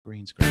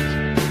Green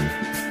screens.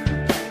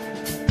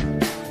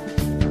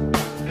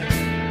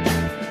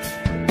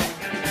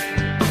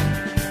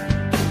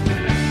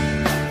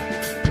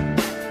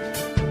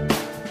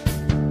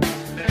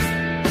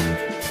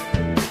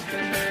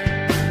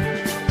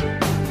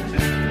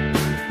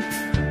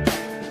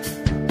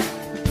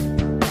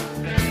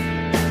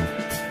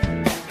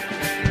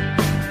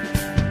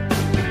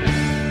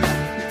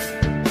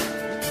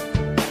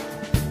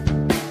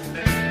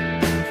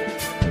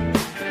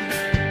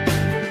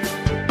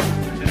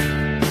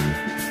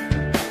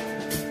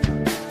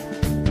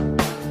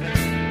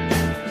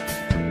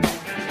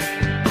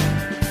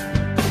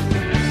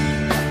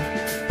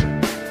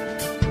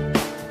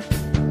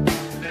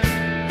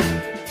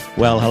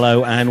 Well,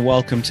 hello and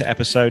welcome to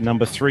episode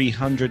number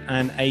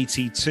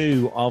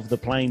 382 of the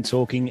Plain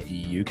Talking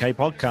UK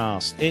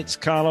podcast. It's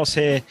Carlos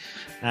here,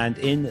 and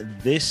in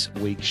this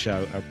week's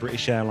show, a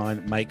British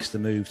airline makes the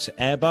move to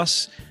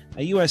Airbus,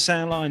 a US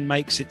airline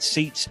makes its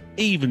seats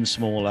even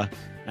smaller,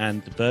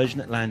 and Virgin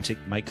Atlantic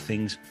make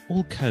things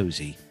all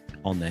cozy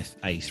on their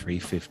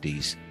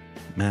A350s.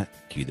 Matt,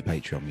 cue the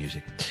Patreon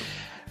music.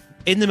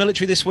 In the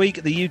military this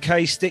week, the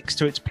UK sticks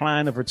to its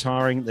plan of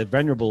retiring the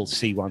venerable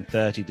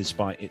C-130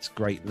 despite its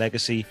great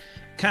legacy.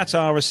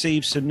 Qatar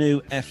receives some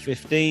new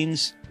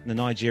F-15s. The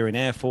Nigerian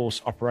Air Force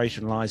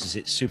operationalises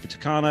its Super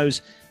Tucanos.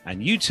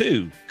 And you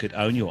too could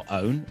own your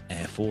own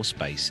Air Force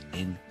base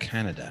in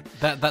Canada.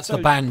 That's the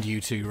band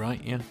U2, right?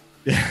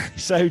 Yeah.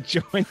 So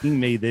joining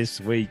me this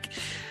week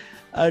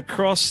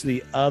across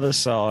the other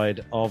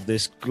side of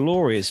this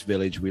glorious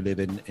village we live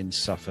in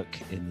Suffolk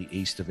in the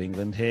east of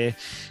England here,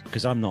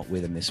 because I'm not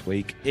with him this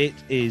week, it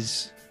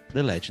is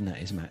the legend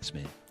that is Matt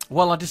Smith.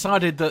 Well, I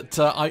decided that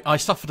I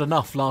suffered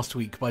enough last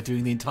week by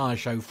doing the entire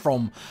show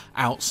from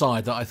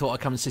outside that I thought I'd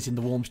come and sit in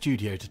the warm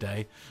studio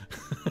today.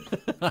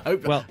 I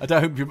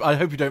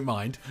hope you don't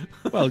mind.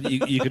 Well,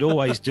 you could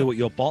always do what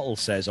your bottle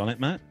says on it,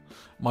 Matt.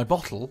 My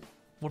bottle?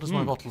 What does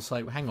my bottle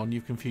say? Hang on,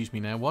 you've confused me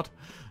now. What?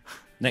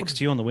 Next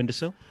to you on the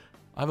windowsill?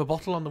 I have a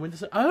bottle on the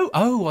windowsill.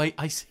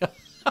 I see.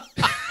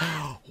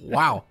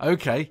 Wow.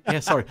 Okay. Yeah.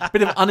 Sorry.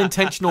 Bit of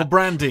unintentional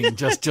branding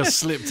just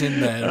slipped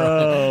in there.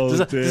 Oh,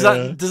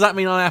 does that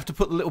mean I have to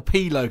put the little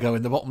P logo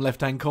in the bottom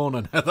left-hand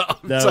corner?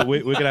 No,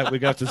 we're gonna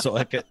have to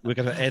sort of we're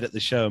gonna edit the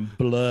show and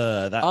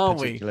blur that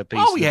particular piece.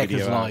 Are we of the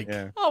hackers video like? out,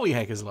 yeah. Are we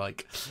hackers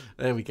like?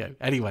 There we go.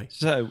 Anyway.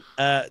 So,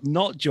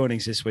 not joining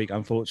us this week,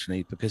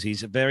 unfortunately, because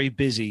he's very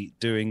busy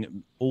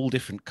doing all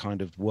different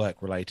kind of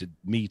work-related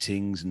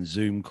meetings and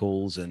Zoom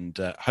calls, and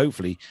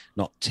hopefully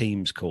not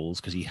Teams calls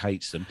because he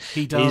hates them.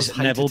 He does. Is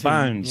Neville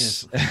Bounds?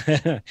 Yes.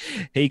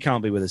 He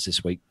can't be with us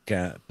this week,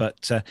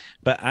 but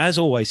as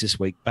always this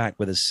week, back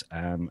with us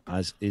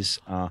as is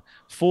our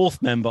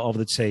fourth member of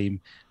the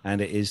team, and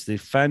it is the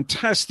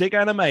fantastic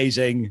and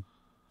amazing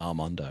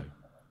Armando.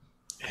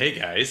 Hey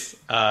guys,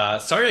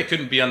 sorry I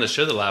couldn't be on the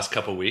show the last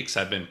couple of weeks.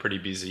 I've been pretty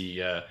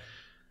busy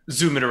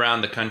zooming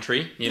around the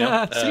country. You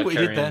know, see what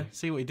you did there.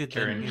 See what you did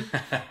there.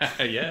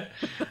 Yeah.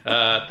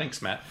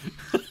 Thanks, Matt.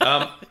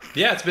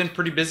 Yeah, it's been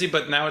pretty busy,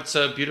 but now it's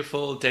a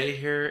beautiful day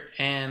here,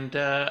 and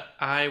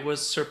I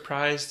was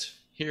surprised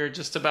here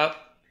just about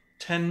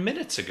 10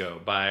 minutes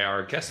ago by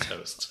our guest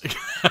host.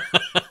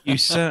 You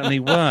certainly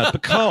were,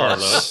 because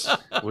Carlos,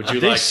 would you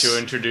like to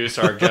introduce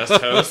our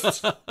guest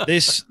host?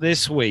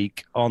 This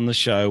week on the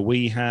show,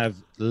 we have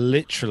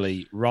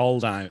literally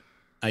rolled out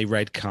a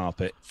red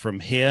carpet from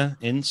here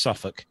in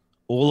Suffolk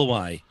all the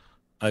way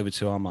over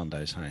to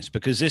Armando's house,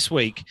 because this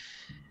week,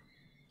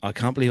 I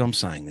can't believe I'm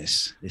saying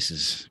this.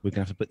 We're going to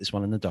have to put this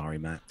one in the diary,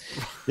 Matt.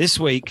 This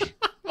week,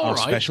 our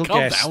special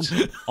guest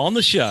on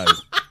the show,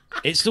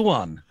 it's the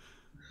one,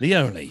 the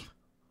only,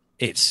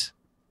 it's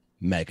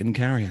Megan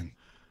Carrion.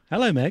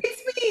 Hello, Meg.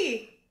 It's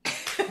me.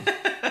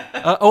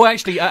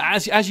 Actually,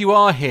 as you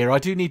are here, I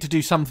do need to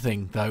do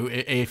something though,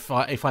 if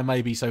I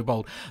may be so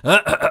bold.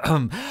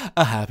 A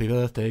happy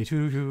birthday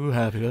to you,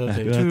 happy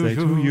birthday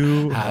to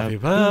you, happy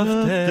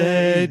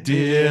birthday,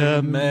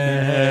 dear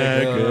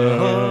Megan.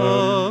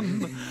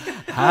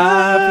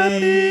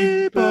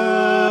 Happy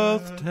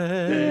birthday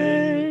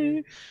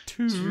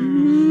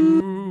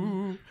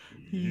to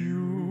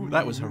you.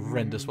 That was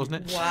horrendous,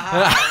 wasn't it?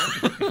 Wow.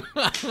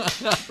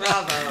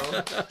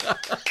 Bravo.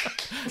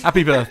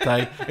 Happy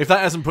birthday. If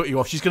that hasn't put you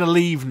off, she's going to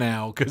leave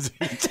now.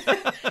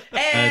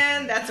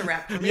 And that's a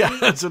wrap for me. Yeah,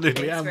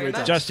 absolutely. Thanks very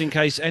much. Just in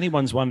case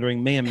anyone's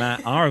wondering, me and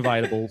Matt are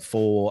available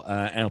for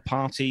our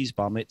parties,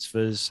 bar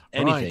mitzvahs,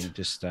 anything. Right.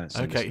 Just send us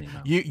an okay.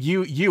 email.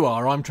 You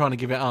are. I'm trying to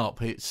give it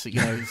up. It's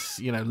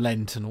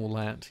Lent and all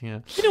that. Yeah.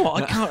 You know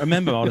what? I can't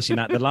remember, honestly,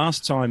 Matt. The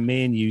last time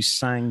me and you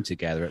sang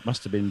together, it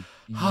must have been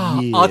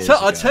years I'll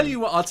ago. tell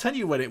you what. I'll tell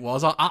you when it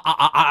was.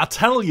 I'll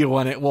tell you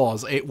when it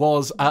was. It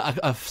was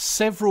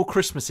several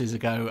Christmases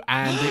ago,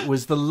 and it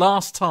was the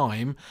last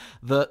time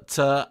that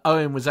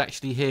Owen was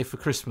actually here for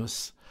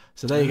Christmas.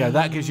 So there you go.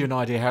 That gives you an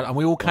idea how. And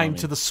we all came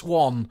to the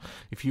Swan,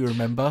 if you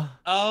remember.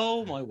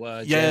 Oh my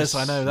word! Yes,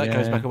 I know that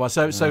goes back a while.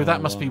 So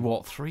that must be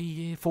what 4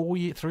 years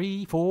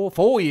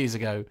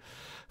ago.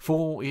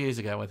 4 years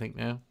ago, I think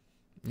now.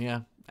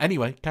 Yeah.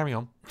 Anyway, carry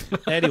on.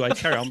 Anyway,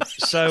 carry on.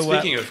 So,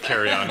 Speaking of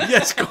carry on,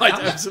 Yes, quite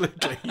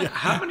absolutely. Yeah.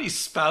 how many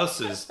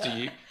spouses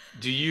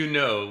do you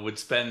know would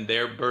spend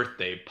their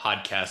birthday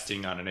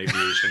podcasting on an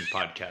aviation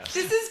podcast?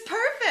 This is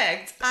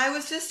perfect. I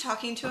was just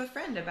talking to a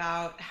friend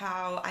about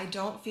how I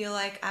don't feel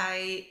like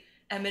I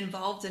am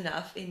involved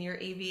enough in your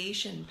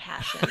aviation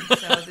passion.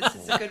 So this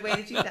is a good way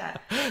to do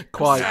that.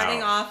 Quite. I'm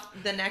starting off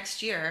the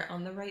next year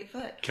on the right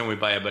foot. Can we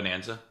buy a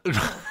Bonanza?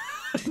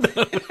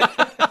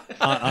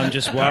 I'm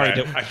just worried.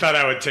 I thought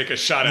I would take a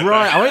shot at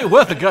Right, that. I mean,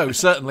 worth a go,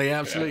 certainly,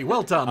 absolutely.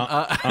 Well done.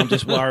 I'm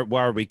just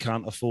worried we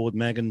can't afford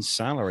Megan's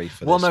salary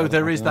for Well, this. no, I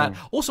there don't is know. that.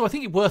 Also, I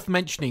think it's worth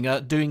mentioning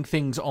doing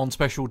things on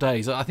special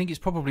days. I think it's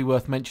probably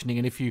worth mentioning,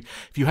 and if you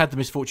had the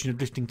misfortune of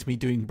listening to me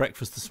doing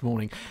breakfast this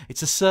morning,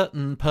 it's a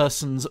certain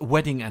person's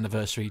wedding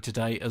anniversary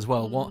today as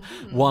well.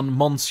 One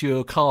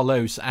Monsieur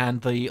Carlos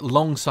and the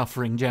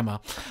long-suffering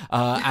Gemma,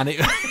 and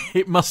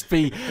it must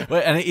be,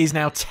 and it is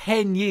now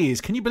 10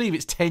 years. Can you believe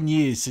it's 10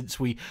 years since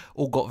we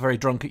all got very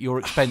drunk at your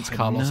expense,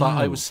 Carlos?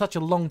 no. It was such a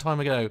long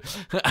time ago.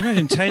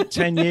 Imagine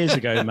 10 years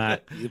ago,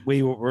 Matt,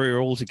 we were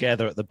all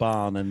together at the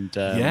barn, and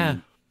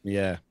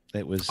yeah,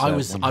 it was. I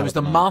was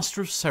the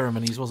master of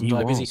ceremonies, wasn't You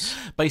I? Busy, was.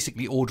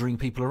 basically ordering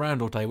people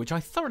around all day, which I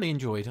thoroughly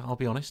enjoyed. I'll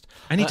be honest.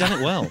 and he done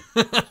it well.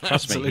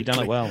 Trust me, he done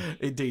it well.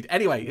 Indeed.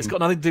 Anyway, it's got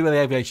nothing to do with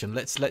aviation.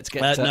 Let's get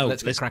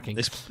let's get cracking.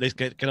 Let's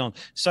get on.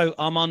 So,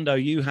 Armando,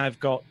 you have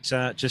got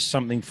just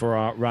something for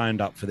our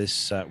roundup for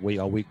this week,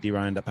 our weekly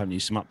roundup. Haven't you?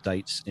 Some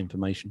updates,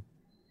 information.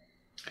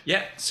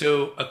 Yeah,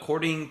 so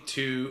according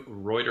to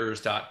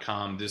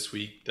Reuters.com this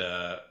week,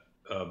 the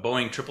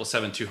Boeing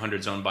 777-200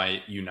 is owned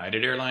by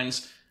United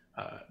Airlines,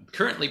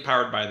 currently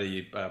powered by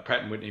the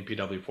Pratt & Whitney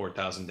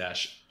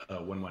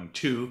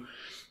PW4000-112.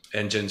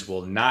 Engines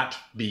will not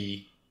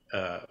be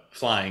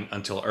flying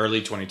until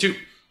early 22.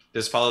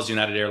 This follows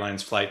United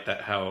Airlines flight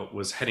that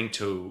was heading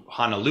to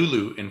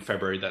Honolulu in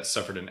February that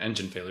suffered an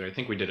engine failure. I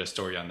think we did a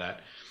story on that.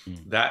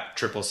 That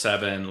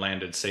 777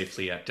 landed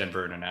safely at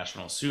Denver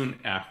International soon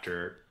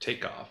after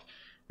takeoff.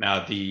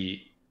 Now, the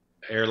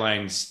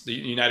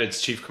United's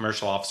chief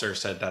commercial officer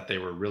said that they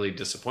were really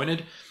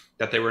disappointed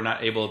that they were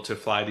not able to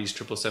fly these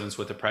 777s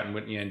with the Pratt &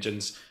 Whitney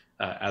engines.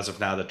 As of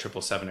now, the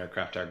 777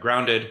 aircraft are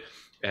grounded,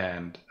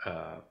 and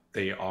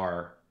they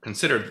are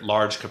considered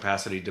large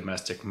capacity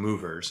domestic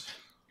movers,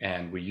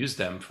 and we use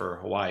them for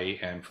Hawaii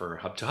and for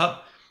hub to hub.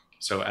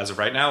 So as of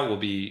right now, we'll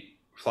be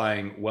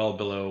flying well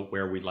below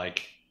where we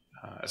like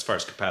as far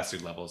as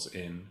capacity levels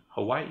in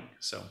Hawaii,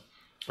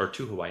 or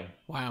to Hawaii.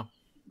 Wow.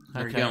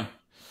 There Okay. you go.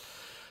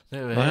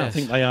 There it Well, I is.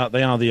 think they are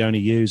the only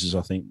users.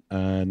 I think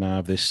now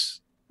of this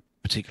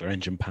particular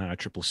engine power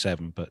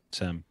 777. But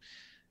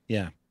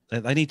yeah,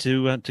 they need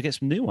to get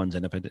some new ones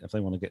in if they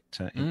want to get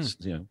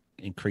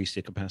increase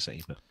their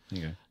capacity. But there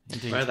you go.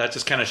 Indeed. Well, that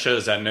just kind of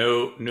shows that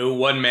no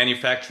one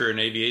manufacturer in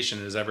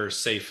aviation is ever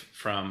safe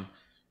from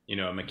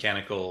a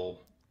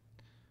mechanical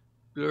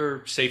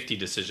or safety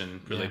decision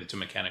related to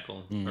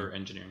mechanical or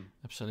engineering.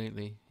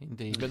 Absolutely,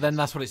 indeed. But then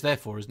that's what it's there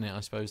for, isn't it?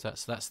 I suppose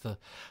that's the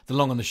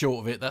long and the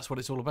short of it. That's what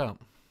it's all about.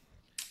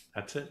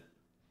 That's it.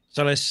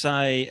 So let's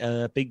say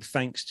a big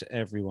thanks to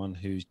everyone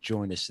who's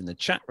joined us in the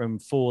chat room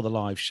for the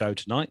live show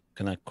tonight.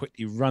 Can I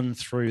quickly run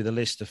through the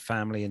list of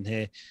family in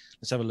here?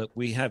 Let's have a look.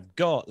 We have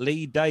got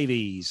Lee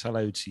Davies.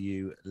 Hello to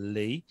you,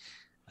 Lee.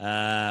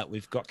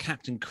 We've got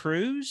Captain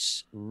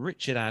Cruz,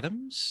 Richard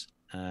Adams,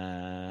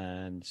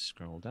 and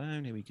scroll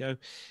down. Here we go.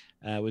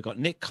 We've got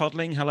Nick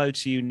Codling. Hello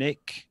to you,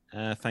 Nick.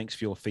 Thanks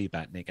for your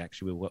feedback, Nick.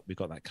 Actually, we've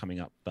got that coming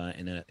up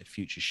in a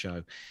future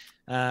show.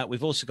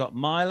 We've also got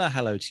Myla.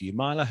 Hello to you,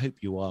 Myla. Hope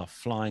you are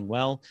flying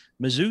well.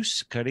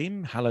 Mazouz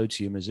Karim. Hello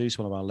to you, Mazouz,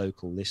 one of our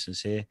local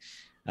listeners here.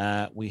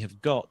 We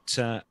have got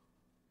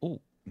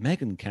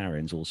Megan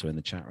Carrin's also in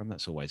the chat room.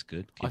 That's always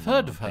good. I've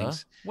heard of her.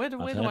 Where do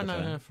I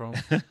know her from?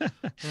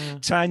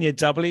 Tanya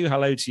W.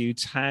 Hello to you,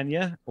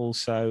 Tanya.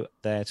 Also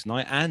there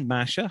tonight. And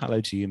Masha.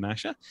 Hello to you,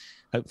 Masha.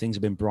 Hope things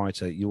have been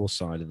brighter at your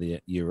side of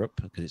the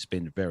Europe because it's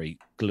been very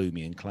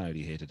gloomy and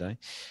cloudy here today.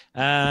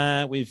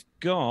 We've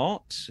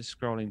got,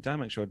 scrolling down,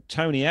 make sure,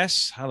 Tony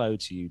S. Hello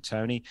to you,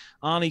 Tony.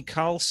 Arnie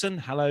Carlson.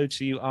 Hello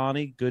to you,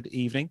 Arnie. Good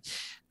evening.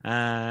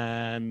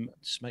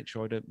 Just make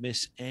sure I don't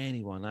miss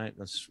anyone out.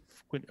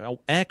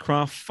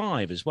 Aircraft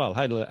 5 as well.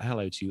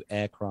 Hello to you,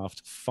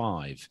 Aircraft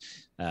 5.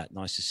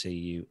 Nice to see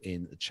you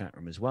in the chat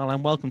room as well.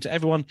 And welcome to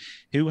everyone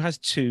who has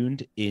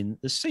tuned in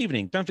this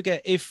evening. Don't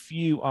forget, if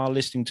you are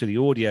listening to the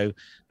audio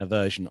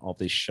version of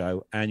this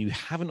show and you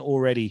haven't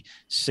already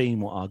seen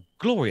what our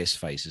glorious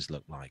faces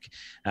look like,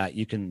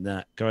 you can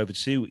go over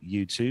to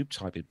YouTube,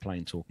 type in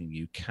Plain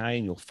Talking UK,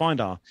 and you'll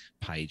find our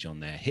page on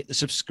there. Hit the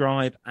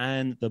subscribe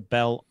and the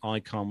bell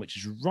icon patreon.com, which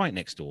is right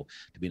next door,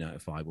 to be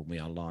notified when we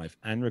are live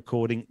and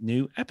recording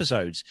new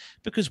episodes,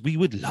 because we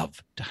would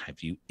love to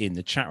have you in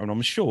the chat room.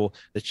 I'm sure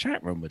the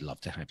chat room would love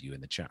to have you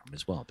in the chat room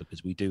as well,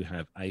 because we do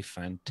have a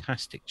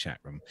fantastic chat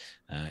room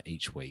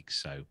each week.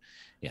 So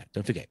yeah,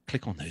 don't forget,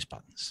 click on those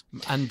buttons.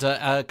 And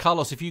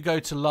Carlos, if you go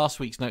to last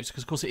week's notes,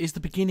 because of course it is the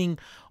beginning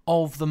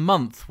of the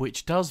month,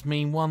 which does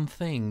mean one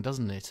thing,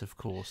 doesn't it? Of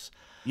course.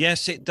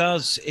 Yes, it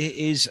does. It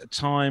is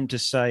time to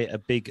say a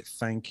big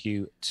thank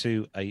you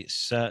to a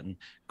certain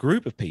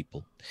group of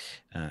people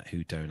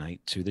who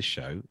donate to the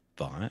show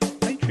via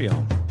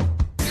Patreon.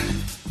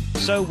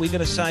 So we're going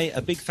to say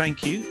a big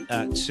thank you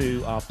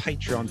to our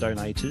Patreon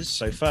donators.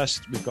 So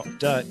first, we've got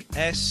Dirk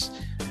S.,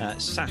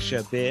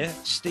 Sasha Beer,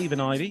 Stephen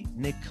Ivy,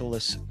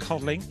 Nicholas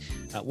Codling,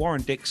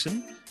 Warren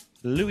Dixon,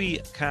 Louis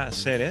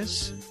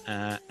Caceres,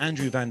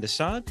 Andrew van der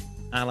Sag,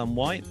 Alan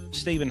White,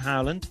 Stephen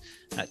Howland,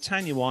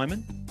 Tanya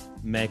Wyman,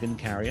 Megan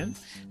Carrion,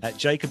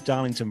 Jacob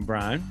Darlington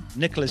Brown,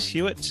 Nicholas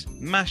Hewitt,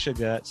 Masha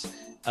Gertz,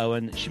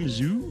 Owen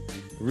Shimzu,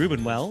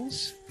 Ruben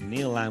Wells,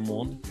 Neil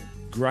Lamworn,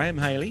 Graham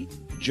Haley,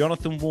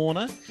 Jonathan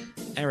Warner,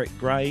 Eric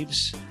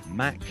Graves,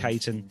 Matt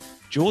Caton,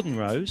 Jordan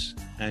Rose,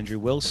 Andrew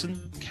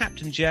Wilson,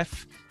 Captain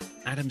Jeff,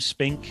 Adam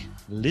Spink,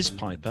 Liz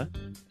Piper,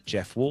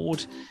 Jeff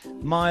Ward,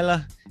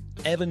 Myla,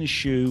 Evan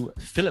Shue,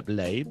 Philip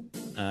Labe,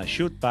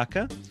 Shud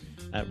Bakker,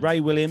 Ray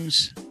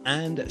Williams,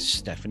 and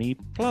Stephanie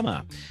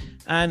Plummer.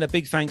 And a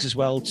big thanks as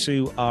well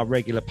to our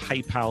regular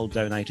PayPal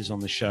donators on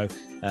the show,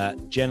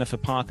 Jennifer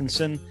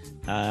Parkinson,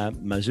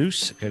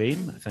 Mazus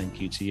Karim,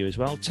 thank you to you as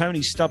well,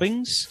 Tony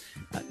Stubbings,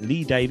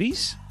 Lee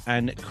Davies,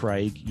 and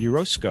Craig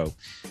Urosco.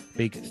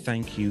 Big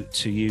thank you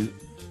to you,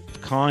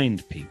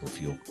 kind people,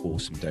 for your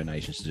awesome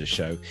donations to the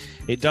show.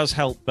 It does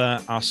help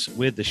us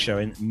with the show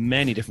in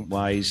many different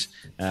ways,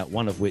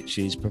 one of which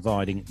is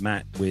providing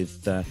Matt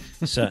with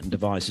certain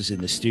devices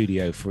in the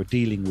studio for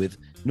dealing with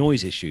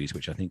noise issues,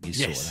 which I think is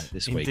sorted out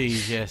this week,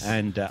 yes,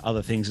 and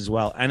other things as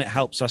well. And it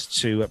helps us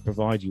to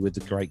provide you with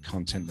the great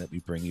content that we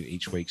bring you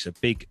each week. So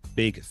big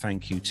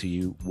thank you to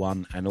you,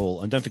 one and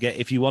all. And don't forget,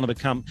 if you want to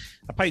become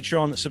a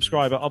Patreon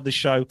subscriber of the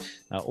show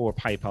or a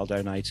PayPal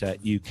donator,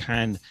 you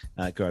can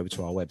go over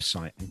to our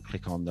website and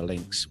click on the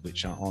links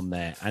which are on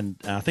there. And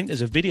I think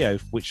there's a video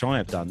which I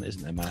have done,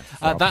 isn't there, Matt?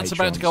 That's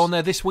about to go on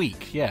there this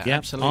week. Yeah,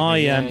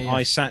 absolutely.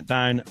 I sat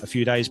down a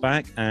few days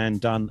back and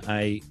done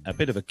a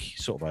bit of a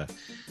sort of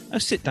a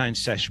sit-down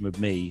session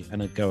with me,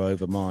 and I'd go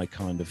over my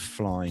kind of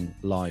flying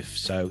life.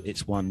 So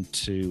it's one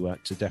to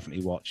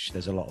definitely watch.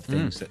 There's a lot of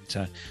things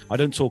that I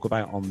don't talk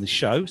about on the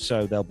show,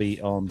 so they'll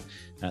be on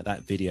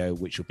that video,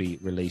 which will be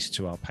released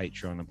to our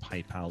Patreon and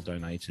PayPal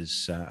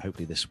donators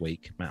hopefully this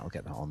week. Matt will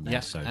get that on there.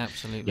 Yeah, so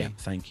absolutely. Yeah,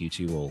 thank you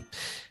to you all.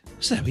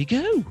 So there we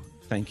go.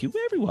 Thank you,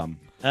 everyone.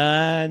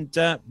 And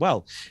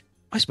well,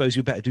 I suppose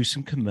we better do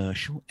some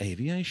commercial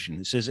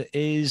aviation. It says,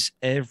 is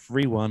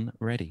everyone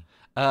ready?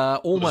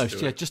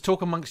 Almost, yeah. Just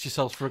talk amongst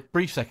yourselves for a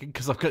brief second,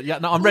 because I've got. Yeah,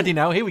 no, I'm ready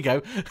now. Here we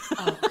go.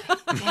 Oh,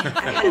 damn,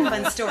 I had a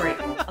fun story.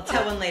 I'll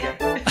tell one later.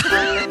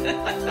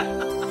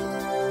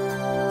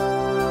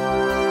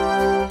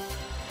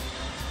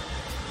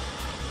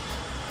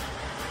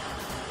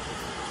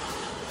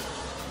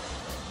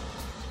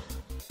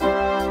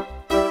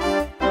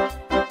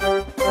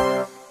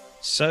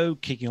 So,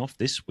 kicking off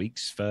this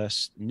week's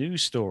first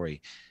news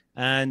story.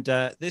 And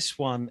this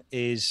one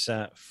is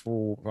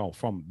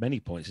from many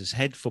points. It's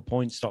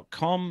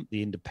headforpoints.com,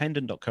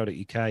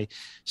 theindependent.co.uk,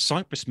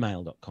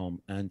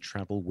 cyprusmail.com, and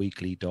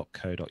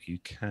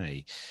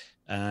travelweekly.co.uk.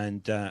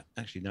 And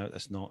actually, no,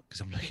 that's not,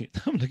 because I'm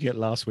looking at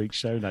last week's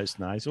show notes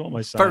now. So what am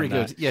I saying? Very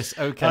good. Yes.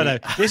 Okay. Oh, no,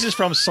 this is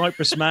from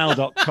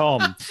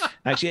cyprusmail.com.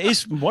 Actually, it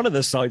is one of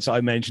the sites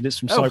I mentioned. It's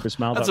from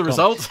cyprusmail.com. That's a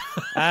result.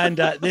 And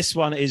this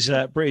one is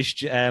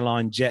British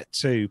Airline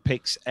Jet2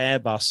 picks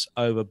Airbus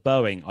over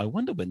Boeing. I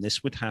wonder when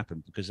this would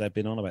happen, because they've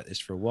been on about this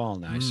for a while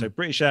now. So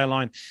British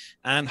Airline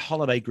and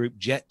holiday group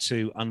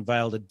Jet2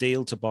 unveiled a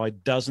deal to buy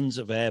dozens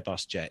of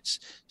Airbus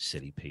jets,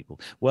 silly people,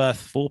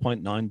 worth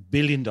 $4.9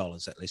 billion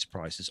at list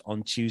prices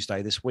on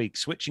Tuesday this week,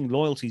 switching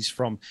loyalties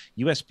from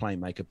US plane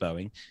maker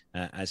Boeing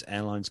as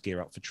airlines gear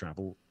up for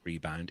travel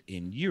rebound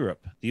in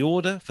Europe. The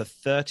order for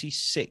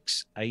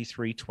 36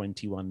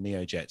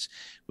 A321neo jets,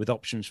 with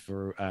options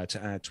for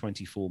to add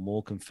 24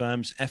 more,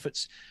 confirms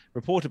efforts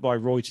reported by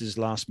Reuters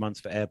last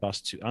month for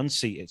Airbus to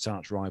unseat its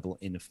arch rival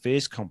in a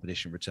fierce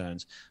competition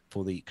returns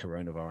for the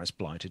coronavirus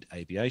blighted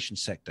aviation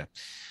sector.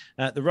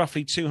 The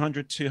roughly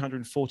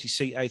 240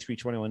 seat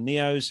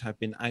A321neos have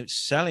been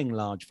outselling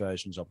large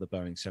versions of the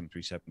Boeing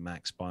 737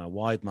 MAX by a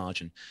wide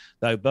margin,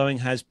 though Boeing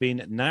has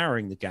been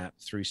narrowing the gap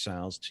through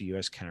sales to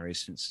US carriers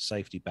since the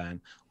safety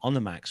ban on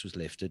the MAX was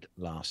lifted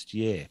last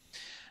year.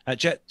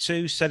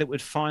 Jet2 said it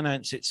would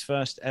finance its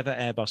first ever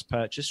Airbus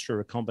purchase through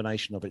a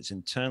combination of its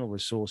internal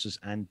resources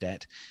and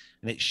debt,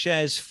 and its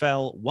shares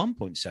fell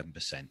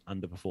 1.7%,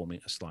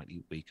 underperforming a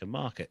slightly weaker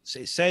market. So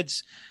it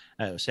says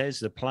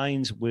the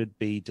planes would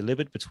be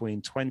delivered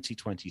between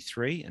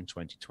 2023 and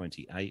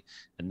 2028,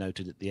 and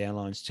noted that the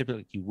airlines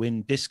typically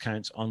win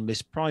discounts on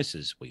list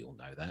prices. We all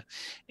know that.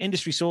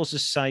 Industry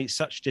sources say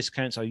such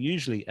discounts are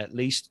usually at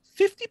least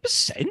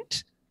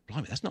 50%.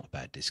 Blimey, that's not a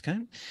bad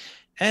discount.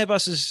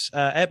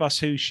 Airbus,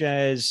 whose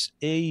shares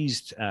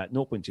eased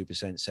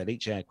 0.2%, said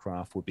each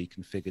aircraft will be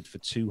configured for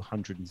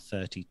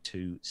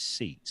 232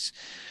 seats.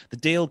 The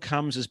deal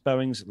comes as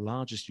Boeing's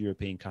largest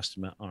European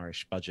customer,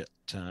 Irish budget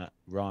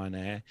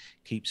Ryanair,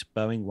 keeps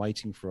Boeing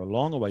waiting for a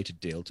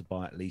long-awaited deal to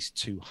buy at least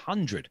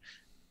 200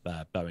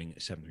 Boeing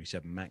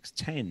 737 MAX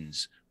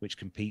 10s, which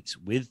competes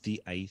with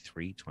the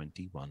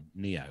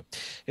A321neo.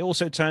 It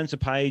also turns the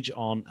page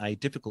on a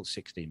difficult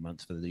 16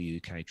 months for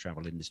the UK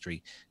travel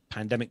industry.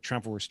 Pandemic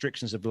travel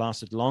restrictions have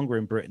lasted longer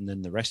in Britain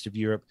than the rest of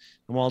Europe,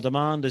 and while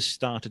demand has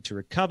started to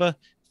recover,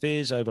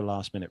 fears over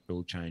last-minute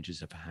rule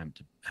changes have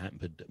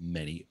hampered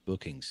many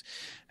bookings.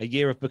 A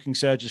year of booking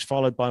surges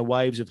followed by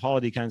waves of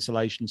holiday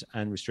cancellations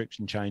and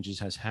restriction changes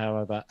has,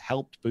 however,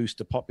 helped boost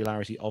the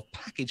popularity of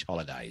package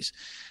holidays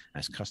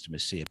as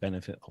customers see a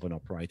benefit of an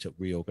operator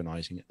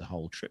reorganising the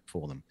whole trip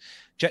for them.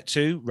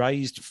 Jet2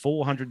 raised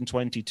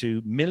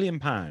 £422 million,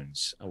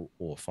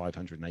 or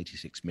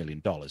 $586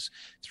 million,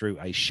 through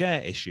a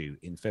share issue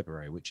in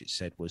February, which it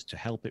said was to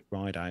help it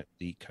ride out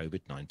the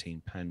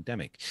COVID-19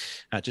 pandemic.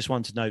 Just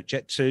want to note,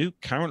 Jet2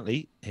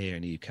 currently here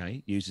in the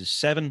UK uses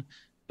 7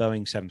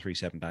 Boeing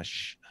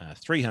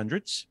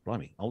 737-300s,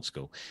 blimey, old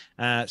school,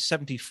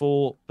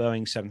 74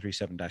 Boeing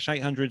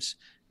 737-800s,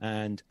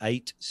 and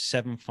 8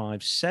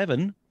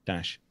 757-200s.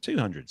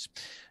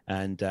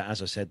 And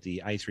as I said,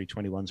 the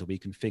A321s will be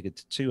configured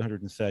to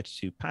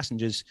 232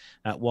 passengers,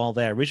 while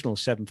their original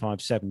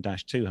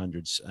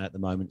 757-200s at the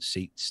moment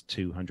seats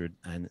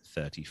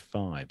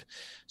 235.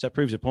 So it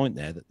proves a point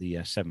there that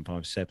the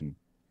 757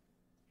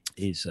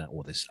 is,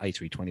 or this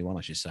A321,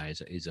 I should say,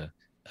 is a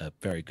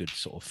very good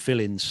sort of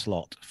fill-in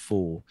slot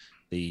for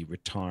the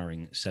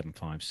retiring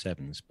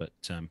 757s. But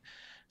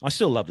I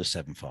still love the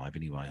 75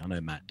 anyway. I know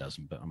Matt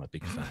doesn't, but I'm a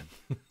big fan.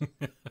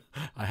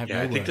 I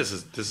think this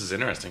is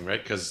interesting,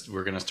 right? Because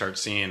we're going to start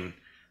seeing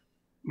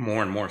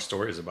more and more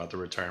stories about the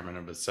retirement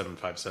of the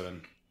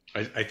 757.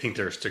 I think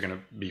they're still going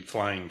to be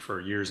flying for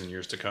years and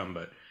years to come,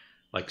 but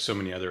like so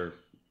many other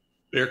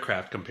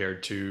aircraft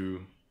compared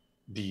to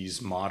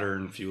these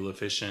modern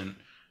fuel-efficient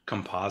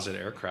composite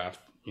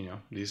aircraft, you know,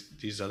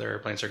 these other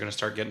airplanes are going to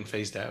start getting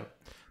phased out.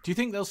 Do you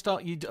think they'll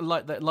start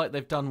like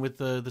they've done with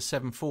the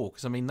 747?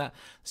 Because I mean that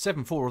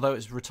 747, although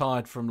it's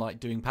retired from like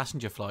doing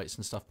passenger flights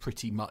and stuff,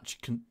 pretty much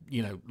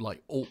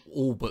like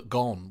all but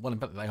gone. Well, in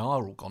fact, they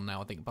are all gone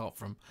now. I think apart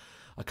from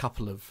a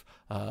couple of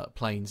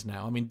planes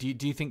now. I mean, do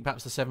you think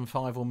perhaps the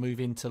 75 will move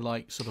into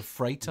like sort of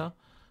freighter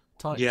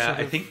type? Yeah,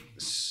 I think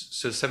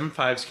so.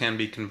 75s can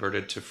be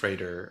converted to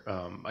freighter.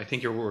 I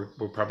think we're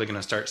probably going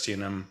to start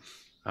seeing them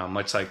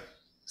much like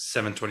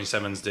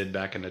 727s did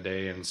back in the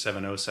day and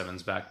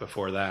 707s back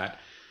before that.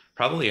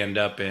 Probably end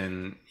up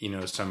in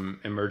some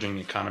emerging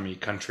economy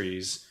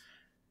countries.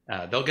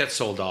 They'll get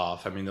sold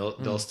off. I mean,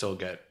 they'll still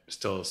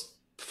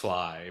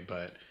fly,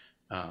 but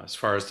as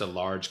far as the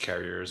large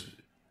carriers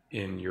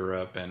in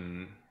Europe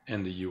and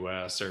the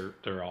US,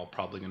 they're all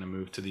probably going to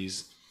move to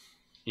these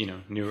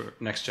newer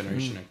next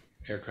generation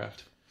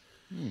aircraft.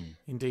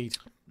 Indeed.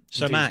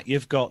 So Matt,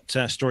 you've got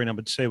story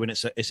number 2, and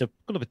it's a kind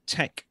of a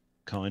tech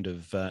kind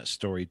of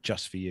story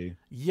just for you.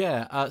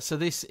 Yeah, so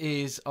this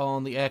is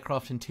on the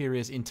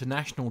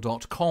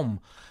aircraftinterioursinternational.com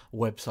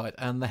website,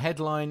 and the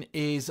headline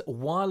is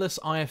Wireless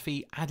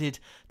IFE added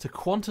to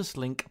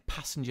QantasLink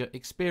passenger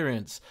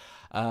experience.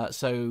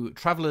 So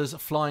travellers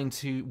flying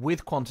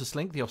with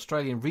QantasLink, the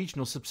Australian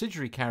regional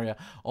subsidiary carrier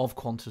of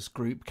Qantas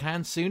Group,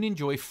 can soon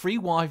enjoy free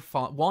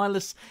Wi-Fi,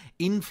 wireless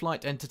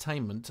in-flight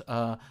entertainment,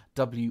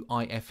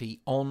 WIFE,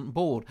 on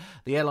board.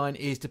 The airline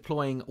is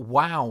deploying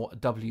WOW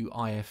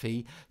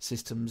WIFE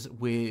systems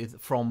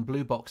from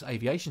Blue Box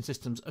Aviation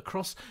Systems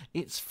across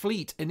its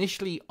fleet,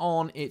 initially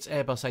on its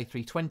Airbus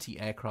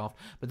A320 aircraft,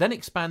 but then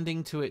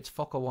expanding to its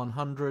Fokker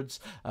 100s,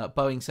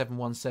 Boeing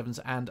 717s,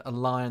 and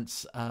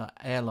Alliance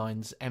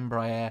Airlines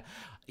Embraer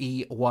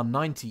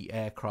E190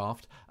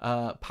 aircraft.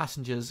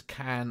 Passengers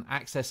can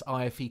access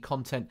IFE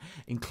content,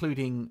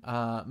 including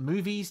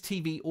movies,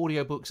 TV,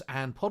 audiobooks,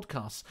 and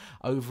podcasts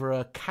over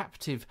a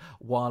captive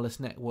wireless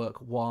network,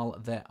 while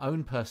their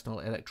own personal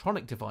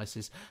electronic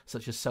devices,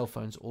 such as cell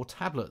phones or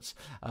tablets.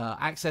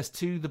 Access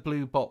to the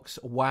Blue Box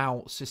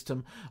WOW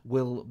system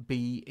will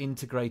be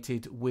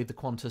integrated with the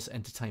Qantas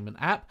Entertainment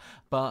app,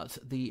 but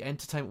the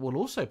entertainment will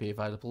also be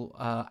available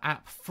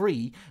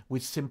app-free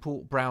with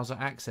simple browser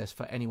access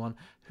for anyone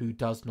who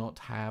does not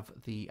have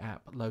the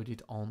app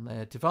loaded on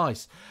their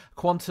device.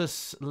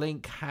 Qantas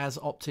Link has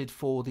opted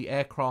for the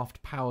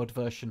aircraft-powered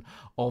version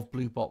of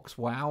Blue Box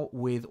WOW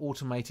with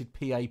automated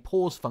PA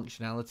pause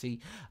functionality,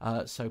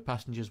 so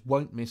passengers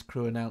won't miss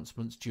crew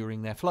announcements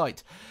during their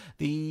flight.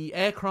 The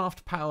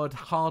aircraft-powered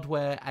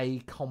hardware,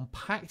 a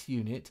compact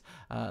unit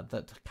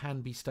that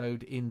can be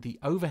stowed in the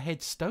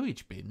overhead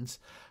stowage bins,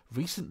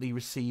 recently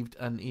received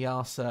an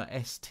EASA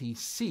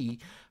STC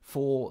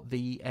for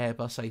the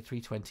Airbus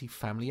A320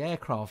 family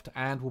aircraft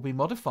and will be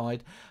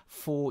modified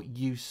for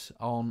use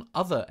on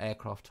other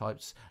aircraft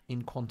types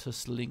in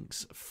Qantas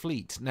Link's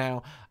fleet.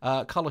 Now,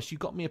 Carlos, you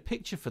got me a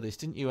picture for this,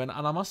 didn't you? And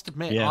I must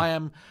admit, I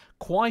am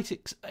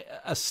quite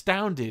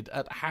astounded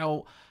at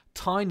how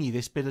tiny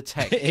this bit of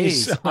tech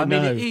is. I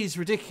mean, it is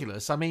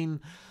ridiculous. I mean,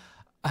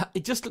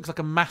 it just looks like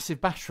a massive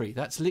battery.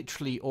 That's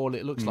literally all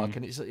it looks like,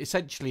 and it's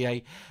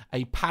essentially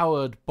a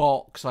powered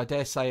box. I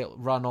dare say it'll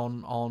run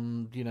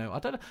on you know, I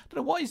don't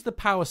know what is the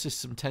power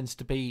system tends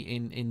to be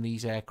in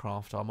these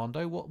aircraft,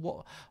 Armando.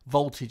 What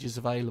voltage is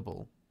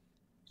available?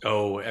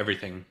 Oh,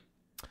 everything.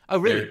 Oh,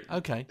 really?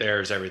 Okay.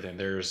 There's everything.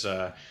 There's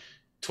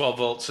 12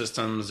 volt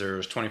systems.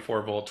 There's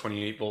 24 volt,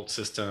 28 volt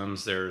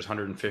systems. There's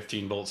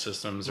 115 volt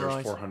systems.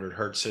 There's 400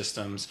 hertz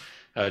systems.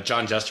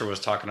 John Jester was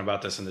talking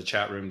about this in the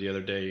chat room the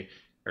other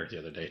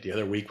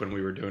week when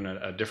we were doing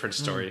a different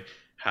story,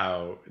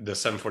 how the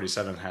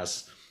 747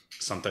 has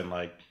something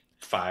like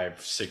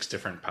 5-6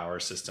 different power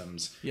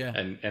systems. Yeah.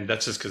 And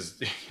that's just because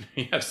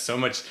you have so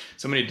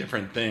many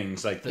different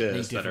things like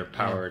this that are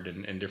powered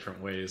in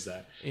different ways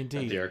that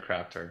the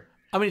aircraft are.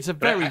 I mean, it's a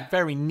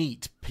very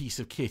neat piece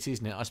of kit,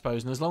 isn't it? I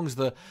suppose, and as long as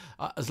the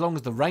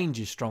range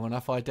is strong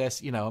enough, I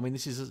guess, you know. I mean,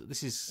 this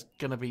is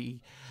going to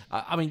be.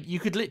 I mean, you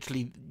could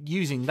literally,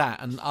 using that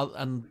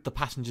and the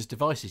passengers'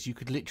 devices, you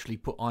could literally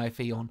put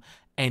IFE on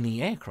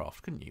any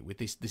aircraft, couldn't you, with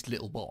this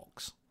little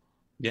box?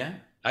 Yeah.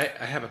 I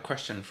have a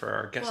question for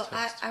our guest host.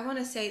 Well, I want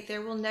to say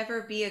there will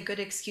never be a good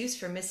excuse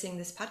for missing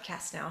this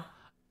podcast now.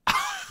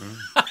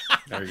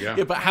 There you go.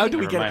 Yeah, but how do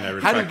we get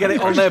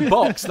it on their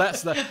box?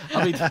 That's the.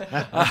 I mean,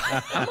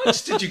 how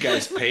much did you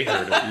guys pay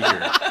her to be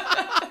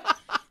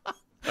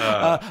here?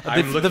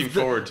 I'm looking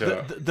forward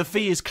to the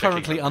fee is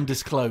currently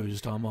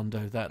undisclosed,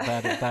 Armando.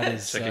 That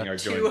is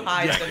too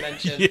high to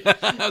mention. Yeah,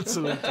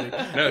 absolutely.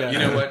 No, you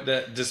know what?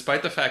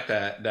 Despite the fact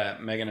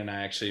that Megan and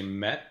I actually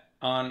met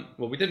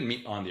we didn't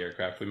meet on the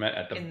aircraft. We met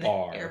at the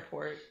bar. The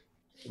airport.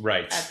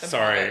 Right. At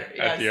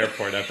the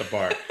airport at the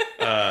bar.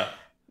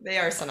 They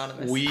are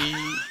synonymous. We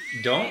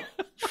don't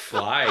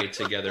fly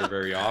together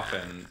very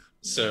often.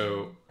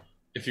 So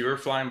if you were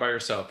flying by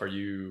yourself, are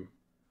you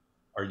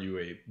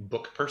a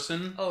book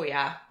person? Oh,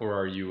 yeah. Or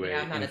are you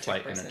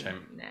in-flight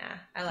entertainment? Nah.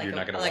 You're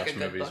not going to watch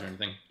movies or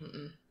anything?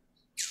 Mm-mm.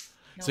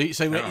 So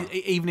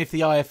even if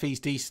the IFE is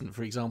decent,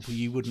 for example,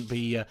 you wouldn't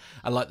be,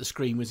 like the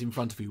screen was in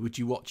front of you, would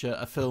you watch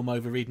a film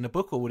over reading a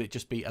book, or would it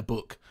just be a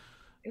book?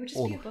 It would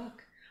just be a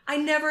book. I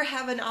never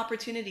have an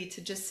opportunity to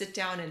just sit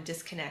down and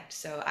disconnect.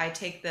 So I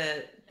take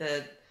the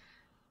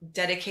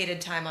dedicated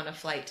time on a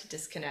flight to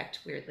disconnect,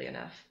 weirdly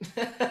enough.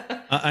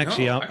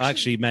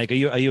 Actually, Meg, are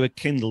you a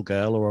Kindle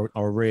girl or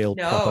a real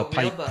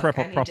proper?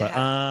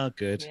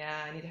 Good.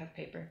 Yeah, I need to have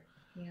paper.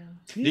 Yeah.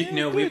 You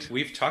know,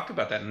 we've talked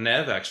about that.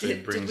 Nev actually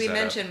brings that up. Did we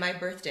mention my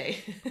birthday?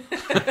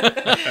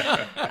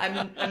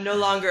 I'm no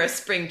longer a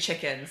spring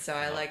chicken, so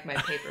I like my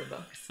paper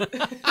books.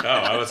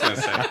 I was going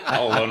to say,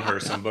 I'll loan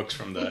her some books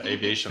from the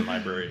aviation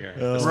library here.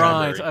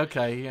 Right,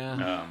 okay,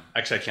 yeah.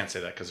 Actually, I can't say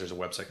that because there's a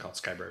website called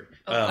Skyberry.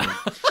 I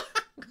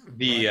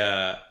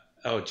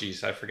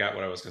forgot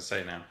what I was going to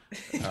say now.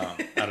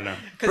 I don't know.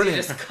 Because you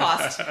just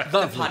cost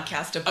the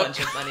podcast a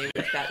bunch of money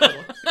with that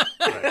little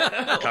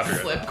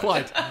slip.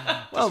 Quite.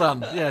 Well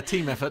done. Yeah,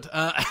 team effort.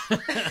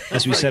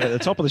 As we said at the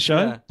top of the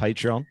show,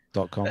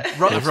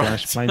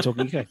 patreon.com/Plane Talk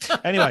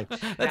UK. Anyway.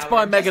 Let's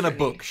buy Megan a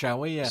book, shall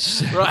we? Yeah.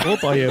 Right. We'll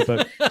buy you a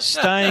book.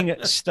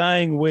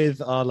 Staying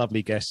with our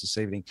lovely guest this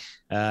evening,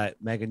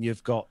 Megan,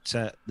 you've got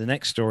the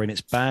next story, and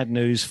it's bad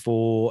news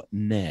for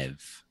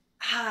Nev.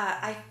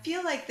 I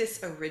feel like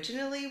this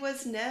originally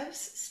was Nev's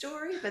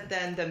story, but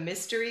then the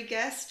mystery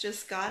guest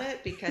just got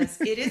it because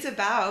it is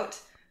about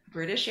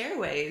British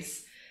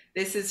Airways.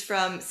 This is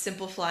from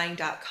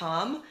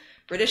simpleflying.com.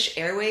 British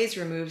Airways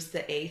removes the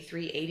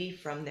A380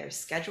 from their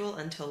schedule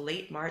until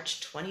late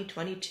March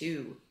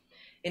 2022.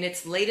 In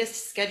its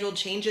latest scheduled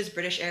changes,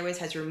 British Airways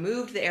has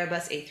removed the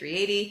Airbus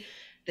A380.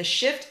 The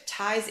shift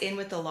ties in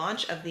with the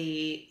launch of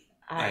the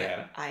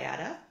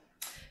IATA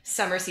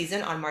summer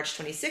season on March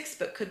 26th,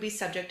 but could be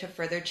subject to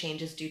further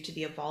changes due to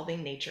the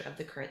evolving nature of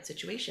the current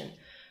situation.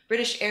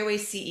 British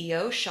Airways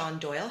CEO Sean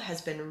Doyle has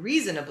been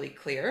reasonably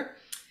clear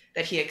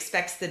that he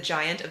expects the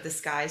giant of the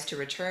skies to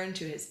return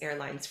to his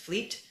airline's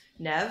fleet.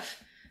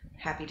 Nev,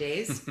 happy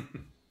days.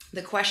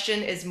 The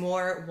question is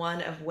more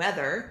one of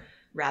whether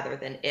rather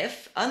than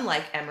if.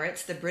 Unlike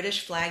Emirates, the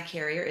British flag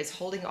carrier is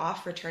holding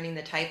off returning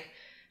the type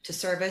to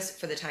service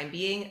for the time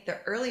being. The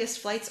earliest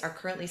flights are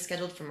currently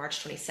scheduled for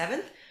March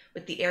 27th,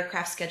 with the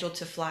aircraft scheduled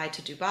to fly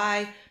to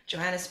Dubai,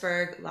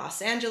 Johannesburg,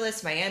 Los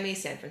Angeles, Miami,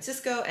 San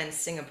Francisco, and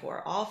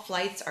Singapore. All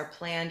flights are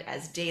planned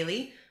as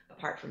daily,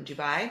 apart from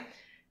Dubai.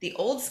 The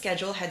old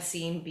schedule had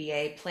seen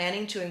BA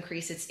planning to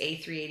increase its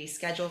A380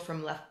 schedule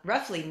from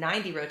roughly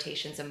 90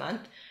 rotations a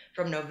month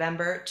from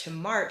November to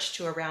March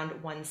to around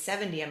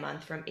 170 a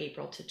month from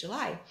April to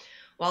July.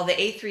 While the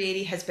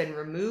A380 has been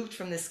removed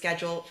from the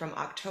schedule from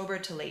October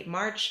to late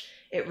March,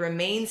 it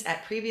remains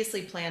at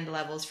previously planned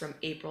levels from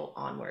April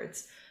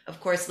onwards. Of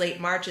course,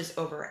 late March is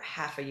over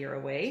half a year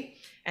away,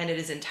 and it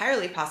is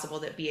entirely possible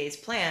that BA's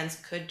plans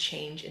could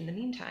change in the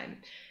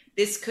meantime.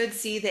 This could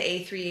see the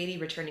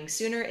A380 returning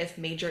sooner if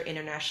major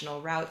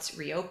international routes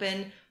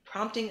reopen,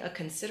 prompting a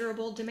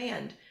considerable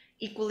demand.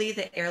 Equally,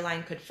 the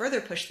airline could further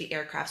push the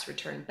aircraft's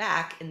return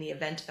back in the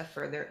event of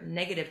further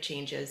negative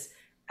changes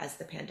as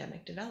the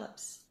pandemic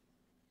develops.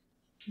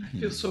 I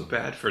feel so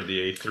bad for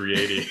the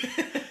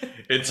A380.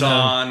 It's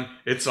on,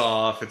 it's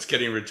off, it's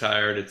getting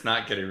retired, it's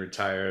not getting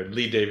retired.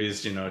 Lee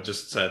Davies,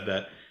 just said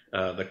that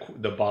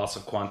the boss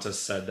of Qantas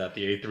said that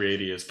the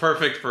A380 is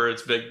perfect for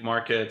its big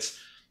markets.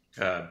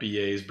 BA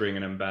is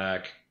bringing him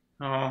back.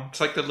 Oh, it's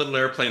like the little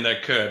airplane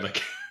that could.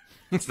 Like,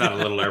 it's not a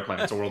little airplane;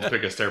 it's the world's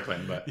biggest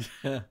airplane. But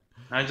yeah.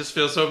 I just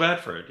feel so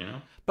bad for it,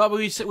 But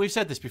we've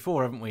said this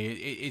before, haven't we?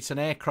 It's an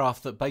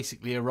aircraft that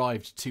basically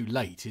arrived too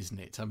late, isn't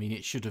it? I mean,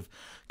 it should have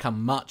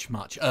come much,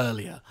 much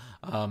earlier,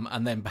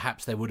 and then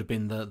perhaps there would have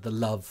been the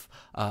love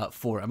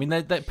for it. I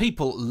mean,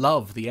 people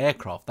love the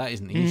aircraft. That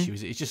isn't the issue.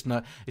 It's just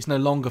it's no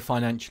longer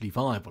financially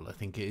viable. I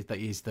think that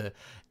is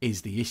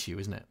the issue,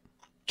 isn't it?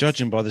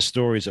 Judging by the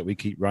stories that we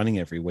keep running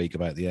every week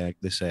about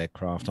this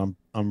aircraft,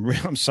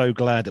 I'm so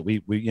glad that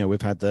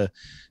we've had the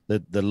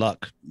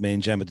luck, me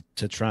and Gemma,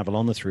 to travel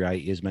on the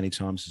 380 as many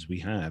times as we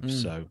have.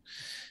 So,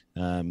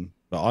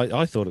 but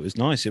I thought it was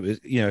nice. It was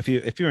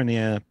if you're in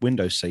the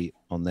window seat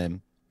on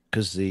them,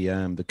 because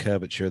the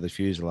curvature of the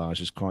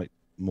fuselage is quite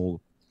more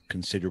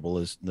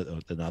considerable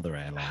than other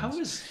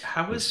airlines.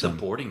 How is the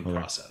boarding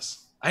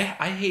process? I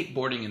hate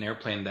boarding an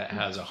airplane that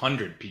has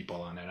 100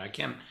 people on it.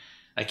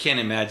 I can't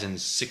imagine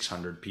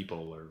 600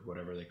 people or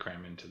whatever they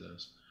cram into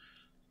those.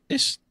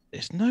 It's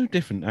no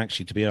different,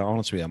 actually, to be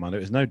honest with you, Armando.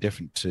 It's no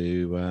different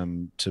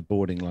to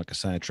boarding, like I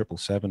say, a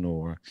 777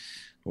 or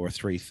a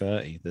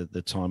 330.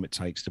 The time it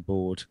takes to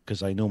board,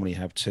 because they normally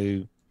have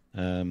two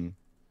air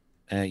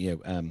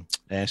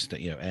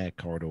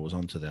corridors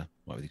onto the,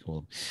 what do you call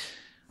them?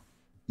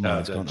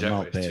 It's got them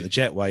up there. The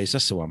jetways,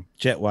 that's the one.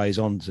 Jetways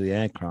onto the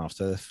aircraft.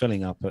 So they're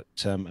filling up at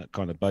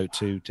kind of boat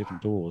 2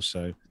 different doors,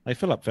 so they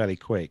fill up fairly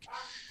quick.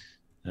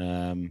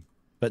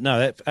 But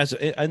no,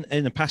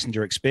 in the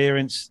passenger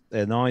experience,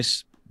 they're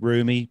nice,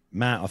 roomy.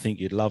 Matt, I think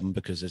you'd love them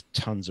because there's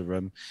tons of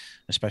room,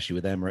 especially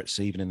with Emirates,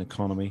 even in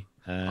economy.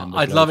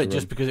 I'd love it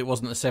just because it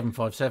wasn't a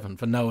 757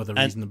 for no other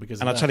reason than because of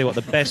that. And I'll tell you what,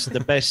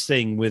 the best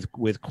thing with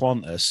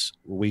Qantas,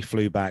 we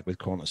flew back with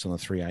Qantas on the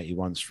 380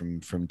 once from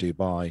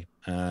Dubai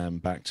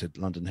back to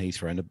London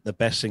Heathrow. And the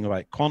best thing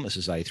about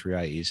Qantas's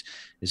A380s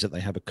is that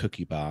they have a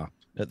cookie bar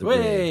at the rear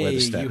where the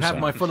steps you have are.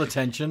 my full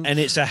attention. And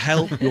it's a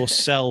help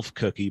yourself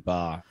cookie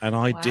bar. And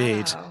I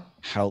did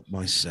help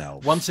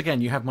myself. Once again,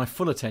 you have my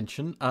full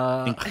attention.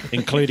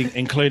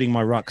 Including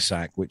my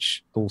rucksack,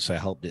 which also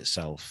helped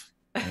itself.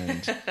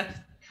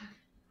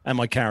 And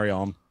my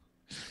carry-on.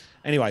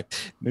 Anyway,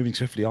 moving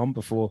swiftly on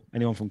before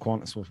anyone from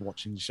Qantas was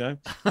watching the show.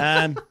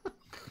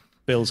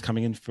 Bill's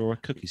coming in for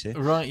cookies here.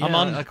 Right,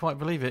 yeah, I quite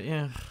believe it,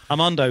 yeah.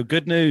 Armando,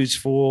 good news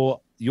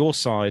for your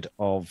side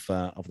of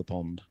the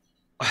pond.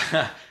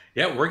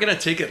 Yeah, we're going to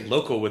take it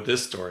local with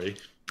this story.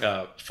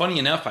 Funny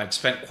enough, I've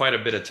spent quite a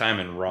bit of time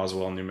in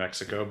Roswell, New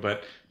Mexico,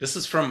 but this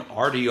is from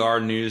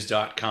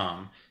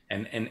rdrnews.com.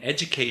 An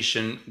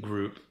education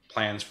group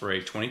plans for a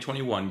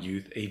 2021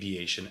 youth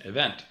aviation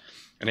event.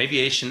 An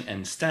aviation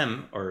and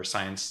STEM, or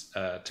science,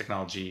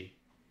 technology,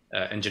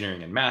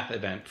 engineering, and math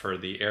event for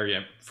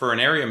an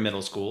area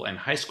middle school and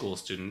high school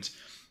students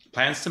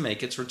plans to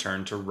make its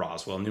return to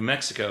Roswell, New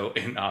Mexico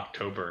in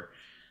October.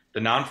 The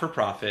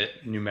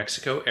non-for-profit New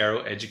Mexico Aero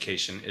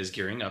Education is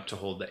gearing up to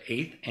hold the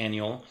 8th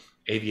annual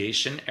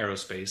Aviation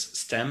Aerospace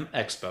STEM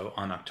Expo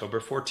on October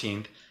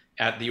 14th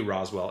at the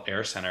Roswell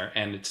Air Center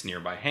and its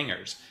nearby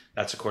hangars.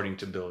 That's according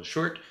to Bill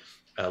Short,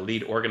 a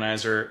lead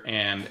organizer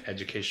and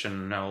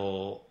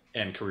educational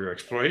and career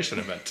exploration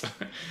event.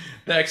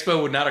 The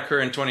expo would not occur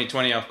in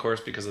 2020, of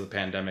course, because of the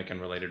pandemic and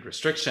related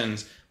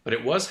restrictions, but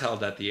it was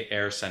held at the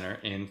Air Center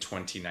in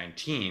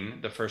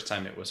 2019, the first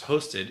time it was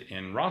hosted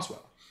in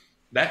Roswell.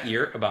 That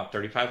year, about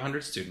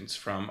 3,500 students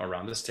from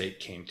around the state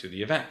came to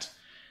the event.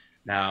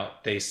 Now,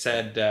 they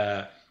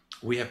said,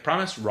 we have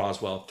promised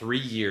Roswell 3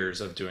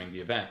 years of doing the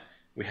event.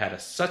 We had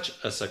such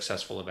a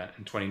successful event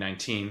in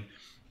 2019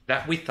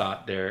 that we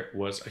thought there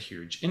was a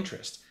huge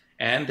interest.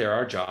 And there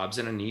are jobs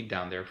and a need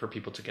down there for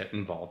people to get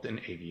involved in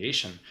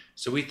aviation.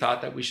 So we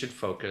thought that we should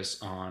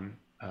focus on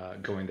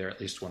going there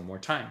at least one more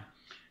time.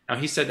 Now,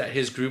 he said that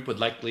his group would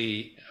like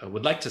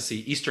to see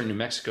Eastern New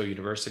Mexico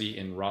University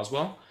in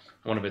Roswell,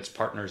 one of its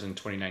partners in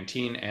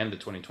 2019 and the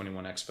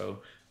 2021 Expo,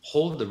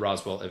 hold the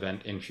Roswell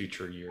event in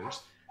future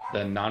years.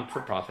 The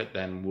non-for-profit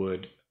then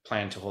would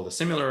plan to hold a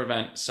similar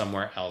event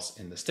somewhere else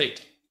in the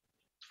state.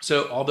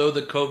 So although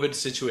the COVID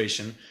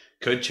situation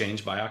could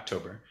change by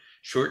October,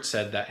 Short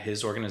said that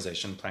his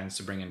organization plans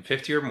to bring in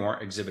 50 or more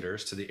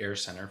exhibitors to the Air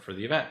Center for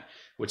the event,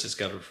 which is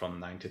scheduled from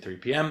 9 to 3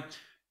 p.m.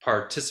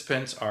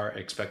 Participants are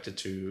expected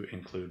to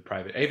include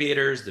private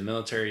aviators, the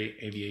military,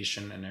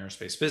 aviation and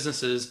aerospace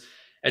businesses,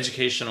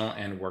 educational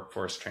and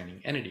workforce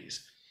training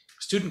entities.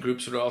 Student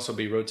groups would also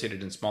be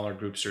rotated in smaller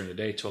groups during the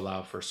day to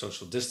allow for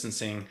social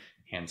distancing,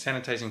 hand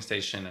sanitizing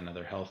station, and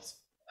other health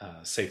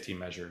safety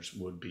measures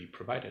would be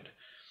provided.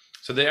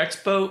 So the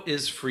expo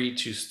is free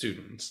to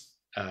students.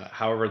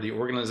 However, the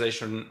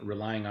organization,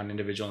 relying on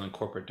individual and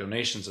corporate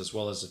donations, as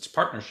well as its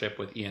partnership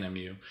with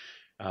ENMU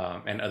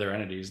and other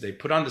entities, they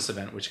put on this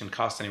event, which can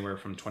cost anywhere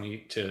from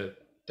 $20,000 to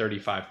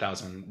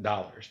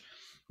 $35,000.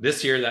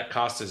 This year, that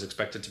cost is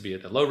expected to be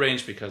at the low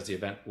range because the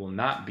event will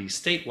not be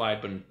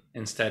statewide, but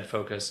instead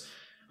focus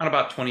on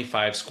about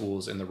 25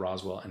 schools in the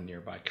Roswell and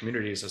nearby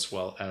communities, as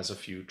well as a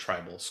few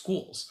tribal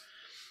schools.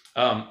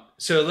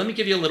 So let me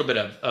give you a little bit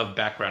of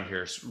background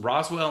here.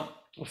 Roswell,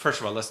 well, first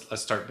of all,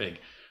 let's start big.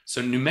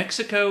 So New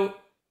Mexico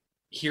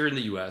here in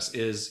the U.S.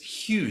 is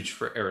huge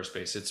for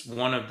aerospace. It's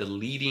one of the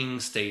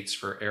leading states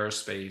for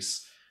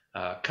aerospace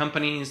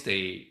companies.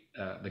 The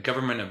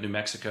government of New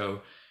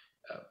Mexico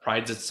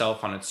prides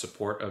itself on its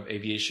support of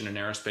aviation and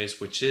aerospace,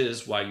 which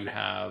is why you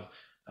have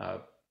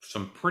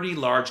some pretty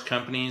large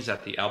companies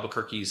at the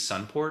Albuquerque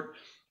Sunport,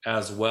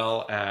 as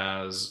well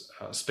as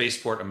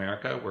Spaceport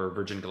America, where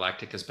Virgin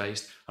Galactic is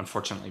based.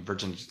 Unfortunately,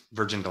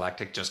 Virgin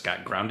Galactic just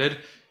got grounded.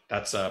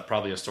 That's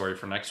probably a story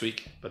for next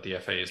week, but the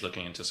FAA is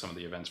looking into some of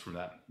the events from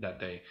that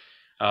day.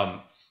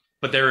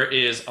 But there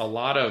is a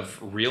lot of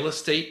real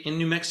estate in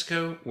New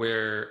Mexico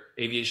where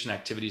aviation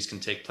activities can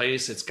take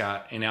place. It's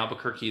got, in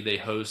Albuquerque, they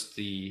host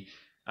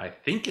I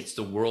think it's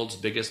the world's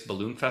biggest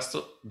balloon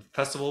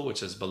festival,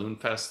 which is Balloon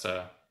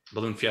Fiesta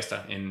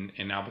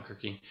in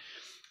Albuquerque.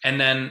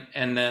 And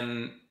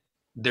then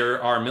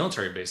there are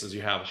military bases.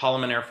 You have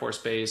Holloman Air Force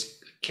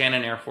Base,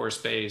 Cannon Air Force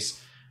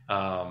Base,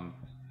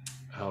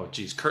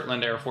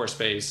 Kirtland Air Force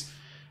Base.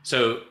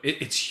 So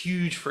it's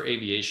huge for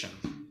aviation.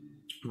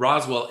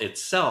 Roswell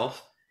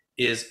itself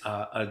is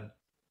a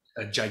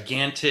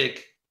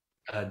gigantic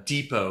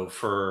depot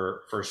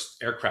for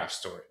aircraft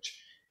storage.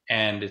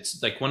 And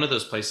it's like one of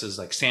those places,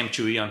 like Sam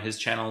Chewy on his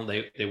channel,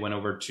 they went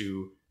over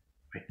to,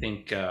 I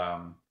think,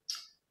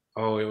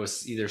 it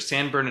was either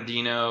San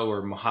Bernardino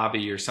or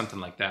Mojave or something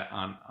like that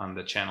on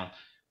the channel.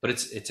 But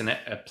it's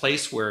a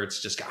place where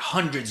it's just got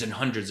hundreds and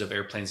hundreds of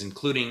airplanes,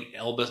 including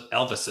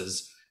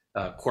Elvis's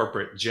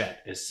corporate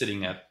jet is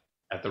sitting at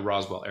the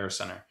Roswell Air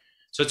Center.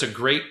 So it's a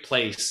great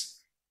place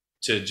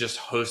to just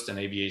host an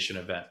aviation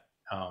event.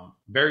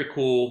 Very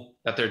cool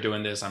that they're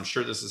doing this. I'm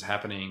sure this is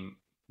happening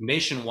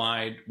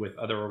nationwide with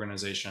other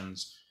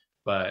organizations,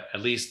 but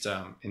at least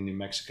in New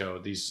Mexico,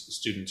 these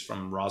students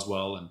from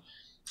Roswell and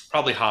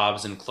probably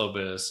Hobbs and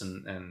Clovis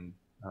and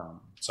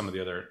some of the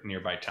other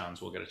nearby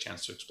towns will get a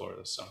chance to explore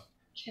this. So,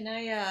 can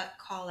I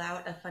call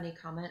out a funny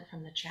comment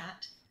from the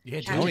chat?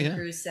 Yeah, Captain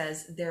Cruz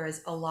says there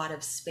is a lot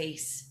of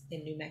space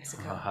in New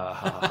Mexico.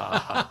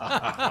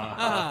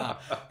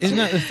 Isn't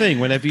that the thing?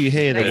 Whenever you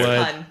hear the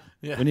word, fun.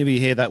 whenever you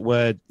hear that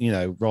word,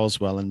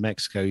 Roswell and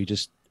Mexico, you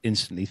just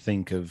instantly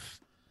think of,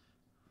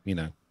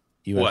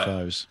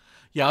 UFOs. What?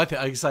 Yeah, I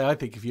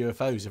think of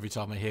UFOs every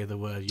time I hear the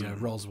word,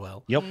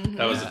 Roswell. Yep,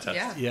 that was a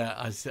test. Yeah,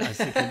 I was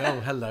thinking, oh,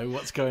 hello,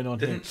 what's going on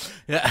here?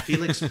 Yeah,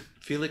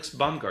 Felix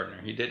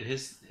Baumgartner, he did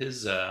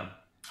his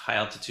high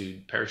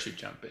altitude parachute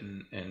jump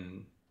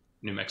in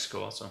New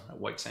Mexico, also at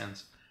White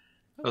Sands.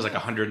 It was like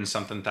 100 and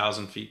something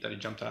thousand feet that he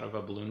jumped out of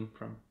a balloon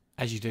from.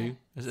 As you do.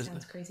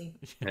 Sounds crazy.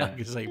 Yeah. I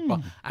could say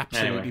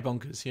absolutely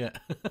bonkers. Yeah.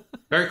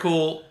 Very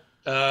cool.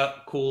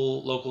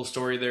 Cool local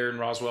story there in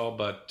Roswell,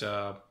 but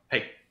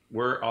hey,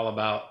 we're all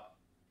about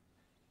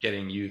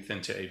getting youth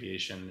into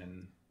aviation,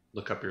 and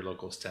look up your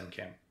local STEM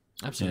camp.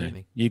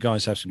 Absolutely. Yeah. You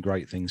guys have some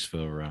great things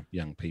for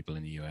young people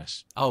in the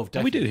US. Oh, definitely.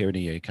 And we do here in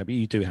the UK, but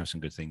you do have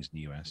some good things in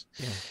the US.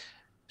 Yeah.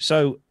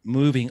 So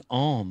moving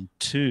on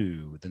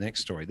to the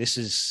next story. This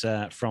is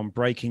from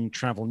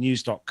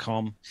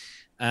breakingtravelnews.com,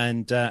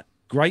 and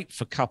great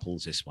for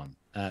couples, this one.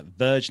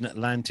 Virgin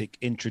Atlantic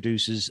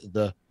introduces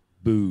the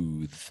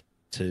booth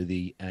to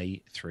the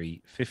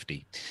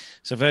A350.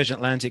 So Virgin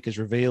Atlantic has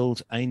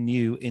revealed a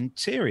new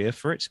interior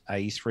for its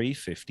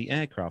A350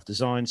 aircraft,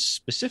 designed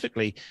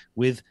specifically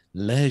with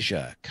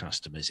leisure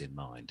customers in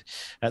mind.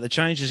 The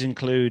changes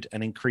include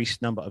an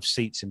increased number of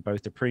seats in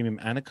both the premium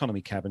and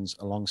economy cabins,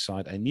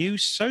 alongside a new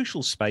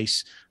social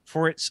space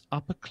for its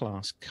upper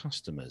class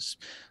customers.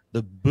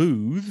 The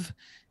booth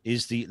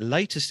is the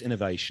latest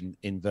innovation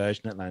in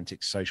Virgin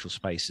Atlantic's social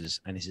spaces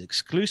and is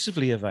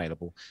exclusively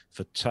available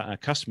for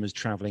customers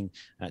traveling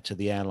to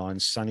the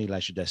airline's sunny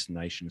leisure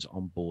destinations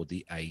on board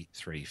the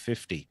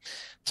A350.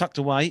 Tucked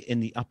away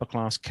in the upper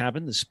class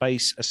cabin, the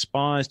space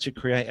aspires to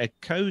create a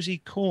cozy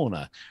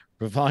corner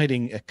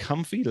providing a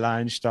comfy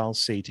lounge-style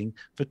seating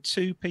for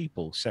 2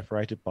 people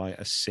separated by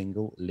a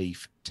single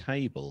leaf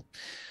table.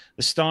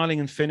 The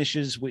styling and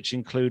finishes, which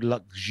include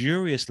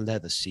luxurious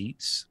leather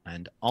seats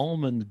and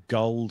almond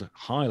gold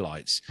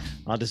highlights,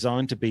 are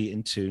designed to be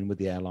in tune with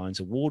the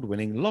airline's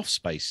award-winning loft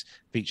space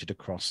featured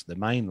across the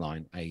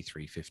mainline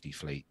A350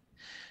 fleet.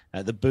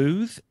 The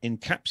booth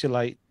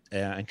encapsulated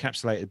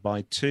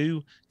by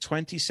 2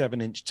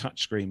 27-inch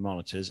touchscreen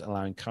monitors,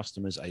 allowing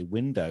customers a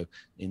window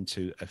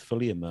into a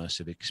fully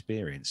immersive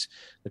experience.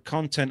 The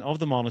content of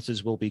the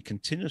monitors will be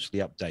continuously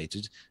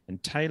updated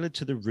and tailored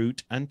to the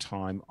route and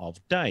time of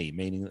day,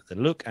 meaning that the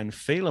look and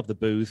feel of the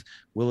booth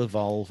will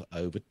evolve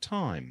over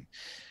time.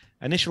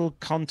 Initial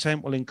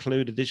content will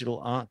include a digital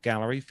art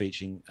gallery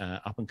featuring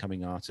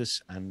up-and-coming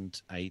artists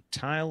and a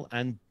tail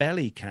and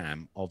belly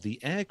cam of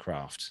the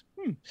aircraft.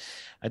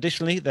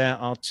 Additionally, there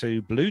are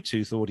 2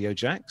 Bluetooth audio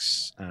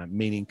jacks,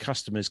 meaning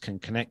customers can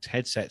connect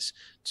headsets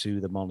to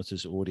the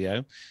monitor's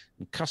audio.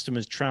 And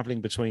customers traveling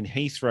between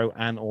Heathrow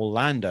and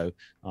Orlando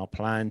are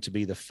planned to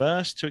be the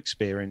first to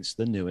experience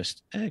the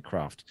newest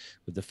aircraft,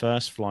 with the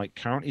first flight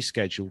currently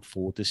scheduled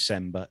for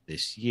December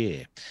this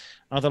year.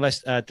 Other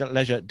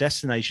leisure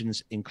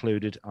destinations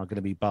included are going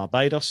to be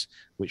Barbados,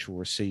 which will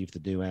receive the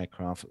new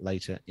aircraft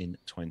later in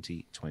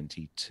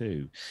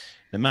 2022.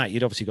 Now, Matt,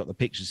 you'd obviously got the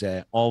pictures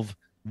there of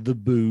the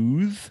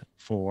booth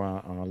for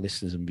our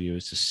listeners and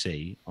viewers to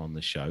see on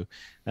the show.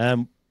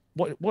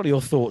 What are your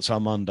thoughts,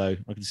 Armando?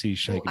 I can see you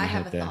shaking your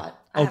head there.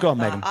 Go on,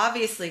 Megan.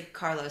 Obviously,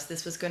 Carlos,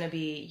 this was going to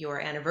be your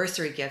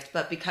anniversary gift,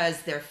 but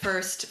because their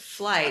first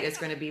flight is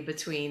going to be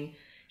between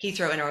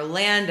Heathrow and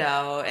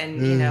Orlando,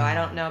 and I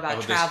don't know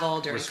about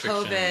travel during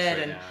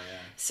COVID, and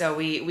so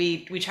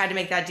we tried to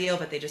make that deal,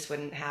 but they just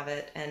wouldn't have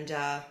it, and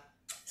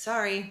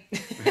sorry.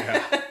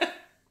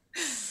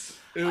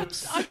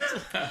 Oops.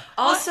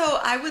 Also,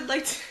 I would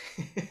like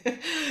to...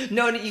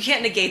 No, you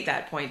can't negate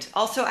that point.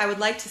 Also, I would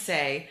like to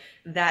say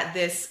that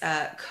this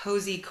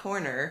cozy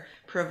corner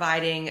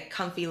providing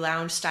comfy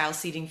lounge style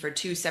seating for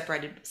 2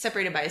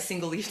 separated by a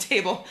single leaf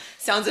table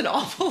sounds an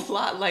awful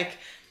lot like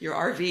your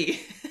RV.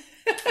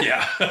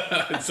 Yeah,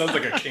 it sounds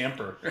like a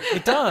camper.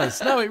 It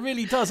does. No, it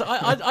really does.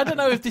 I don't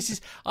know if this is.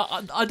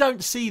 I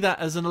don't see that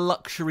as a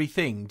luxury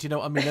thing. Do you know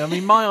what I mean? I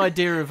mean, my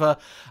idea of a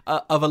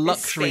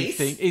luxury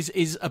thing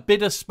is a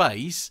bit of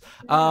space.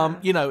 Yeah.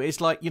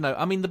 It's like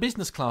I mean, the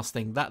business class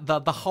thing. That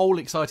the whole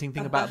exciting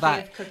thing about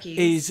that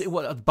is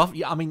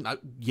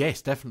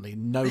yes, definitely,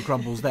 no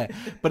grumbles there.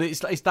 But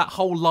it's that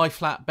whole lie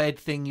flat bed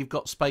thing. You've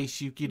got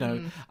space.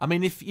 I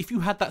mean, if you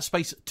had that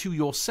space to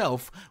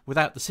yourself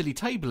without the silly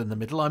table in the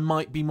middle, I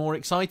might be more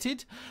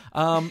excited,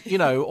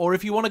 or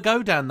if you want to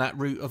go down that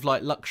route of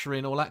like luxury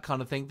and all that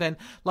kind of thing, then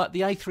like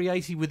the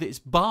A380 with its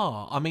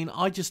bar, I mean,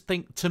 I just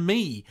think, to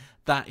me,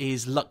 that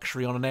is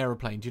luxury on an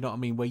aeroplane. Do you know what I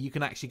mean? Where you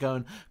can actually go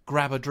and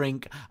grab a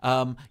drink.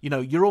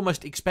 You're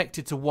almost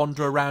expected to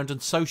wander around and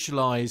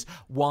socialise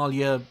while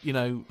you're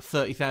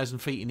 30,000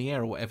 feet in the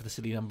air, or whatever the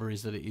silly number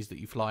is that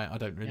you fly at. I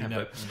don't really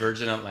know. But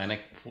Virgin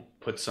Atlantic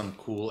put some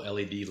cool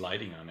LED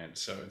lighting on it,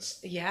 so it's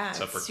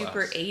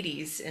super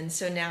 80s, and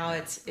so now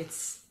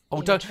it's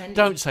Oh,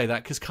 don't say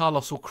that, because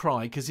Carlos will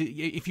cry. Because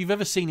if you've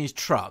ever seen his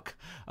truck,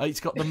 it's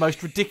got the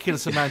most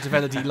ridiculous amount of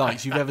LED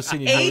lights you've ever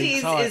seen in your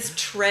entire... 80s is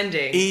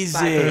trending. Is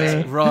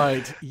it?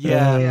 Right.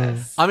 Yeah.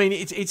 Yes. I mean,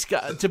 it's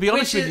to be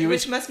honest with you...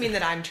 Which must mean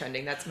that I'm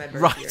trending. That's my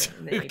birth year.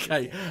 Right.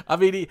 Okay. Yeah. I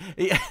mean,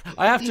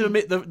 I have to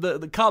admit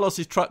the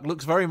Carlos's truck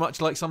looks very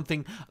much like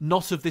something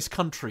not of this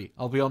country,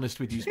 I'll be honest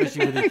with you,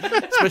 especially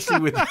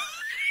with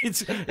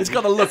It's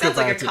got a look about it. That sounds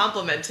like a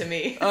compliment to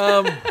me.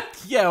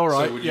 Yeah, all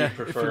right. So would you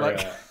prefer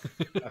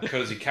a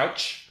cozy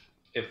couch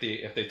if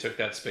they took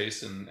that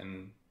space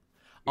and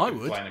I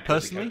would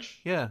personally.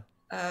 Couch? Yeah.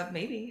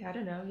 Maybe, I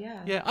don't know.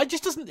 Yeah. Yeah,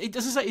 it doesn't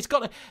say it's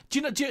got.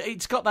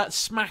 It's got that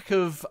smack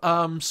of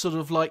sort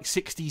of like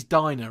 60s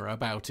diner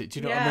about it. Do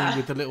you know what I mean,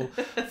 with the little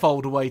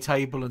fold away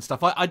table and stuff.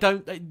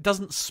 It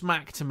doesn't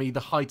smack to me the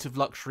height of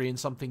luxury and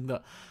something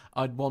that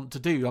I'd want to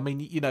do. I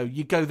mean,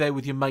 you go there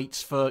with your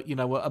mates for a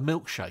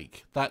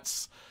milkshake.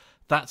 That's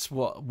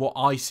what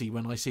I see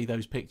when I see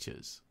those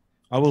pictures.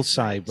 I will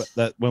say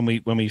that when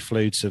we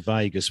flew to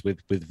Vegas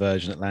with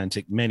Virgin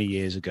Atlantic many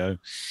years ago,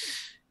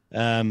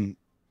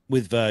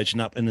 with Virgin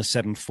up in the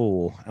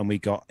 747, and we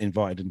got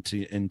invited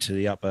into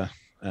the upper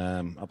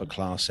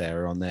class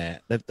area on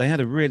there. They had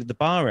the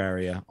bar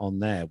area on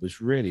there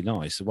was really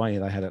nice. The way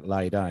they had it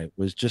laid out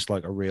was just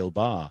like a real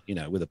bar,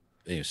 with a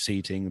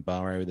seating,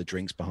 bar area, the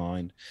drinks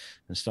behind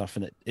and stuff.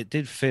 And it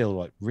did feel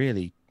like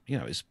really,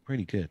 it's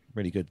really good,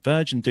 really good.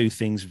 Virgin do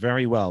things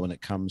very well when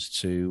it comes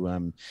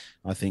to,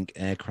 I think,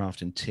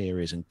 aircraft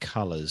interiors and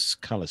color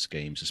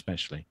schemes,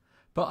 especially.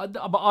 But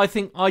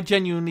I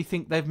genuinely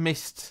think they've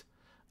missed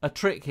a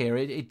trick here.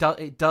 It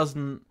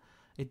doesn't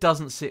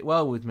sit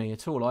well with me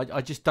at all.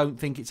 I just don't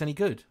think it's any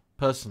good,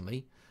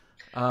 personally.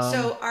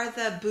 So are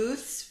the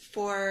booths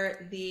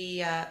for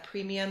the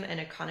premium and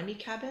economy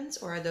cabins,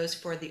 or are those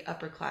for the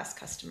upper class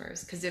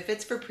customers? Because if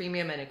it's for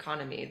premium and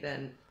economy,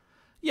 then...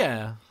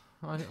 Yeah.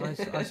 I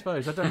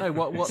suppose. I don't know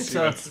what. She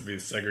wants to be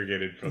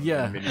segregated from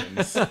yeah. the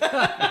minions.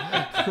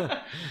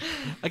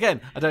 Again,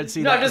 I don't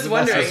see No, that. I'm just as a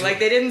wondering. message. Like,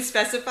 they didn't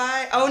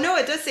specify. Oh no,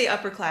 it does say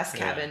upper class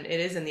cabin. It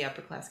is in the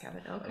upper class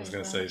cabin. Okay. I was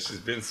going to say, she's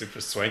been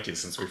super swanky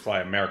since we fly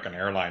American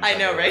Airlines. I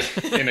know, right?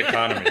 In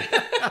economy.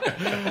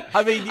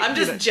 I mean, I'm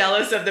just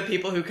jealous of the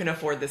people who can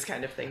afford this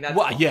kind of thing. That's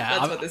well, all. yeah.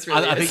 That's what this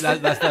really I is.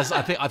 think that's.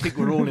 I think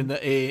we're all in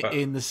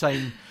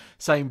the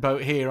same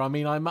boat here. I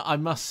mean, I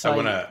must say. I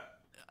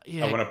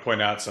want to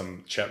point out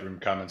some chat room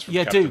comments from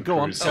Yeah, Captain do go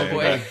on. Cruz saying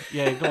boy. that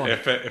Yeah, go on.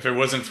 if it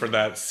wasn't for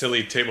that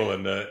silly table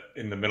in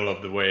the middle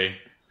of the way,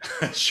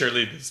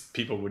 surely these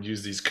people would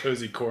use these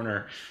cozy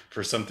corner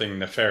for something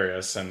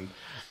nefarious. And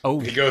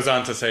he goes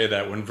on to say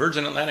that when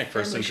Virgin Atlantic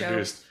first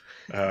introduced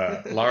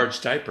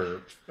large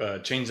diaper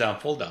change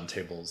down, fold down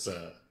tables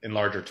in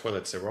larger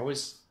toilets, they were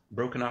always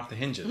broken off the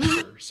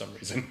hinges for some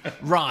reason.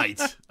 Right.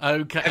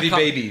 Okay. Heavy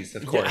babies,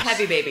 of course.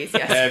 Heavy babies,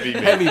 yes. Heavy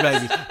babies. Heavy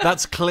babies.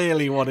 That's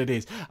clearly what it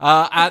is.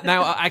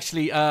 Now,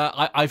 actually,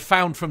 I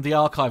found from the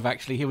archive.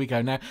 Actually, here we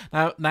go.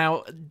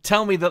 Now,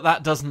 tell me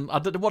that doesn't.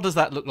 What does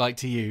that look like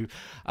to you?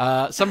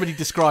 Somebody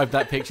described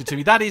that picture to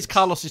me. That is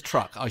Carlos's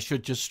truck. I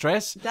should just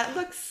stress. That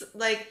looks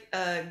like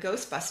a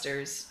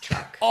Ghostbusters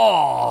truck.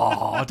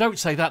 Oh, don't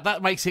say that.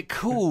 That makes it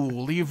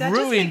cool. You've That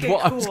ruined just make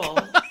what it I was. cool.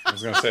 I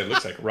was going to say, it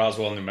looks like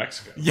Roswell, New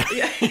Mexico. Yeah,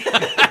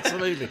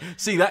 absolutely.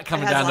 See that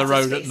coming It has down the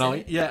lots of road at space in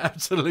night. it. Yeah,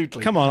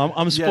 absolutely. Come on,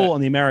 I'm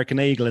sporting the American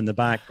Eagle in the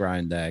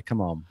background there.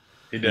 Come on.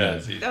 He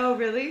does. Oh,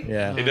 really?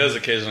 Yeah. He does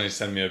occasionally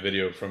send me a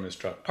video from his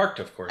truck. Parked,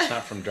 of course,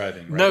 not from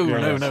driving.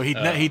 Right? No.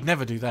 He'd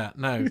never do that.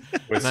 No.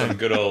 With some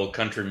good old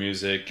country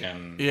music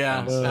and Yeah,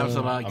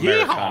 absolutely.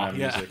 Americana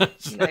Yeah.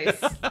 music.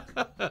 Nice.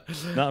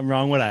 Nothing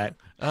wrong with that.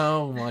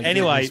 Oh my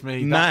Anyway, goodness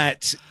me.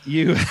 Matt,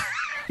 you.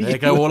 There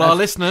go all our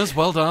listeners.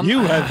 Well done.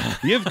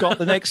 You've got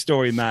the next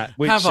story, Matt.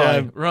 Which, Have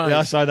I? Right.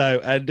 Yes, I know.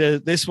 And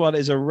this one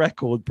is a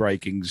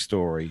record-breaking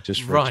story,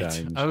 just for a Right.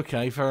 change.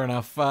 Okay, fair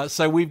enough.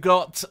 So we've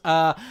got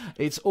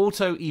it's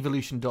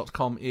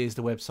autoevolution.com is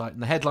the website,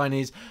 and the headline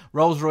is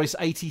Rolls-Royce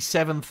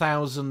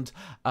 87,000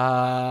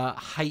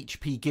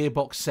 HP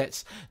gearbox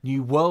sets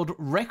new world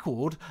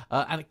record,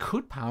 and it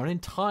could power an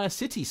entire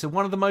city. So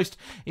one of the most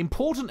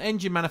important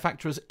engine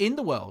manufacturers in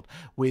the world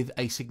with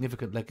a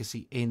significant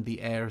legacy in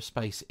the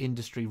aerospace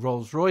industry,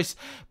 Rolls-Royce,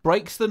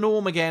 breaks the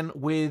norm again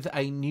with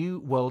a new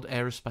world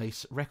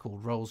aerospace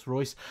record.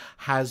 Rolls-Royce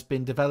has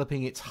been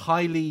developing its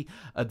highly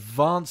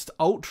advanced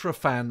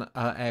UltraFan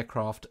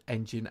aircraft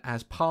engine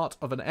as part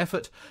of an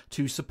effort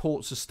to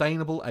support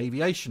sustainable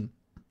aviation.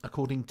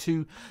 According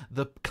to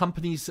the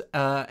company's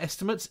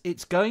estimates,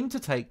 it's going to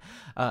take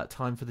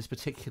time for this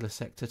particular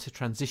sector to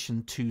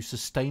transition to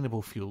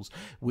sustainable fuels,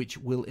 which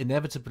will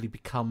inevitably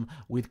become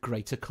with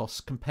greater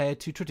costs compared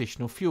to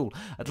traditional fuel,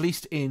 at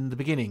least in the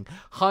beginning.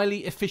 Highly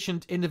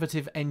efficient,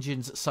 innovative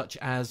engines such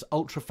as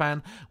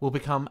UltraFan will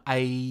become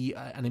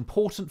an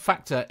important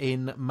factor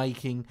in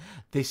making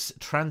this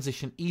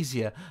transition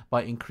easier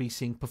by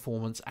increasing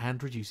performance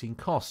and reducing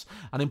costs.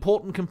 An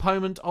important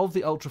component of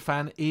the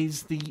UltraFan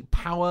is the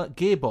power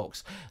gearbox,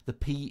 the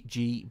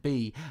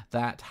PGB,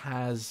 that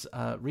has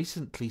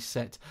recently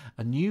set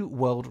a new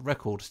world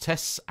record.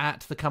 Tests at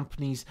the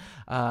company's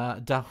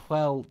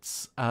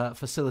Dachwelz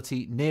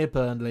facility near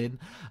Berlin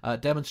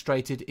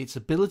demonstrated its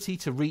ability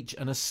to reach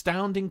an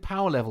astounding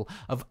power level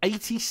of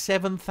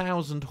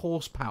 87,000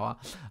 horsepower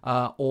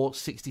or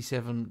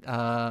 67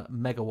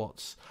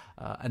 megawatts.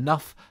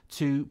 Enough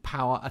to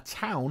power a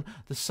town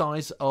the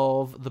size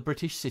of the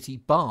British city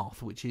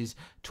Bath, which is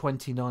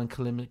 29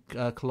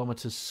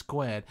 kilometres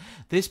squared.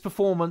 This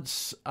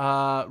performance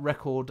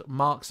record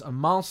marks a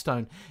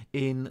milestone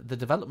in the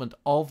development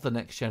of the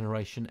next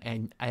generation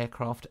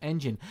aircraft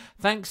engine.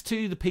 Thanks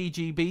to the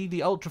PGB, the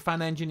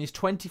UltraFan engine is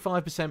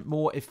 25%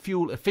 more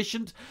fuel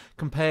efficient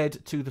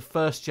compared to the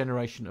first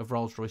generation of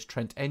Rolls-Royce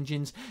Trent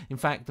engines. In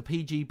fact, the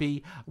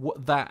PGB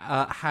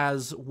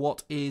has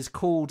what is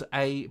called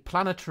a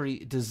planetary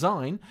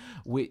design,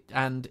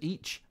 and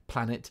each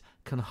planet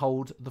can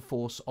hold the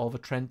force of a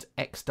Trent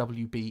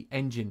XWB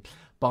engine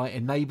by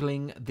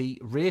enabling the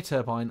rear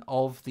turbine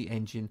of the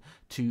engine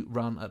to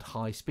run at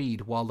high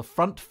speed, while the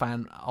front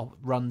fan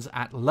runs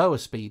at lower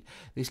speed.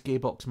 This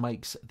gearbox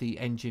makes the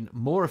engine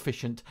more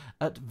efficient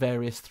at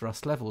various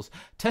thrust levels.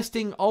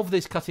 Testing of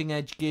this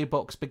cutting-edge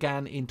gearbox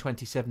began in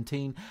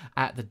 2017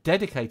 at the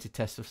dedicated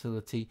test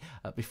facility.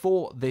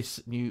 Before this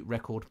new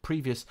record,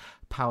 previous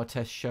power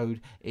tests showed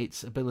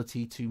its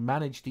ability to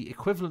manage the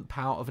equivalent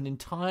power of an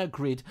entire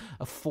grid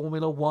of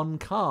Formula One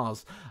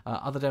cars.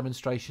 Other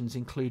demonstrations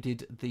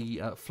included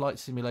the flight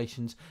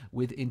simulations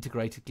with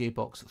integrated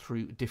gearbox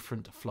through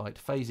different flight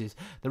phases.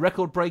 The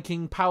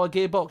record-breaking power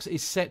gearbox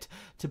is set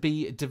to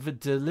be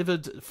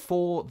delivered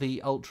for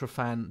the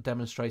UltraFan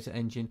demonstrator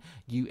engine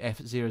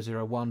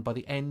UF001 by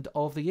the end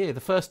of the year.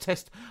 The first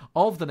test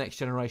of the next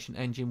generation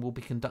engine will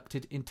be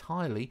conducted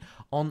entirely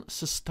on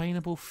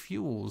sustainable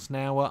fuels.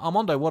 Now,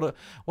 Armando, what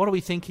are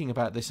we thinking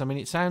about this? I mean,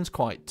 it sounds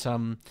quite...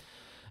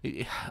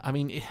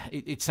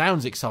 it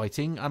sounds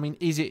exciting. I mean,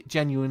 is it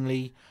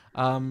genuinely,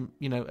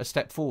 a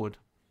step forward?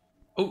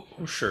 Oh,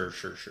 sure.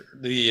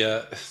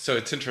 So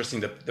it's interesting.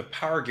 The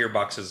power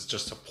gearbox is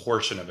just a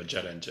portion of a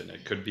jet engine.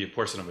 It could be a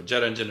portion of a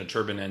jet engine, a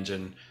turbine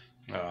engine,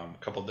 a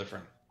couple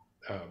different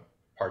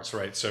parts,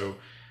 right? So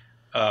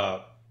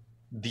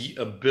the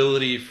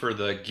ability for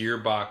the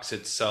gearbox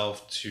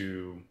itself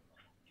to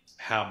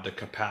have the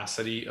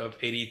capacity of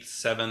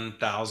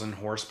 87,000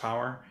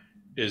 horsepower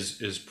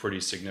is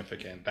pretty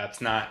significant.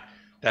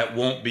 That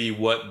won't be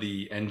what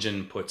the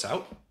engine puts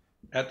out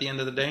at the end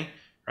of the day,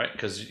 right?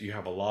 Because you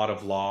have a lot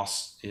of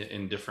loss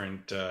in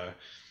different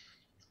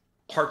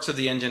parts of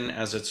the engine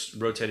as it's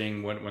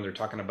rotating. When they're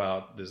talking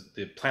about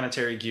the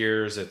planetary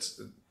gears,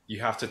 you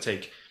have to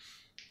take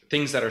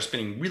things that are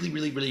spinning really,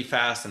 really, really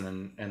fast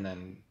and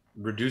then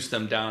reduce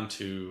them down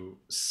to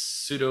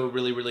pseudo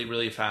really, really,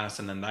 really fast,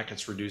 and then that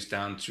gets reduced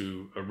down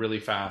to a really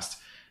fast.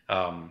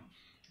 And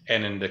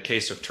in the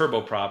case of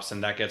turboprops,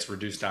 and that gets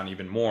reduced down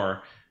even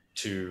more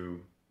to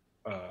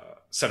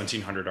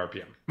 1700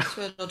 RPM.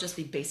 So it'll just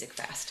be basic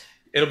fast.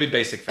 It'll be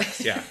basic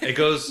fast, yeah. It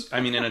goes,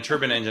 I mean, in a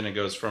turbine engine, it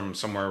goes from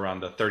somewhere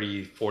around the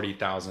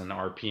 40,000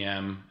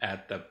 RPM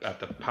at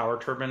the power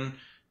turbine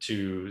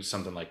to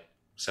something like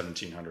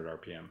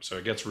 1700 RPM. So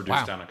it gets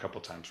reduced down a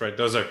couple times, right?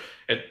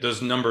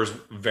 Those numbers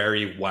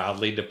vary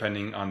wildly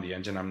depending on the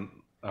engine.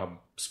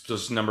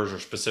 Those numbers are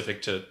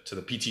specific to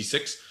the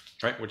PT6,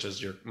 right? Which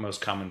is your most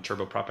common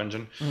turboprop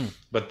engine.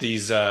 But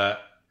these, the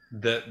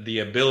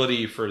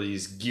ability for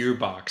these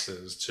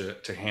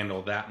gearboxes to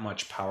handle that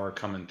much power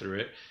coming through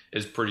it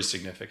is pretty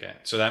significant.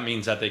 So that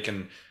means that they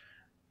can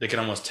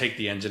almost take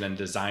the engine and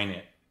design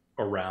it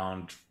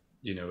around,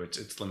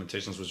 its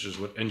limitations, which is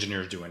what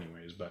engineers do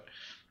anyways. But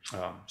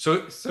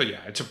so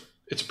yeah, it's a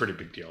pretty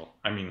big deal.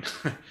 I mean,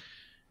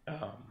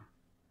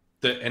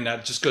 and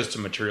that just goes to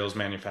materials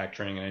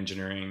manufacturing and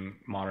engineering,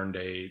 modern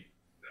day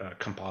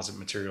composite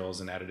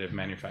materials and additive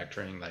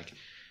manufacturing. Like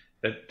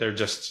that, they're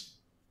just,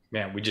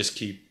 man, we just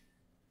keep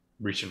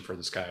reaching for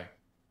the sky,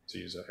 to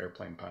use an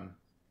airplane pun.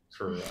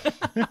 For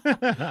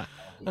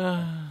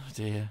oh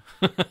dear.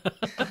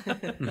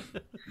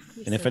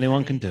 And if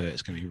anyone can do it,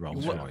 it's going to be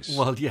Rolls-Royce.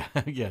 Well, yeah,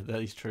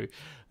 that is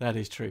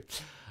true.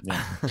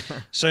 Yeah.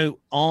 So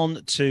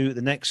on to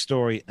the next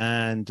story,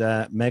 and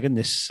Megan,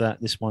 this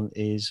one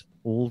is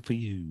all for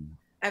you.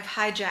 I've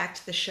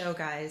hijacked the show,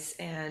 guys,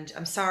 and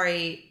I'm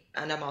sorry,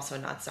 and I'm also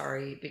not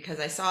sorry, because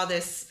I saw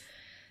this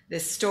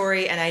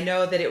story, and I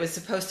know that it was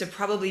supposed to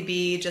probably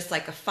be just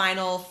like a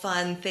final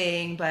fun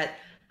thing, but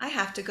I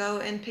have to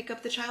go and pick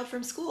up the child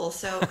from school,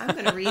 so I'm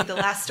going to read the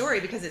last story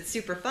because it's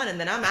super fun, and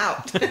then I'm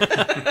out.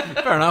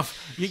 Fair enough.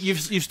 You've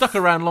stuck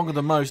around longer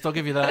than most. I'll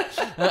give you that.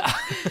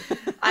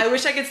 I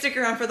wish I could stick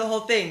around for the whole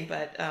thing,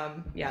 but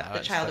the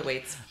child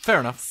awaits. Fair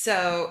enough.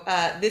 So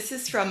this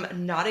is from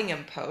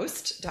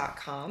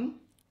NottinghamPost.com.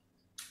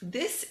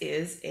 This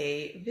is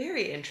a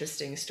very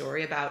interesting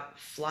story about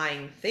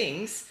flying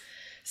things.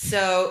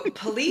 So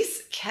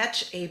police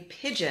catch a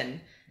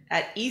pigeon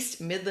at East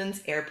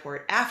Midlands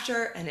Airport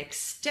after an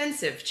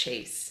extensive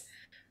chase.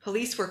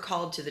 Police were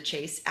called to the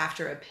chase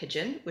after a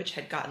pigeon, which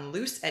had gotten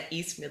loose at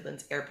East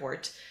Midlands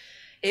Airport.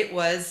 It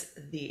was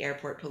the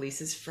airport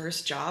police's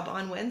first job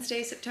on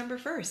Wednesday, September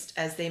 1st,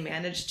 as they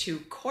managed to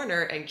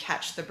corner and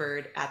catch the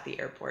bird at the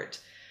airport.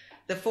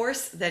 The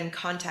force then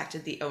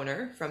contacted the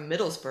owner from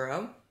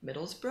Middlesbrough.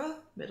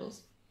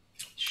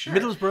 Sure.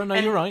 Middlesbrough, no,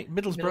 you're right.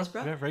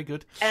 Middlesbrough. Yeah, very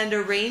good. And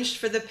arranged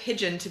for the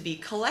pigeon to be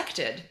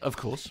collected. Of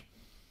course.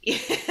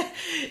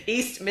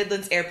 East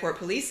Midlands Airport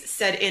Police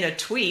said in a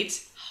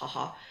tweet,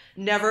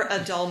 never a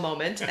dull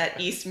moment at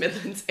East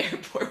Midlands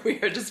Airport.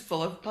 We are just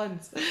full of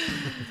puns.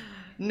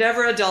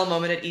 Never a dull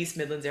moment at East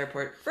Midlands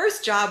Airport.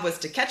 First job was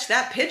to catch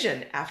that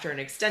pigeon. After an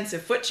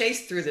extensive foot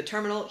chase through the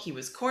terminal, he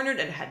was cornered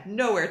and had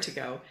nowhere to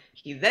go.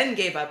 He then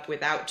gave up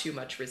without too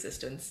much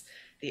resistance.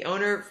 The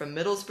owner from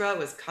Middlesbrough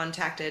was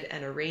contacted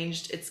and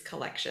arranged its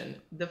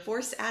collection. The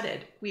force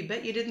added, "We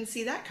bet you didn't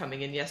see that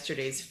coming in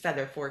yesterday's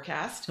feather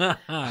forecast."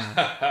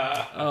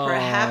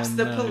 Perhaps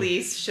the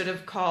police should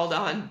have called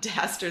on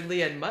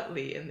Dastardly and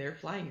Muttley in their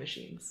flying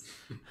machines.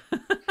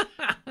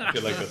 I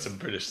feel like that's a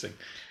British thing.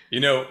 You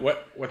know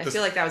what? I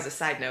feel like that was a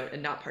side note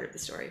and not part of the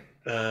story.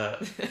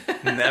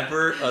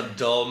 Never a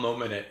dull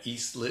moment at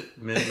East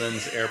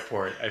Midlands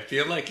Airport. I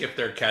feel like if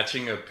they're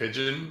catching a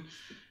pigeon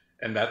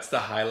and that's the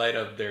highlight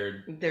of their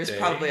day,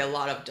 probably a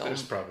lot of dull.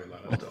 There's probably a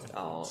lot of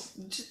dull.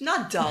 Just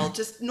not dull,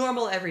 just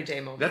normal everyday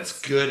moments. That's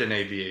good in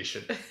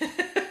aviation.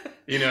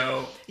 You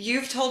know,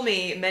 you've told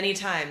me many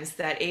times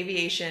that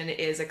aviation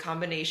is a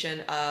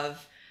combination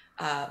of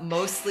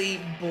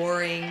mostly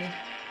boring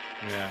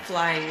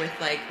flying with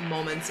like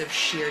moments of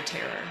sheer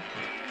terror.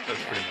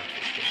 That's pretty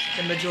much it.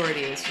 The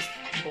majority is just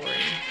boring.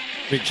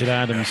 Richard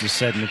Adams has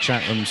said in the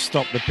chat room,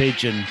 "Stop the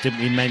pigeon." Didn't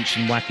we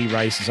mention wacky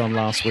races on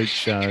last week's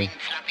show?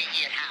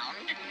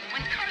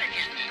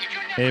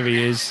 Here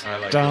he is,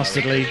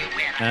 Dastardly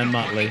and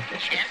Muttley.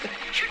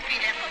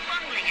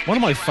 One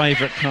of my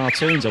favourite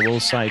cartoons, I will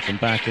say, from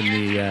back in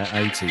the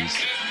 80s,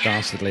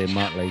 Dastardly and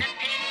Muttley.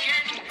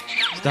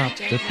 Stop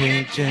the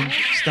pigeon,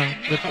 stop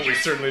the... We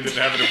certainly didn't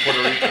have it in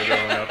Puerto Rico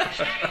growing up.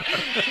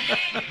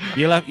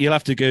 You'll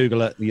have to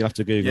Google it. You'll have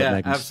to Google it. Yeah,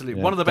 Megan.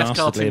 absolutely. One of the best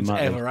Dastardly cartoons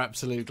Muttley. ever.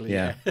 Absolutely.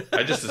 Yeah.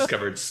 I just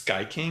discovered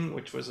Sky King,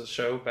 which was a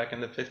show back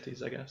in the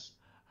 50s, I guess.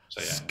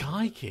 So, yeah.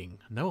 Sky King.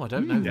 No, I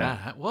don't know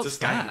that. What's This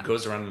guy that? who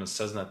goes around in a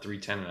Cessna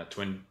 310 and a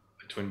twin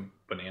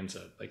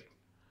Bonanza, like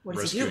What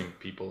does he do? rescuing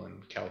people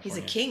in California. He's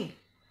a king.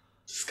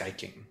 Sky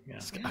King. Yeah.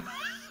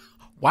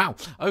 Wow.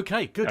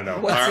 Okay, good. I don't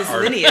know. What's his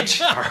lineage?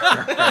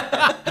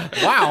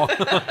 Wow.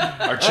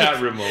 Our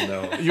chat room will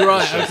know. You're right.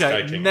 the show Sky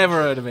Okay. King. Never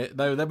heard of it.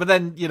 No, but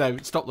then,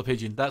 stop the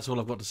pigeon. That's all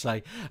I've got to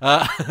say.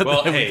 Well,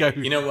 there we hey, go.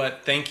 you know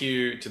what? Thank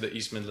you to the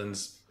East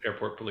Midlands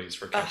Airport Police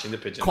for catching the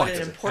pigeon. Quite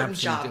an important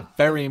Absolutely. job.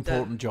 Very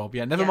important job.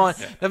 Yeah. Never Yes. mind.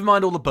 Yeah. Never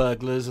mind all the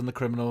burglars and the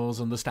criminals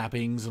and the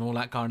stabbings and all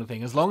that kind of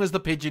thing. As long as the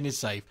pigeon is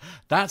safe,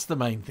 that's the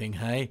main thing.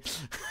 Hey.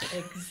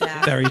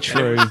 Exactly. Very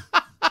true.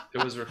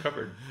 It was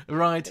recovered.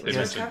 Right. It was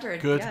yes.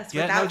 recovered. Good. Yes,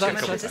 Yeah, without no, too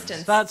that's, much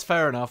resistance. that's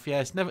fair enough.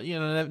 Yes. Never.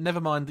 Never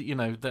mind.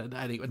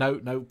 Anyway,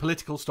 no.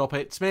 Political. Stop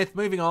it. Smith.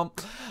 Moving on.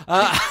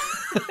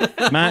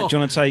 Matt, do you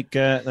want to take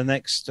the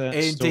next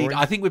Indeed. story?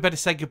 I think we better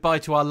say goodbye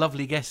to our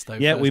lovely guest, though.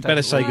 Yeah, first, we better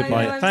haven't say we? I know,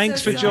 goodbye. I'm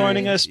Thanks so for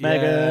joining sorry. us,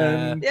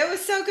 Megan. It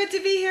was so good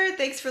to be here.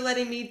 Thanks for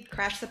letting me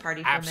crash the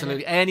party for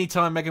Absolutely. a minute.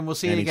 Anytime, Megan. We'll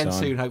see you again Anytime.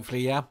 soon,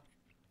 hopefully. Yeah.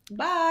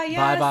 Bye.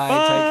 Yes. Bye-bye.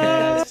 Bye. Take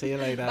care. See you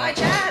later. Bye,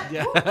 chat.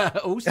 Yeah.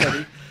 Oh,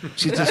 steady.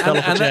 She just fell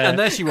off a chair. And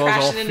there she was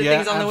Crashing off. into Yeah,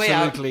 things on the way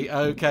out. absolutely.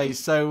 Okay,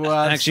 so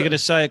Actually, going to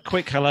say a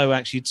quick hello,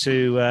 actually,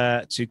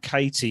 to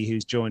Katie,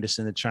 who's joined us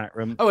in the chat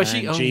room. Oh, is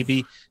she? And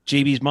Oh.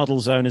 GB's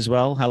Model Zone as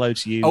well. Hello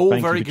to you. Oh,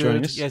 Thank very you for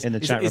joining good. us Yes. in the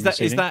chat room. Is that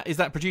this evening. is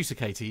that producer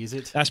Katie? Is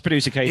it? That's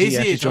producer Katie. Is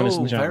Yeah, she's it? joined us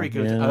in Oh, the chat very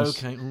room. good. Yes.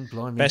 Okay. Oh,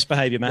 blimey. Best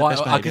behaviour, Matt. Well,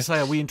 Best I behaviour. can say,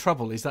 are we in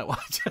trouble? Is that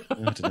what? I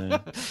don't know.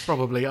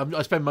 Probably.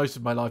 I spend most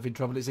of my life in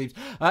trouble, it seems.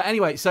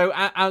 Anyway, so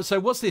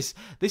what's this?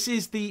 This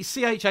is the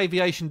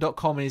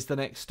chaviation.com is the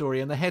next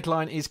story, and the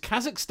headline is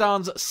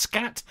Kazakhstan's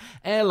SCAT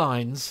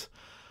Airlines.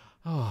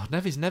 Oh,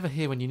 Nev is never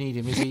here when you need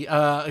him, is he?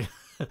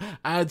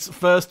 Adds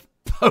first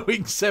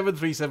Boeing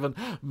 737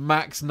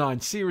 MAX 9.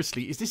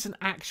 Seriously, is this an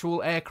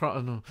actual aircraft?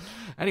 Oh, no.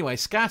 Anyway,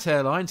 SCAT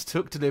Airlines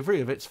took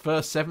delivery of its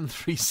first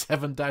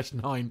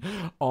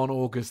 737-9 on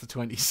August the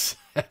 27th,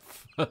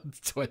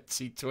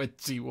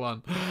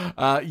 2021.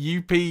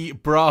 UP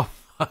Bravo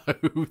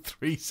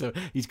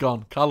 37. He's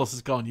gone. Carlos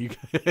is gone.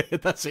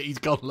 That's it. He's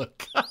gone.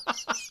 Look.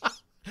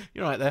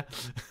 You're right there.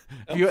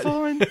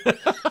 Fine.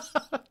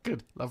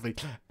 Good, lovely.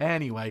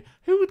 Anyway,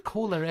 who would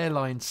call their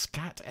airline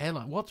SCAT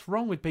Airline? What's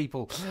wrong with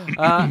people?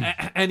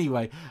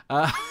 Anyway,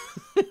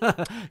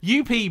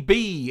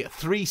 UPB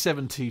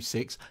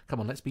 3726. Come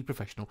on, let's be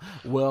professional.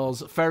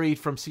 Was ferried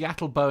from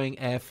Seattle Boeing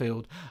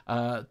Airfield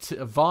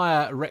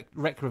via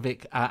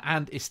Reykjavik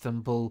and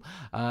Istanbul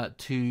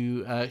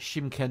to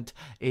Shymkent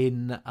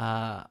in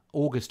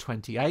August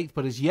 28th,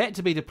 but is yet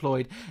to be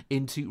deployed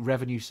into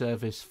revenue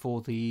service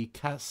for the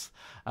Kazkar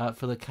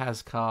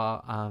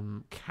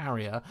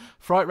carrier.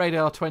 Flight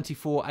Radar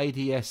 24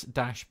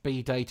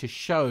 ADS-B data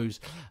shows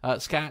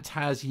SCAT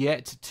has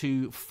yet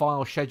to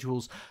file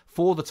schedules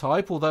for the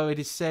type, although it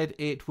is said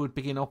it would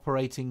begin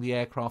operating the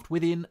aircraft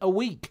within a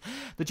week.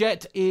 The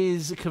jet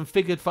is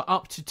configured for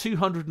up to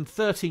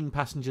 213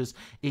 passengers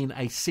in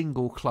a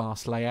single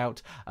class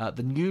layout.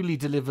 The newly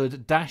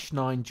delivered Dash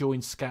 9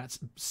 joins SCAT's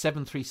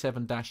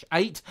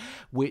 737-8,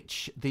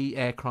 which the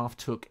aircraft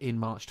took in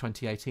March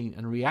 2018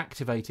 and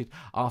reactivated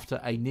after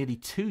a nearly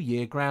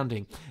 2-year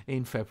grounding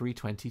in February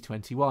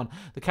 2021.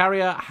 The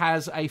carrier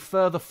has a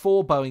further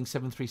 4 Boeing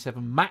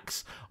 737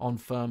 MAX on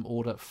firm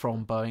order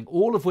from Boeing,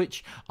 all of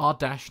which are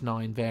Dash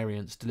 9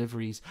 variants.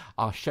 Deliveries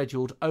are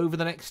scheduled over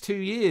the next 2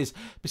 years.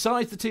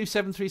 Besides the 2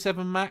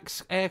 737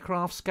 MAX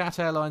aircraft, SCAT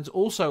Airlines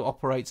also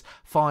operates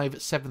 5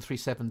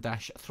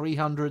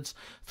 737-300s,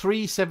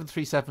 3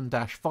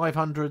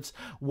 737-500s,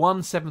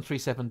 1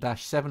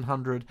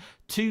 737-700,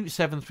 2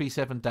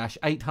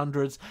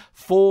 737-800s,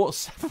 4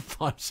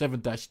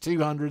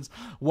 757-200s,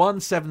 1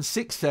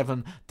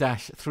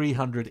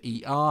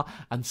 767-300ER,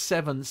 and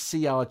 7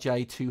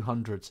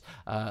 CRJ-200s.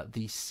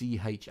 The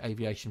CH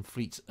Aviation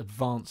Fleet's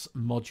Advanced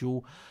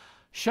Module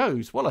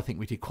shows. Well, I think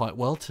we did quite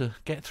well to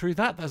get through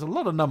that. There's a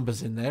lot of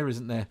numbers in there,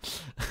 isn't there?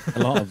 A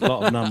lot of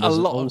numbers. A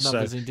lot also, of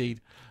numbers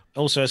indeed.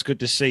 Also, it's good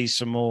to see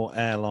some more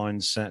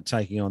airlines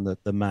taking on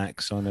the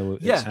Max. I know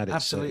it's had its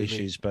absolutely.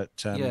 issues, but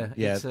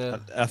it's,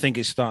 I think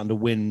it's starting to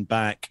win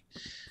back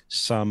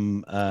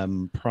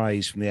some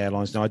praise from the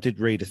airlines. Now, I did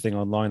read a thing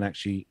online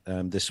actually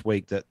this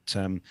week that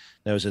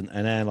there was an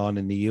airline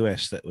in the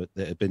US that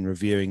had been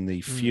reviewing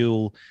the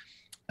fuel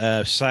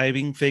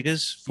saving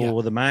figures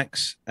for the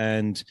Max,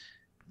 and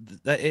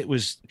that it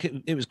was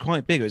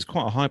quite big. It was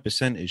quite a high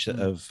percentage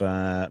of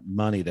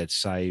money they'd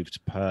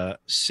saved per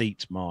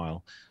seat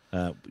mile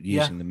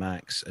using the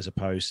Max as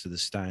opposed to the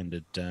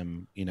standard,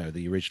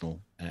 the original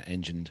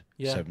engined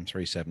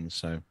 737.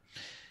 So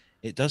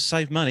it does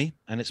save money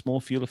and it's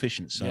more fuel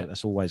efficient. So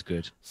that's always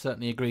good.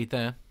 Certainly agreed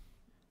there.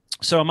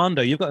 So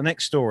Armando, you've got the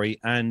next story,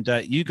 and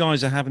you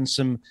guys are having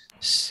some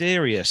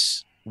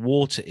serious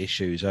water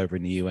issues over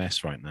in the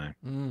US right now.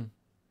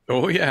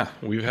 Oh yeah,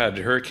 we've had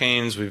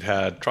hurricanes, we've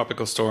had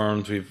tropical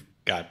storms, we've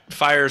got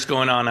fires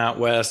going on out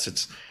west.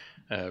 It's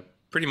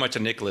pretty much a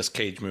Nicolas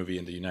Cage movie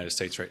in the United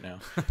States right now.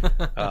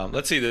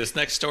 Let's see. This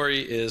next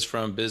story is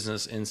from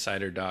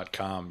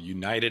BusinessInsider.com.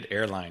 United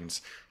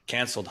Airlines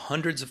canceled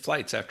hundreds of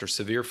flights after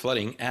severe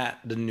flooding at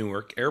the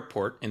Newark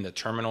airport in the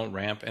terminal,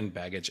 ramp, and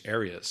baggage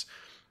areas.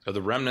 So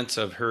the remnants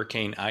of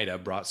Hurricane Ida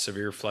brought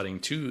severe flooding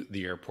to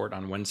the airport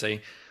on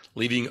Wednesday,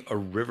 leaving a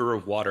river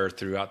of water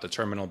throughout the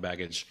terminal,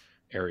 baggage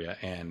area,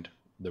 and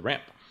the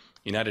ramp.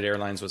 United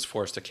Airlines was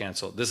forced to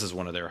cancel. This is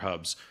one of their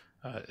hubs,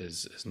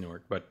 is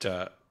Newark, but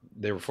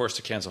they were forced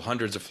to cancel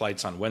hundreds of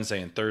flights on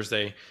Wednesday and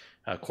Thursday,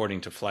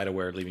 according to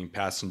FlightAware, leaving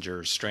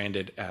passengers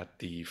stranded at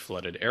the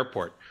flooded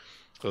airport.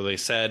 So they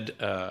said,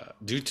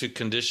 due to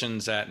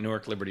conditions at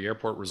Newark Liberty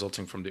Airport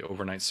resulting from the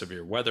overnight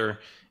severe weather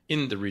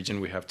in the region,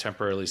 we have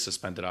temporarily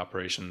suspended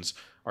operations.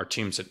 Our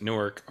teams at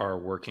Newark are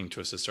working to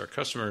assist our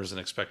customers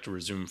and expect to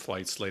resume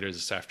flights later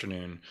this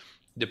afternoon,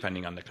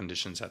 depending on the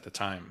conditions at the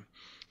time.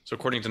 So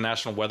according to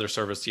National Weather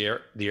Service,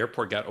 the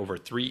airport got over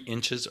 3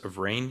 inches of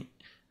rain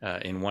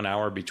in 1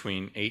 hour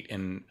between 8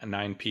 and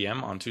 9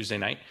 p.m. on Tuesday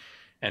night,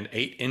 and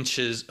 8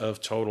 inches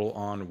of total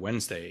on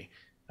Wednesday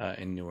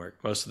in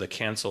Newark. Most of the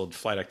canceled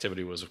flight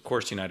activity was, of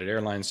course, United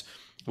Airlines,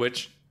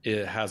 which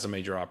it has a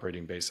major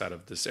operating base out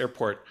of this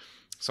airport.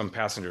 Some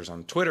passengers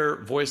on Twitter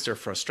voiced their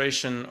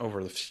frustration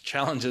over the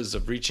challenges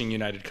of reaching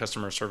United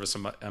customer service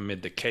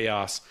amid the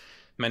chaos.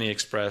 Many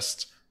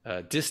expressed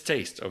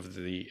distaste over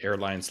the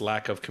airline's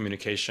lack of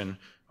communication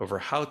over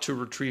how to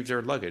retrieve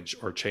their luggage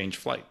or change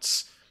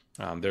flights.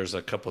 There's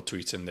a couple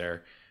tweets in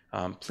there.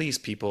 Please,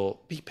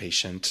 people, be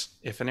patient.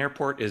 If an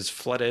airport is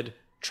flooded,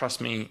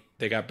 trust me,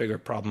 they got bigger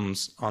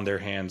problems on their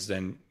hands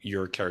than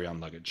your carry-on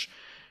luggage.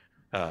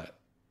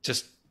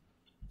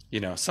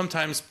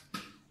 Sometimes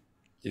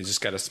you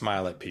just got to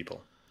smile at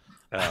people.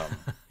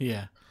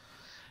 Yeah.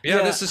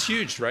 Yeah, this is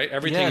huge, right?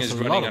 Everything is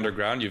running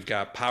underground. You've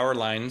got power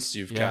lines,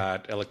 you've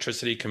got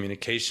electricity,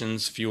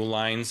 communications, fuel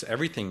lines.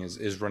 Everything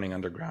is running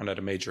underground at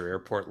a major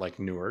airport like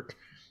Newark,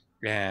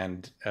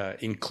 and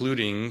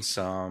including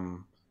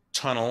some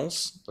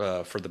tunnels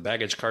for the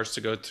baggage cars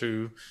to go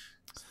through,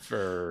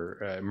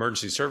 for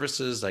emergency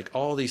services. Like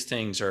all these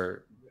things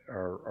are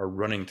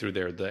running through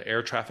there. The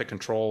air traffic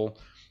control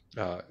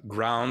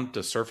ground,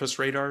 the surface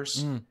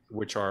radars,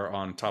 which are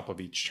on top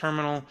of each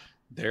terminal,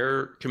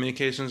 their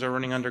communications are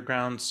running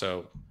underground.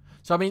 So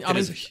I mean,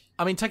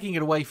 taking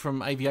it away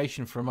from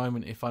aviation for a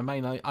moment, if I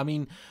may. I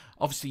mean,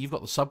 obviously you've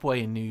got the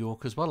subway in New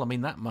York as well. I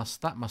mean, that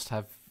must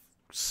have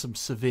some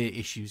severe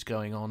issues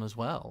going on as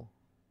well.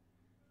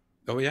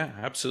 Oh yeah,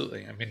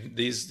 absolutely. I mean,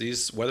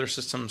 these weather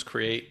systems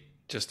create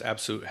just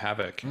absolute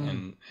havoc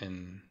in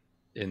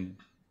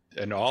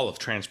all of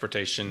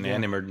transportation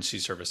and emergency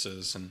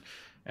services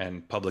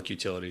and public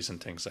utilities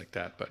and things like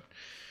that. But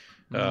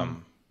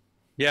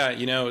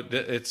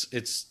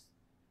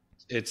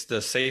it's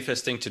the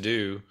safest thing to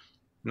do.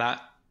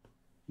 Not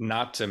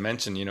to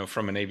mention,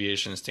 from an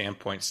aviation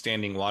standpoint,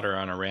 standing water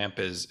on a ramp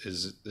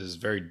is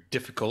very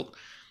difficult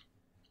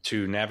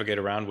to navigate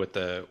around with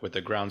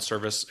the ground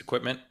service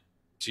equipment,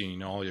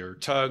 to all your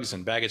tugs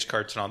and baggage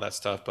carts and all that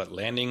stuff. But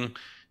landing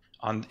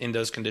in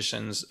those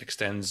conditions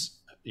extends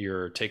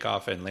your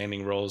takeoff and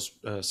landing rolls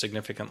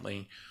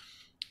significantly.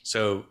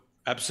 So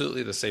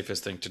absolutely the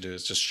safest thing to do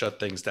is just shut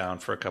things down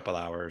for a couple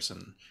hours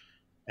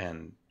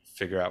and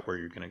figure out where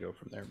you're going to go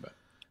from there. But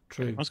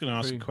true. I was going to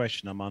ask a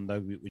question, Armando,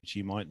 which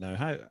you might know.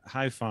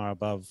 How far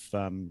above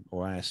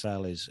or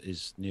ASL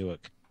is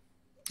Newark?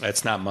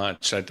 It's not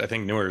much. I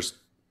think Newark's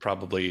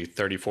probably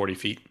 30, 40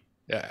 feet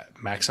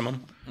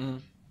maximum.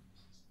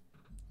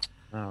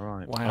 Oh,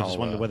 right. Wow. I just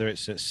wonder whether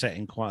it's set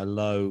in quite a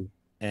low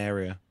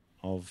area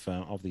of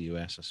the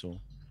US. That's all.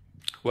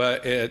 Well,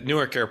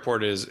 Newark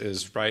Airport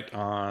is right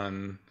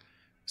on.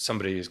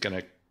 Somebody is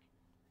going to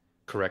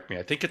correct me.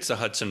 I think it's the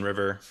Hudson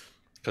River,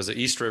 because the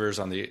East River is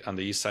on the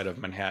east side of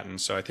Manhattan.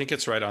 So I think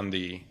it's right on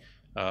the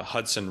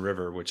Hudson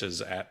River, which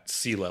is at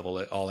sea level.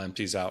 It all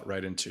empties out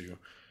right into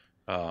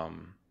the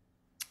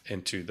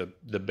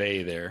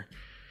bay there.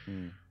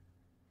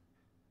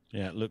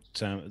 Yeah, it looked.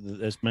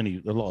 There's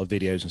a lot of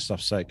videos and stuff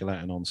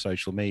circulating on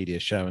social media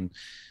showing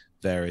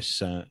various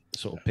sort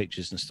of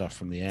pictures and stuff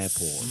from the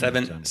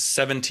airport.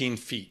 17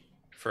 feet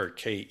for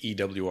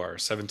KEWR,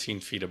 17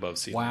 feet above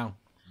sea level.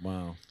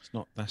 Wow.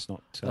 That's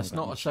not.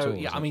 So.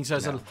 Yeah, I mean, so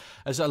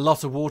there's a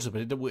lot of water,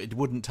 but it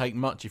wouldn't take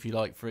much, if you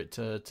like, for it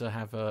to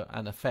have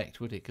an effect,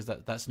 would it? Because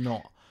that's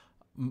not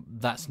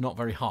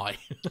very high.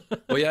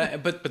 Well, yeah,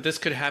 but this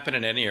could happen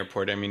at any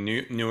airport. I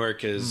mean,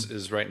 Newark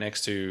is right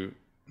next to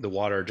the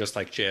water, just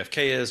like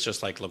JFK is,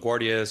 just like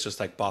LaGuardia is,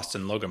 just like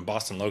Boston Logan.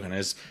 Boston Logan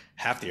is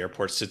half the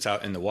airport sits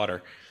out in the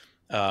water.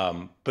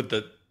 But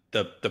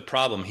the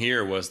problem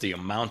here was the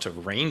amount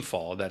of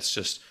rainfall that's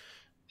just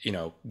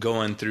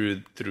going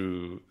through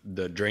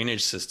the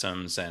drainage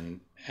systems and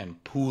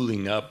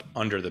pooling up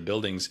under the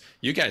buildings.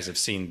 You guys have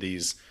seen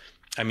these.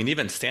 I mean,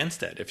 even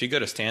Stansted. If you go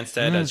to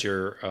Stansted as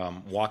you're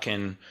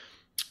walking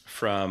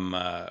from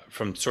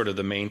sort of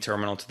the main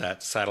terminal to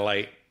that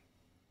satellite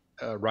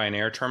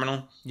Ryanair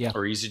terminal Yeah.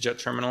 or EasyJet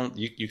terminal,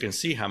 you can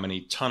see how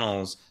many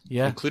tunnels,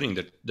 including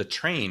the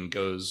train,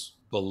 goes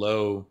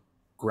below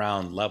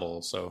ground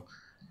level. So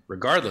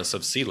regardless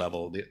of sea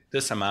level,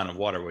 this amount of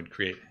water would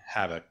create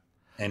havoc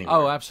anywhere.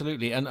 Oh,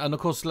 absolutely, and of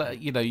course,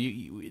 you know,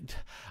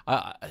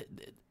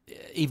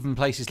 even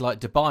places like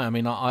Dubai. I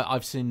mean,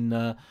 I've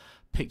seen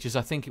pictures.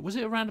 I think it was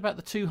around about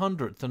the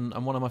 200th, and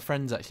one of my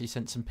friends actually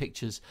sent some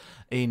pictures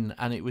in,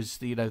 and it was,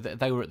 you know,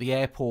 they were at the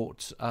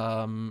airport,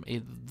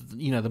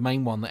 you know, the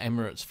main one that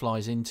Emirates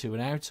flies into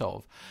and out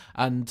of,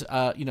 and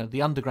you know,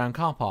 the underground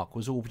car park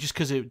was all just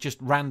because it just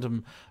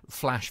random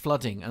flash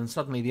flooding, and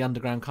suddenly the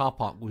underground car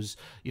park was,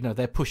 you know,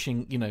 they're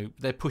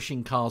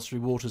pushing cars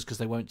through waters because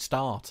they won't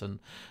start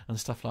and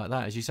stuff like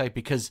that, as you say,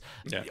 because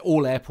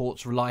all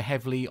airports rely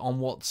heavily on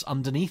what's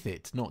underneath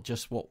it, not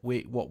just what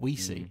we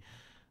see.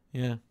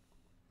 Yeah.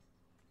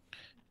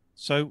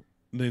 So,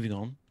 moving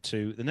on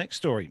to the next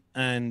story.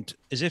 And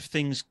as if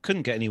things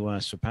couldn't get any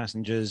worse for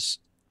passengers,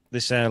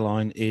 this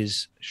airline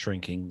is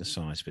shrinking the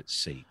size of its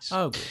seats.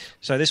 Oh, good.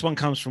 So this one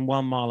comes from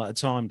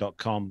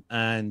onemileatatime.com,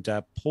 and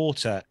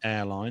Porter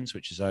Airlines,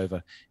 which is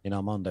over in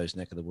Armando's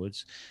neck of the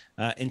woods,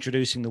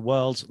 introducing the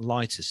world's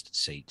lightest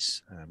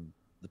seats.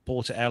 The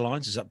Porter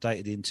Airlines has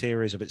updated the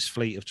interiors of its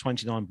fleet of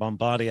 29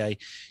 Bombardier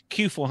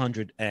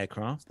Q400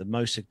 aircraft. The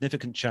most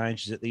significant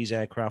change is that these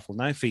aircraft will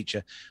now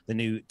feature the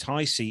new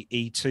Tyce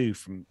E2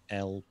 from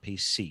LP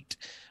Seat,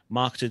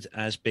 marketed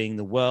as being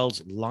the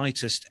world's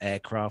lightest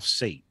aircraft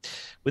seat.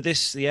 With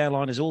this, the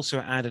airline has also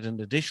added an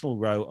additional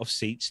row of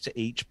seats to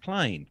each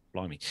plane.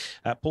 Blimey.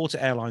 Porter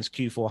Airlines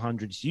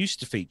Q400s used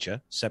to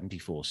feature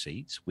 74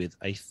 seats with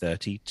a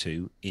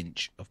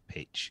 32-inch of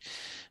pitch.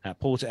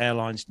 Porter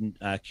Airlines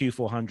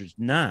Q400s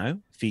now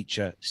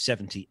feature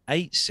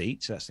 78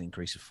 seats, that's an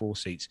increase of 4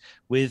 seats,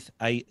 with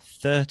a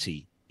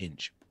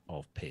 30-inch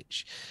of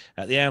pitch.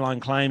 The airline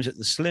claims that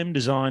the slim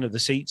design of the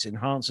seats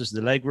enhances the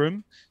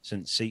legroom,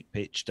 since seat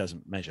pitch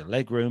doesn't measure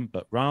legroom,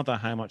 but rather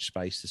how much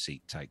space the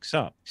seat takes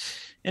up.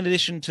 In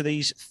addition to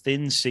these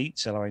thin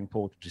seats, allowing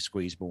Porter to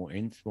squeeze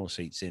more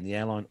seats in, the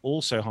airline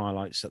also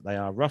highlights that they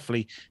are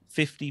roughly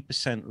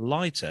 50%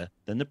 lighter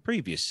than the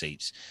previous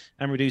seats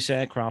and reduce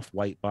aircraft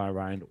weight by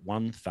around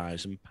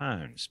 1,000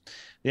 pounds.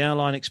 The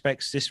airline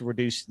expects this will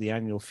reduce the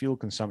annual fuel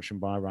consumption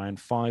by around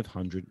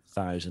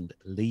 500,000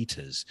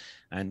 litres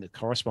and the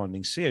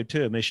corresponding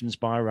CO2 emissions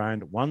by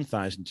around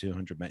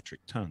 1,200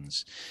 metric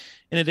tons.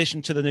 In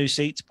addition to the new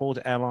seats,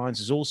 Porter Airlines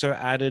has also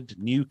added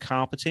new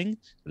carpeting,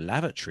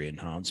 lavatory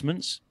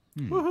enhancements,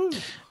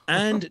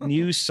 and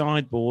new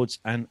sideboards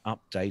and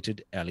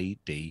updated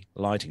LED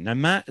lighting. Now,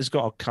 Matt has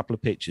got a couple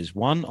of pictures,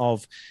 one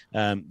of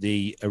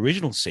the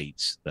original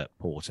seats that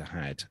Porter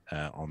had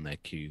on their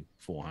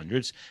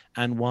Q400s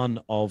and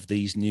one of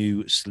these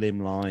new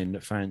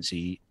slimline,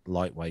 fancy,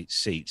 lightweight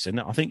seats. And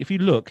I think if you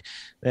look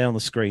there on the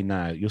screen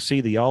now, you'll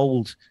see the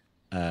old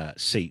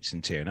seats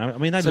interior. Now, I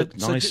mean, they look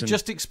nice. So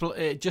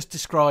just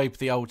describe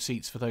the old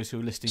seats for those who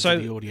are listening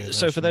to the audio version.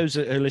 So for those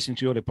who are listening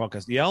to the audio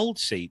podcast, the old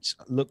seats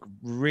look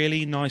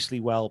really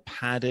nicely well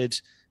padded,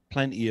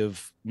 plenty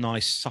of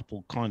nice,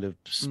 supple, kind of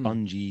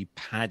spongy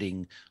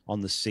padding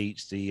on the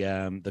seats.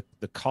 The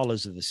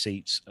collars of the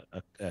seats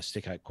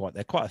stick out quite.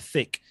 They're quite a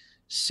thick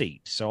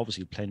seat, so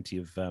obviously plenty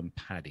of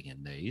padding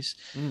in these.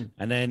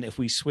 And then if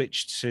we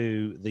switch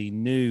to the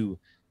new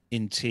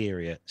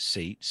interior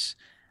seats,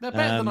 they're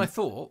better than I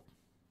thought.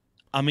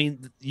 I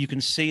mean, you can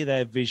see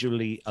they're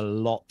visually a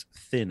lot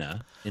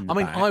thinner in the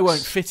backs. I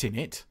won't fit in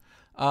it,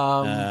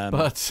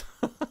 but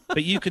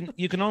but you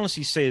can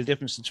honestly see the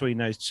difference between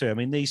those two. I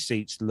mean, these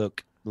seats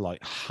look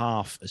like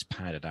half as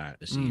padded out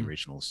as the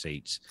original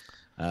seats.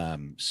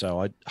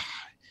 So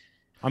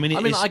I mean,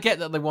 I get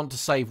that they want to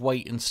save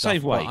weight and stuff.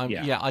 Save weight,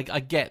 I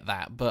get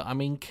that, but I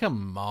mean,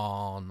 come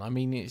on. I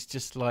mean, it's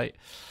just like,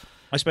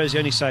 I suppose the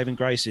only saving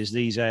grace is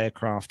these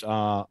aircraft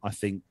are, I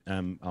think,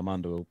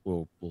 Armando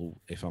will,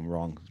 if I'm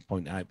wrong,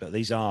 point out, but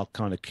these are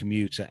kind of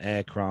commuter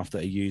aircraft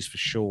that are used for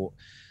short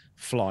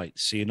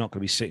flights. So you're not going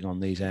to be sitting on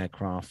these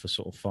aircraft for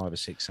sort of 5 or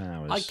 6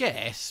 hours. I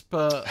guess,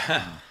 but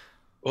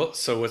well,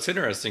 so what's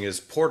interesting is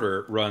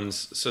Porter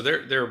runs. So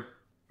they're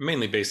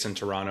mainly based in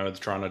Toronto, the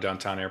Toronto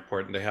Downtown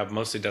Airport, and they have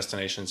mostly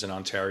destinations in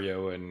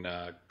Ontario and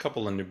a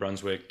couple in New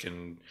Brunswick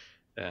and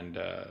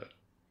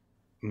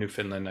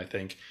Newfoundland, I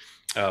think.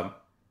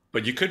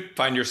 But you could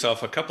find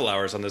yourself a couple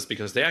hours on this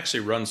because they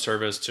actually run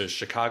service to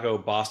Chicago,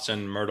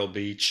 Boston, Myrtle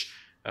Beach.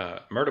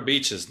 Myrtle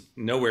Beach is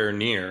nowhere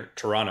near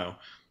Toronto,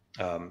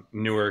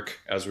 Newark,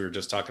 as we were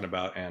just talking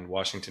about, and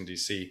Washington,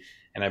 D.C.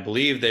 And I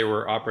believe they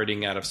were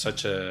operating out of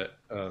such a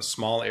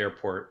small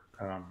airport,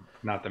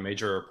 not the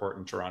major airport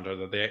in Toronto,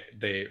 that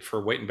they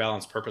for weight and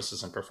balance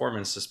purposes and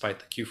performance, despite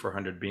the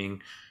Q400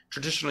 being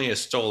traditionally a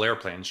STOL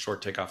airplane,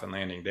 short takeoff and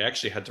landing, they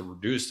actually had to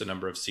reduce the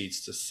number of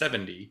seats to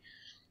 70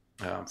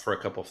 for a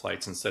couple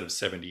flights instead of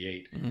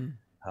 78.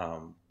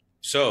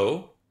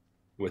 So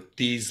with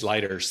these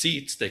lighter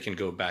seats, they can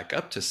go back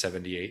up to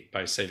 78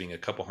 by saving a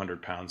couple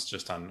hundred pounds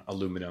just on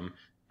aluminum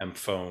and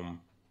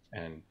foam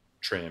and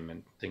trim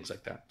and things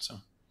like that. So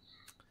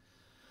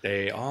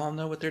They all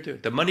know what they're doing.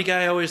 The money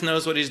guy always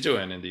knows what he's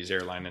doing in these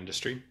airline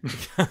industry.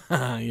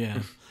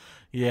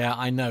 Yeah,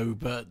 I know,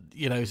 but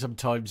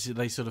sometimes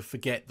they sort of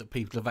forget that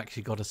people have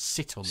actually got to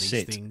sit on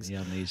these things.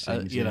 Yeah, on these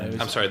things.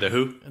 I'm sorry, the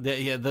who?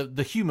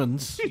 The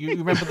humans. You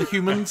remember the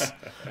humans?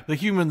 The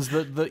humans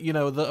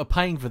that are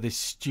paying for this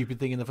stupid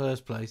thing in the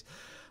first place.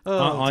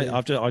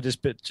 I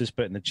just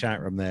put in the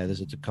chat room there.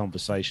 There's a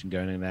conversation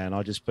going in there, and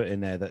I just put in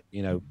there that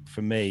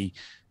for me,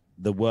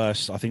 the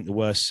worst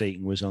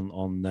seating was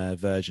on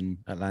Virgin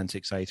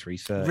Atlantic's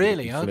A330.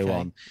 Really? Flew Okay.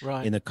 on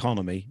Right. in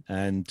economy,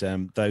 and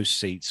those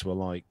seats were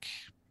like,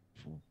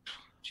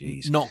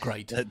 geez, not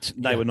great.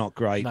 They were not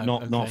great. No,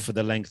 not okay. for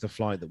the length of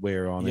flight that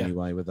we're on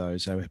anyway. With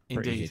those, they were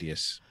pretty Indeed.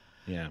 hideous.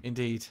 Yeah,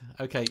 indeed.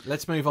 Okay,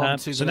 let's move on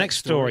to the the next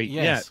story.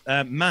 Yes.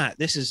 Yeah, Matt,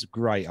 this is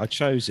great. I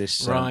chose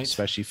this Right.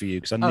 especially for you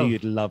because I knew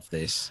you'd love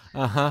this.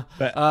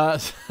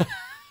 But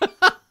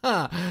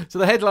so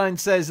the headline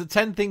says the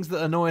 10 things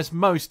that annoy us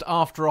most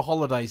after a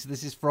holiday. So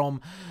this is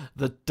from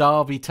the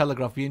Derby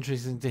Telegraph. Be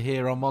interesting to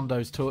hear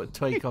Armando's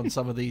take on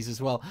some of these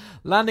as well.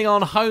 Landing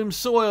on home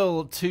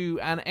soil to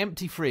an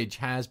empty fridge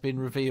has been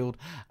revealed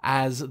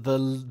as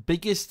the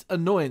biggest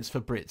annoyance for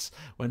Brits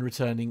when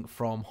returning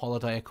from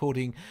holiday,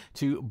 according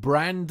to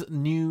brand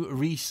new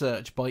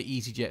research by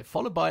EasyJet,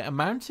 followed by a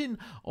mountain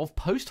of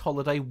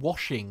post-holiday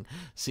washing,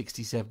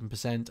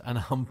 67%,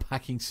 and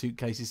unpacking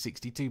suitcases,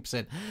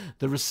 62%.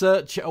 The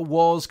research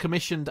was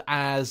commissioned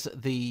as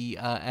the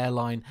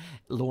airline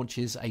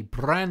launches a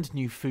brand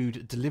new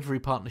food delivery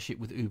partnership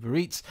with Uber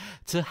Eats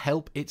to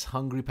help its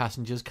hungry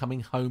passengers coming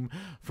home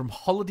from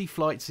holiday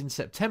flights in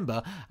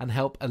September and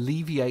help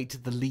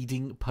alleviate the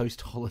leading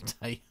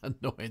post-holiday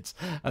annoyance.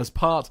 As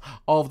part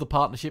of the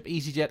partnership,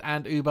 EasyJet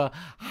and Uber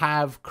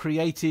have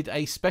created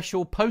a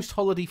special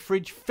post-holiday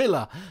fridge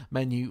filler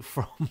menu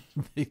from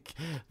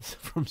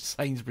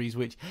Sainsbury's,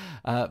 which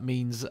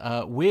means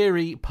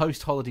weary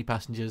post-holiday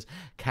passengers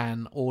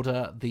can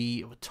order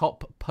the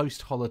top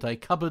post-holiday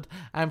cupboard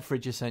and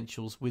fridge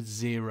essentials with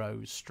zero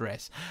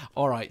stress.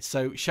 All right,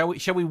 so shall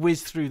we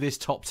whiz through this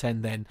top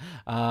 10 then?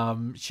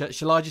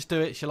 Shall I just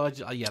do it? Shall I?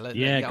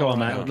 Go on,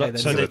 man. Okay,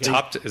 So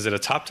is it a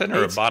top 10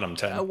 or a bottom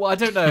 10? well, I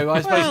don't know.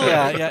 I suppose.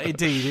 yeah,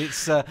 indeed. It's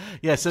So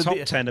top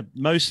 10 of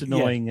most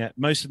annoying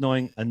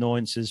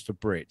annoyances for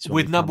Brits.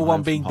 with number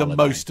one being the holiday.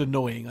 most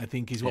annoying, I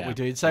think, is what we're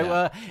doing.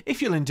 So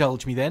if you'll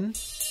indulge me then.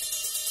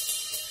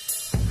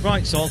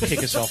 Right, so I'll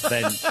kick us off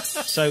then.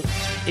 So,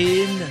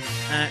 in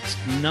at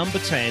number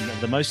 10,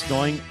 the most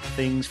annoying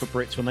things for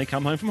Brits when they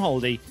come home from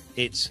holiday,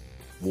 it's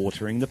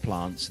watering the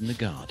plants in the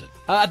garden.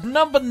 At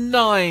number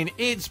 9,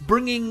 it's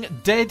bringing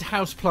dead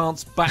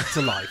houseplants back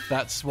to life.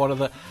 That's one of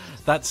the.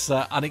 That's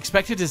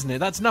unexpected, isn't it?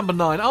 That's number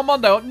 9.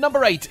 Armando,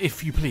 number 8,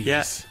 if you please.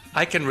 Yes,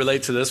 I can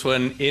relate to this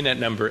one. In at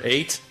number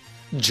 8,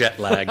 jet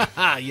lag.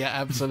 Yeah,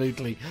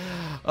 absolutely.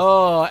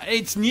 Oh,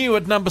 it's new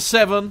at number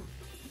 7.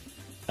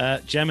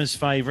 Gemma's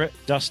favourite,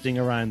 dusting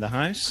around the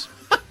house.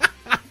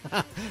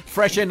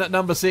 Fresh in at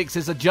number 6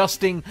 is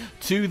adjusting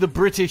to the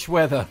British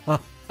weather.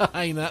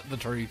 Ain't that the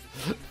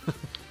truth?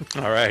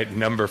 All right,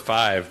 number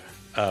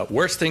 5.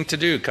 Worst thing to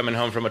do coming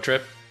home from a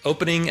trip,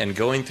 opening and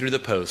going through the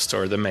post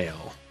or the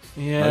mail.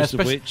 Yeah, Most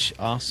of which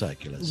are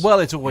circulars. Well,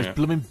 it's always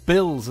blooming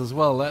bills as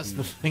well. That's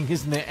the thing,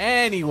 isn't it?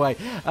 Anyway,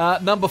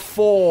 number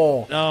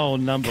 4. Oh,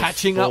 number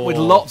Catching 4. up with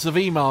lots of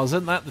emails.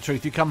 Isn't that the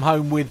truth? You come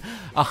home with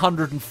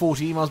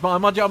 140 emails. But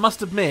I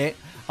must admit,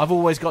 I've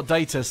always got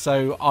data,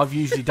 so I've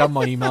usually done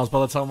my emails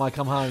by the time I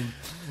come home.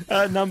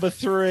 Number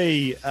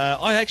 3.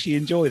 I actually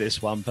enjoy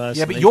this one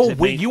personally. Yeah,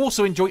 but you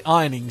also enjoy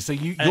ironing, so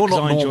you're not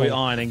normal. I enjoy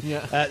ironing.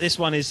 Yeah. This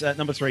one is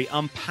number 3.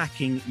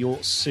 Unpacking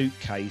your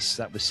suitcase.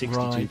 That was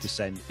 62%.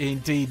 Right.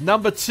 Indeed.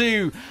 Number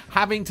 2,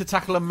 having to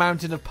tackle a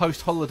mountain of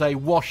post-holiday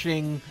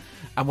washing,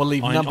 and we'll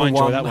leave number 1. I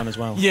enjoy that one as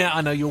well. Yeah,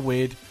 I know, you're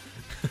weird.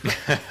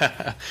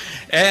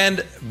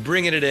 And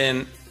bringing it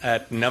in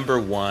at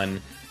number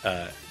 1,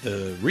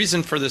 the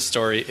reason for this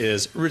story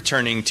is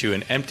returning to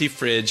an empty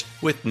fridge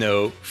with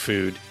no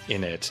food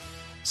in it.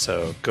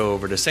 So go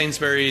over to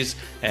Sainsbury's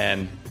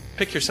and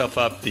pick yourself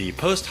up the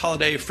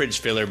post-holiday fridge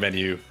filler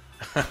menu.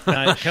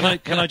 Can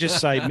I just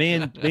say, me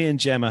and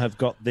Gemma have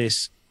got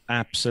this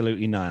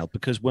absolutely nailed,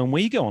 because when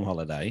we go on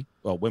holiday,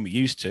 well, when we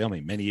used to, I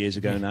mean, many years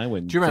ago now,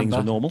 when things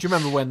were normal. Do you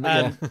remember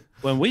when?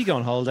 When we go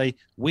on holiday,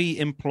 we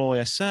employ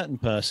a certain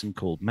person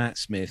called Matt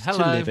Smith to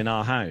live in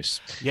our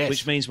house. Yes.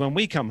 Which means when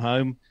we come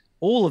home,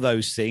 all of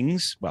those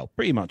things, well,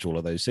 pretty much all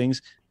of those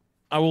things,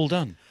 are all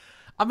done.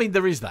 I mean,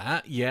 there is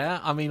that, yeah.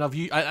 I mean, I've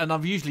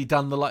usually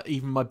done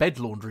even my bed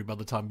laundry by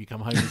the time you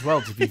come home as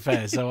well. To be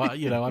fair, so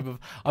I'm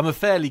a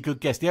fairly good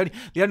guest. The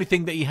only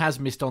thing that he has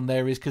missed on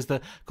there is because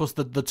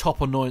the top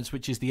annoyance,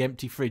 which is the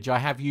empty fridge. I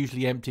have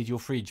usually emptied your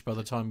fridge by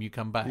the time you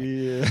come back.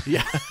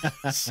 Yeah.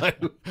 so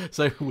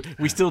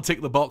we still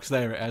tick the box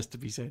there. It has to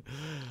be said.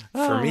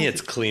 For me,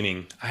 it's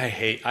cleaning.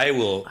 I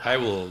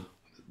will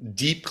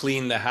deep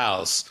clean the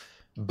house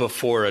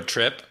before a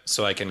trip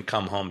so I can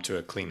come home to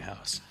a clean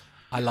house.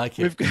 I like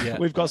it.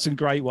 We've got some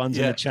great ones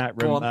in Yeah, the chat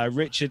go room. on.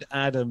 Richard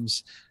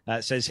Adams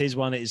says his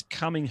one is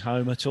Coming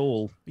Home at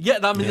All. Yeah,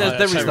 I mean,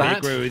 there is totally that.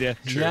 agree with you.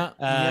 Yeah,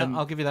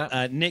 I'll give you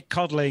that. Nick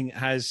Codling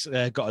has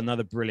got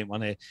another brilliant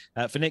one here.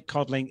 For Nick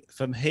Codling,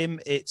 from him,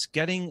 it's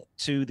getting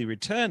to the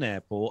return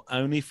airport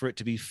only for it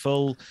to be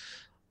full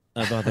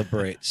of other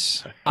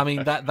Brits. I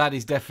mean, that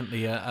is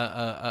definitely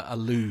a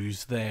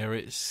lose there.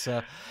 It's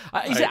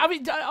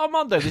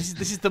Armando, this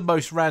is the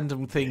most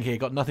random thing here.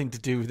 Got nothing to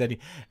do with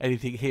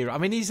anything here. I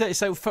mean,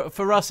 so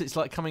for us, it's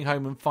like coming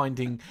home and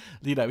finding,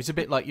 it's a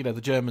bit like the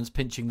Germans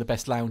pinching the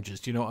best loungers.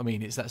 Do you know what I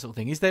mean? It's that sort of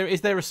thing. Is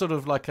there a sort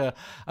of like a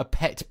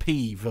pet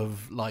peeve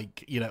of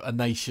like a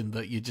nation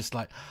that you're just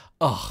like,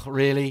 oh,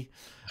 really?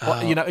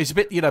 It's a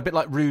bit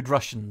like rude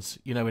Russians,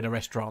 in a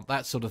restaurant,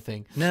 that sort of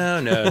thing. No,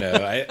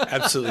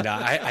 absolutely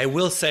not. I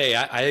will say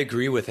I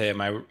agree with him.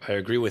 I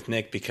agree with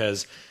Nick,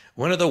 because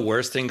one of the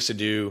worst things to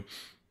do,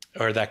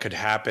 or that could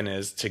happen,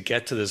 is to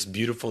get to this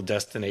beautiful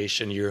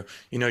destination. You're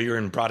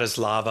in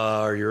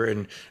Bratislava, or you're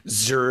in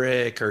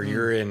Zurich, or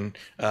you're in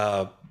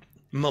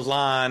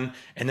Milan,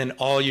 and then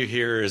all you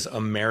hear is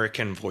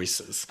American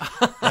voices,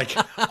 like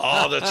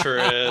all the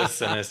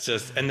tourists,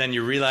 and then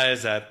you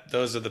realize that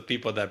those are the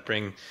people that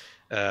bring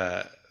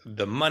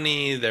the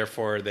money,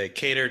 therefore they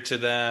cater to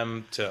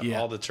them,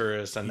 all the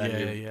tourists, and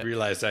then you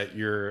realize that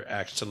you're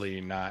actually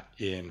not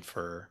in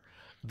for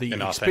the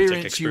an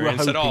authentic experience you were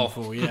hoping at all.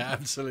 For. Yeah,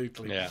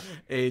 absolutely. Yeah,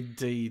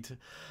 indeed.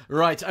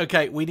 Right.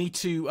 Okay. We need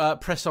to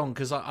press on,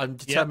 because I'm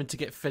determined to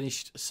get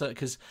finished.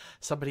 Because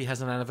somebody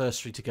has an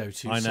anniversary to go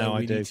to. I know. So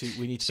I do.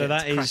 We need to. So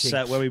that is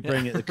cracking. where we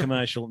bring the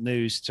commercial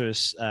news to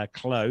a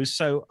close.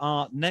 So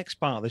our next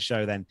part of the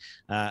show, then,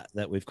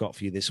 that we've got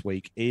for you this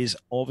week is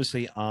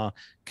obviously our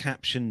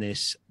Caption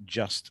This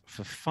Just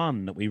for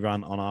Fun that we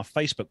run on our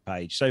Facebook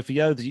page. So for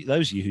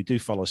those of you who do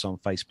follow us on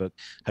Facebook,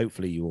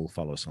 hopefully you all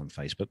follow us on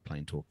Facebook,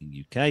 Plain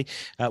Talking UK,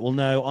 will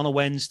know on a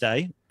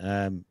Wednesday,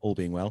 all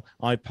being well,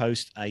 I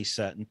post a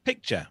certain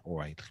picture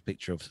or a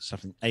picture of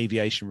something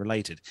aviation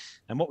related.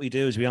 And what we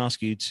do is we ask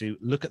you to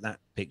look at that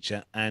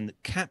picture and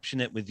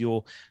caption it with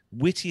your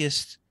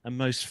wittiest and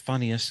most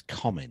funniest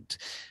comment.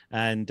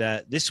 And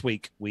this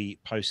week we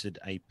posted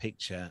a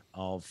picture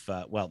of,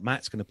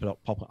 Matt's going to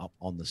pop it up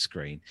on the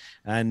screen.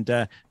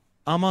 And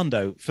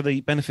Armando, for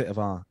the benefit of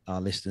our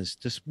listeners,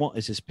 just what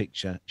is this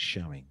picture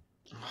showing?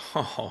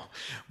 Oh,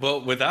 well,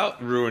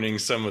 without ruining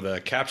some of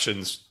the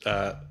captions,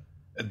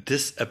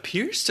 this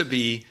appears to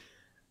be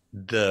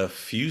the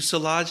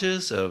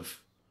fuselages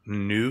of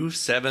new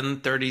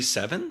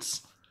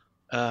 737s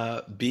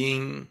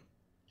being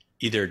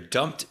either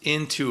dumped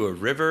into a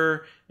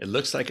river. It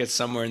looks like it's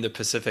somewhere in the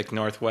Pacific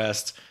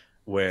Northwest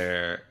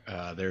where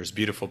there's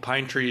beautiful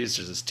pine trees.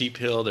 There's a steep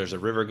hill. There's a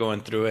river going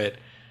through it.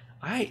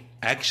 I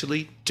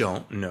actually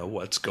don't know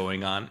what's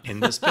going on in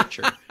this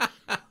picture.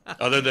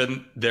 Other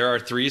than there are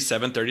 3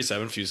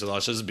 737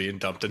 fuselages being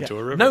dumped into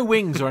a river. No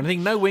wings or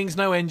anything. No wings,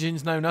 no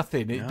engines, no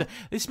nothing.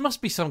 This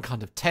must be some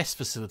kind of test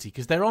facility,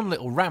 because they're on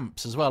little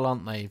ramps as well,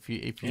 aren't they? If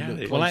you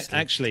look closely. Well,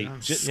 actually,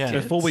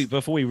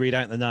 before we read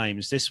out the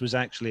names, this was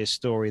actually a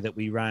story that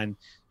we ran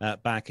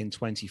back in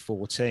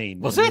 2014.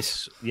 Was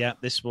it?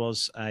 This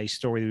was a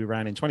story we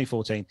ran in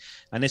 2014,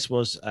 and this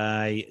was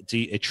a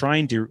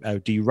train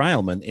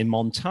derailment in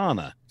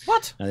Montana.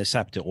 What? This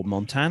happened to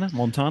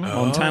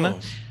Montana.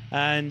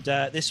 And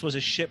this was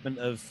a shipment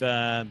of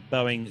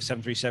Boeing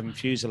 737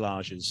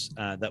 fuselages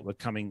that were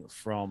coming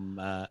from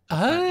a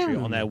factory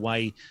on their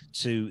way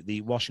to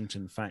the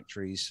Washington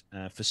factories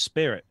for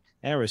Spirit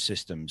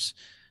Aerosystems.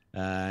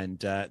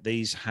 And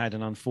these had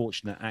an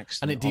unfortunate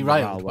accident. And it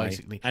derailed,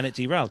 basically. And it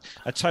derailed.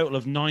 A total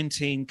of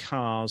 19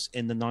 cars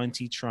in the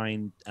 90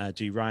 train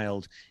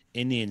derailed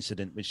in the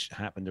incident, which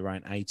happened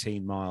around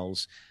 18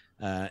 miles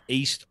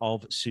east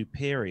of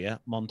Superior,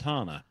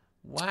 Montana.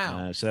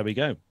 Wow. So there we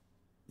go.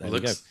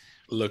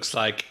 Looks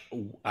like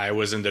I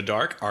was in the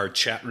dark. Our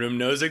chat room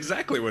knows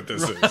exactly what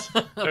this is.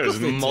 There's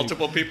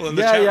multiple people in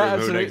the chat room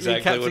who know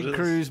exactly Captain what it is.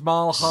 Cruz,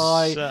 Mile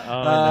High,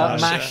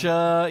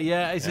 Masha.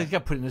 Yeah, it's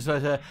putting this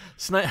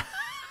snake.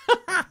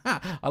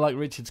 I like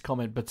Richard's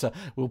comment, but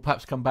we'll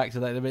perhaps come back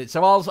to that in a minute.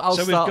 So I'll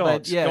start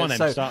then. Yeah, go on then,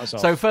 start us off.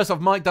 So first off,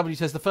 Mike W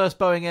says the first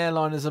Boeing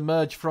airliners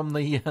emerge from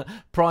the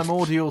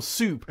primordial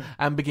soup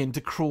and begin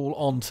to crawl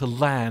onto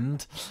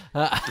land.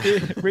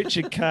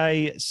 Richard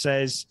K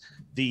says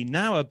the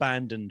now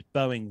abandoned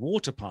Boeing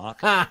water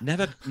park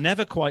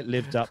never quite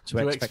lived up to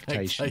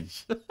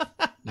expectations.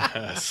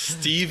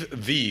 Steve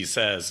V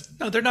says,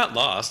 no, they're not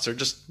lost. They're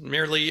just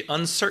merely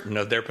uncertain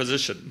of their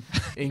position.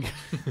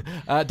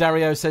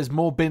 Dario says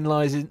more bin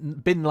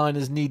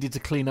liners needed to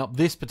clean up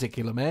this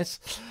particular mess.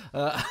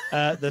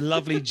 The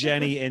lovely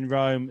Jenny in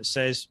Rome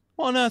says,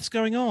 what on earth's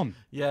going on?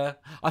 Yeah,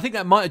 I think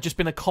that might have just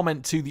been a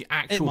comment to the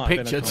actual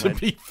picture, to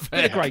be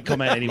fair. A great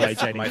comment anyway,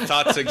 Jenny. My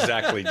thoughts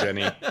exactly,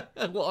 Jenny.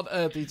 What on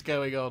earth is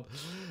going on?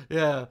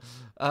 Yeah.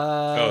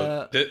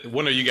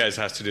 One of you guys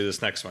has to do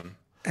this next one.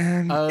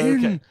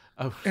 And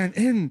and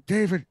in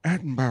David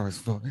Attenborough's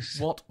voice.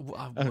 What?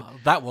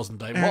 That wasn't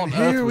David. What on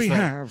and earth here was we that?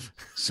 have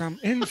some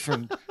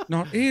infant,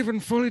 not even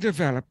fully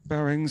developed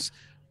Boeings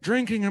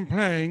drinking and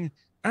playing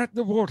at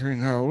the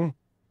watering hole.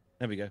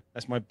 There we go.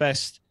 That's my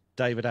best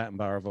David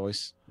Attenborough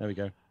voice. There we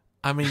go.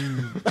 I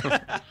mean,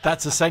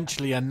 that's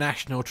essentially a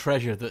national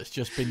treasure that's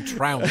just been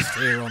trounced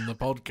here on the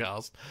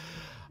podcast.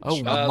 Oh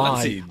let's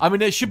my! see. I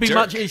mean, it should be Dirk.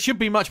 much. It should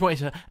be much more.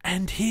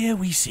 And here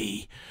we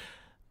see.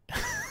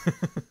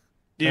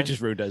 You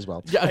just ruined it as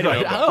well. Yeah, Anyway,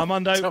 right.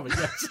 Armando. Tell me,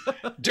 yes.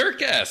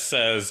 Dirk S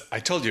says, I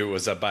told you it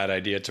was a bad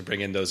idea to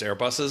bring in those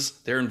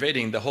Airbuses. They're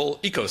invading the whole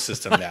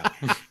ecosystem now.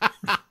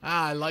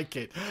 I like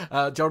it.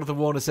 Jonathan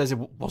Warner says it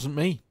wasn't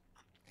me.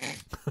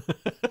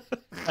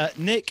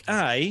 Nick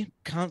A.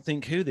 Can't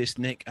think who this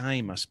Nick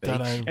A. must be.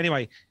 Dunno.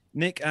 Anyway,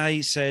 Nick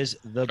A. says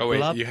the Oh, wait,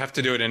 blood. you have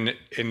to do it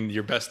in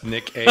your best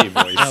Nick A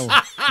voice. Oh,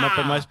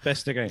 my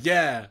best again.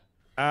 Yeah.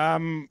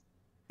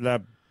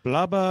 The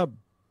blubber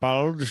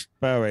bulged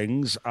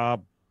Boeings are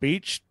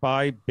beached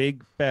by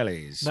big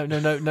bellies. No.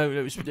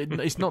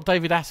 It's not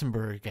David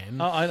Attenborough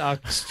again. I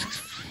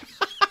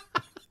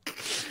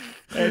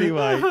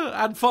Anyway,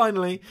 And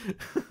finally,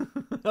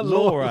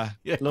 Laura.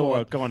 Yeah, go Laura,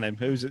 on. come on then.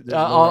 Who's it?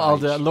 I'll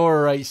do it.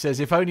 Laura H says,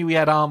 if only we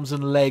had arms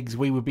and legs,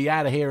 we would be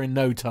out of here in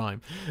no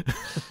time.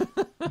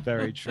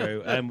 Very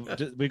true.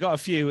 We got a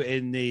few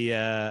in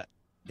the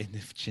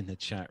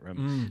chat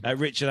room.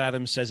 Richard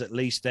Adams says at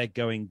least they're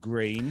going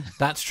green.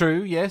 That's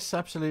true. Yes,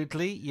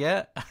 absolutely.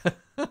 Yeah.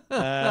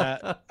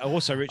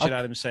 Also, Richard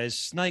Adams says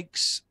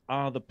snakes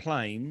are the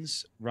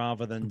planes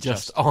rather than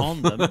Just just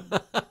on them.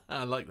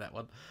 I like that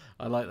one.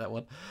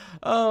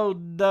 Oh,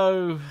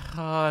 no.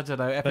 Oh, I don't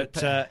know. Epic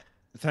But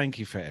thank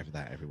you for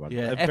that, everyone.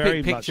 Yeah, Very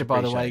epic much picture,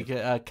 by the way.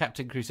 appreciated.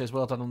 Captain Crew says,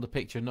 well done on the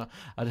picture.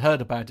 I'd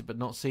heard about it, but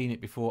not seen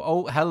it before.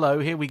 Oh, hello,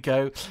 here we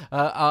go.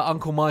 Our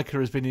Uncle Micah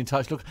has been in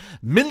touch. Look,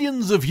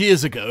 millions of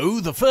years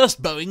ago, the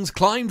first Boeings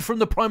climbed from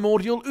the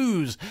primordial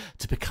ooze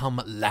to become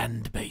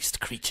land-based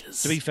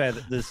creatures. To be fair,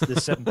 the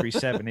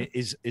 737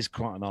 is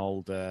quite an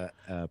old It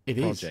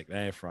project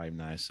airframe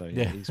now, so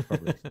Yeah. he's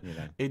probably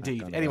Indeed.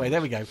 that kind of Anyway, age.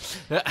 there we go.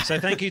 So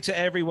thank you to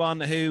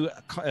everyone who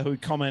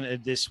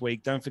commented this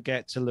week. Don't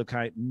forget to look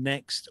out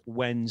next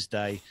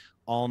Wednesday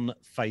on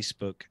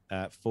Facebook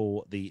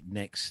for the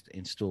next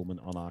installment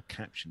on our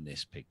Caption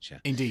This picture.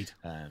 Indeed.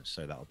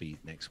 So that'll be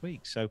next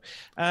week. So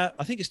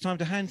I think it's time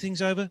to hand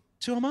things over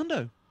to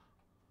Armando.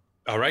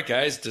 All right,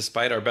 guys.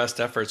 Despite our best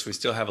efforts, we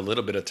still have a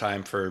little bit of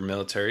time for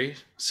military.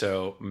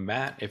 So,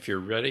 Matt, if you're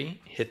ready,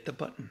 hit the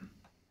button.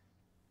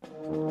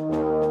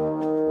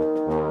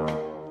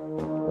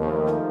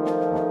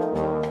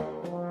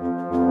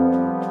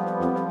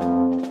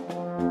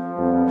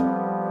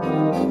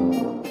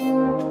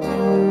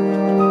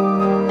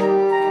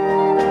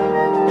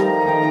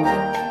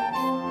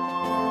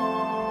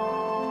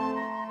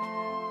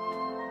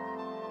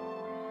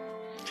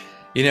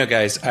 You know,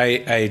 guys,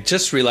 I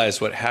just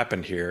realized what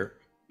happened here.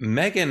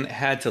 Megan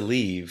had to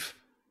leave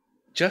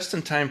just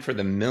in time for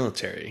the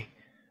military.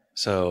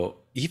 So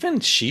even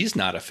she's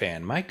not a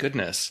fan. My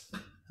goodness.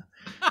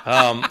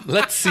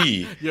 Let's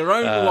see. Your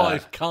own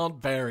wife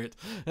can't bear it.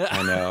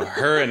 I know.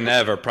 Her and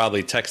Nev are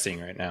probably texting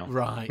right now.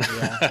 Right,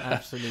 yeah,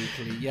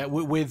 absolutely. Yeah,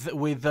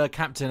 with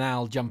Captain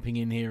Al jumping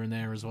in here and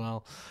there as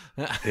well.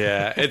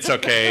 Yeah, it's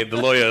okay. The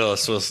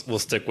loyalists will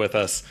stick with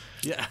us.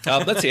 Yeah.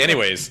 Let's see.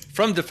 Anyways,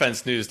 from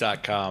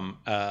defensenews.com,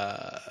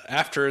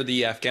 after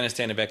the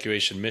Afghanistan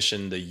evacuation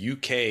mission, the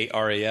UK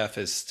RAF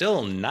is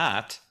still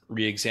not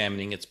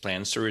re-examining its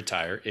plans to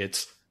retire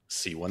its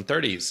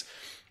C-130s.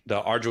 The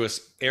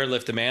arduous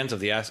airlift demands of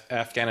the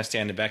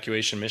Afghanistan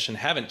evacuation mission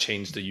haven't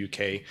changed the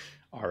UK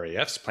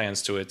RAF's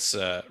plans to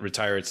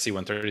retire its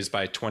C-130s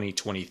by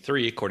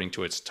 2023, according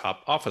to its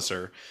top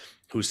officer,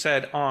 who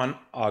said on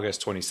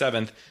August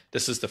 27th,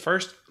 this is the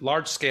first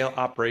large-scale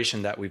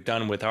operation that we've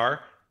done with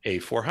our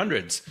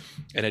A400s,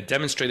 and it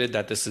demonstrated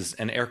that this is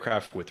an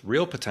aircraft with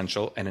real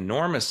potential and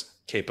enormous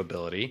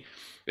capability.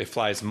 It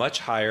flies much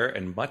higher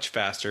and much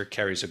faster,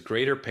 carries a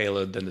greater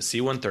payload than the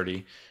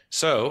C-130.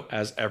 So,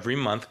 as every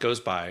month goes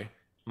by,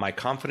 my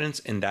confidence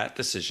in that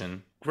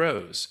decision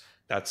grows.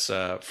 That's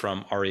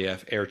from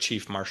RAF Air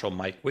Chief Marshal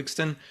Mike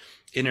Wigston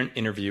in an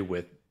interview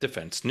with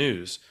Defense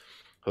News.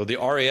 So the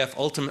RAF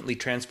ultimately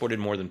transported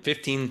more than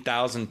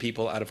 15,000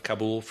 people out of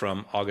Kabul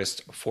from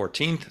August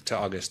 14th to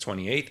August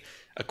 28th,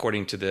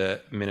 according to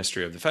the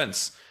Ministry of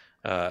Defense.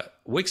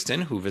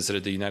 Wigston, who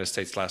visited the United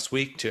States last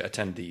week to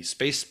attend the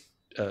Space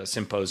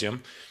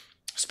Symposium,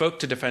 spoke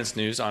to Defense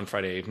News on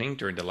Friday evening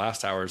during the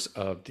last hours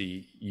of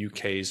the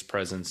UK's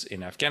presence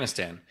in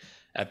Afghanistan.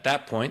 At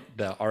that point,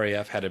 the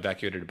RAF had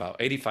evacuated about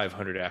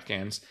 8,500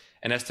 Afghans,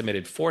 an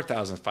estimated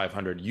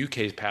 4,500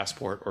 UK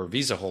passport or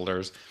visa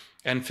holders,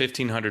 and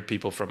 1,500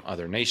 people from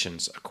other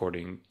nations,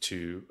 according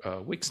to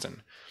Wigston.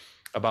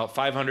 About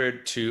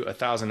 500 to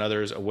 1,000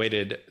 others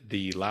awaited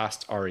the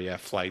last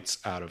RAF flights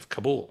out of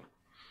Kabul.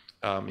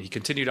 He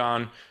continued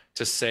on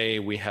to say,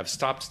 we have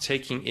stopped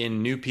taking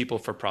in new people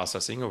for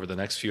processing over the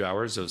next few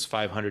hours. Those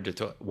 500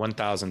 to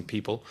 1,000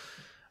 people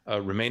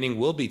remaining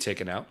will be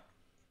taken out.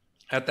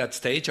 At that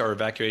stage, our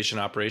evacuation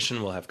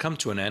operation will have come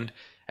to an end,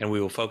 and we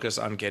will focus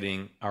on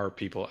getting our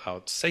people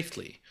out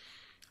safely.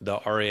 The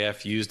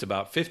RAF used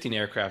about 15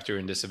 aircraft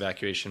during this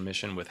evacuation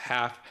mission, with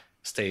half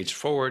staged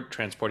forward,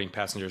 transporting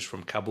passengers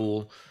from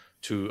Kabul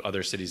to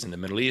other cities in the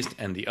Middle East,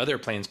 and the other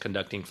planes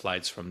conducting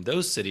flights from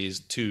those cities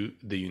to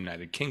the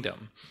United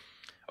Kingdom.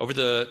 Over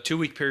the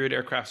 2-week period,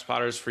 aircraft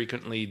spotters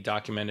frequently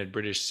documented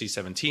British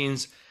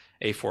C-17s,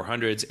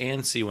 A400s,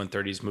 and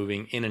C-130s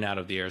moving in and out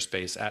of the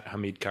airspace at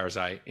Hamid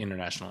Karzai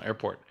International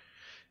Airport.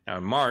 Now,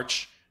 in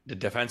March, the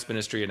Defense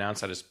Ministry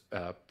announced that as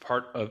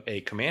part of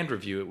a command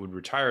review, it would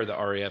retire the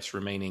RAF's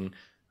remaining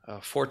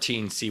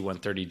 14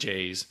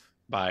 C-130Js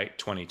by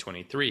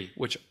 2023,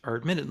 which are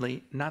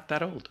admittedly not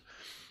that old.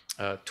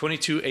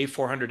 22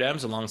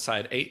 A400Ms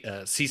alongside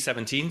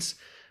C-17s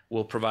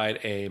will provide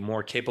a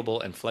more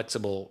capable and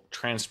flexible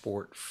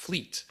transport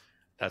fleet.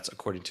 That's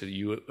according to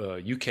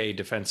the UK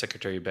Defense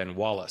Secretary Ben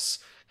Wallace.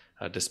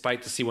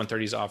 Despite the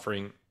C-130s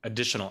offering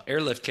additional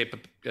airlift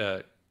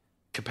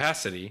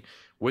capacity,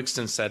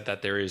 Wixton said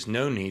that there is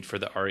no need for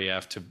the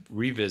RAF to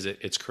revisit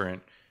its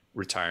current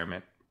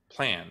retirement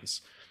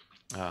plans.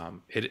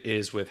 It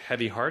is with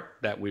heavy heart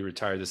that we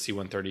retire the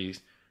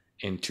C-130s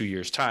in 2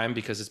 years' time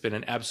because it's been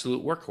an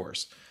absolute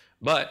workhorse.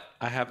 But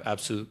I have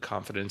absolute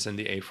confidence in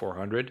the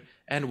A400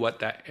 and what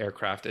that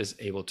aircraft is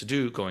able to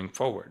do going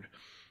forward.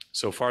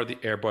 So far, the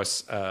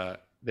Airbus,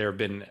 there have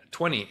been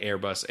 20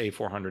 Airbus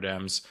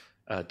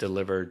A400Ms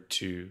delivered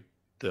to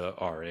the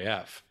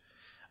RAF.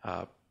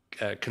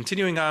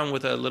 Continuing on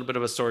with a little bit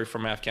of a story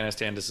from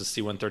Afghanistan, this is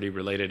C-130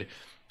 related.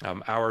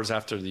 Hours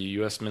after the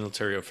U.S.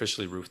 military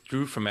officially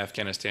withdrew from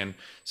Afghanistan,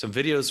 some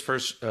videos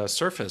first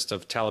surfaced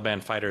of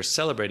Taliban fighters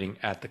celebrating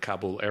at the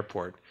Kabul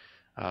airport.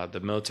 The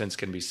militants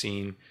can be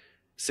seen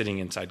sitting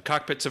inside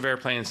cockpits of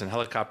airplanes and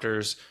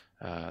helicopters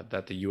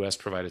that the U.S.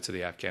 provided to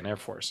the Afghan Air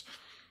Force.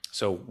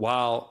 So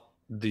while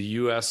the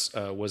U.S.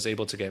 Was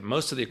able to get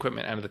most of the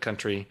equipment out of the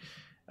country,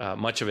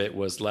 much of it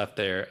was left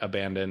there,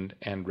 abandoned,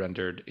 and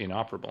rendered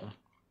inoperable.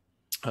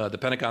 The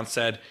Pentagon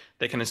said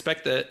they can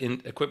inspect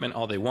the equipment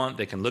all they want.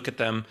 They can look at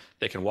them.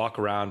 They can walk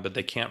around, but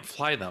they can't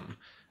fly them.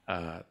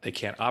 They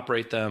can't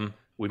operate them.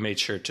 We made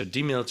sure to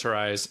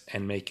demilitarize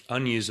and make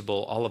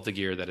unusable all of the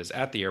gear that is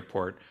at the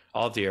airport,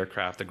 all of the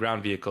aircraft, the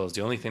ground vehicles.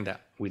 The only thing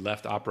that we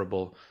left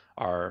operable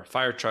are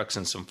fire trucks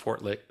and some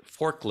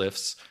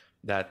forklifts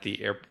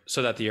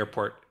so that the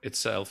airport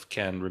itself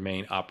can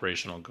remain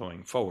operational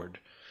going forward.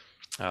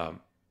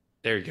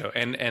 There you go.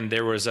 And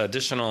there was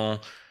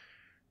additional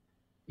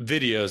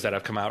videos that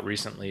have come out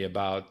recently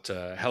about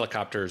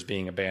helicopters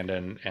being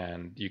abandoned,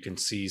 and you can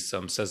see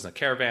some Cessna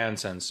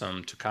Caravans and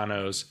some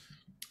Tucanos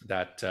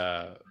that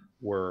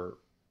were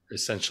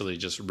essentially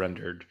just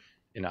rendered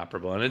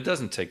inoperable. And it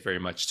doesn't take very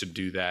much to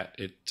do that.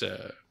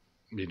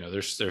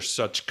 There's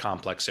such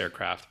complex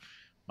aircraft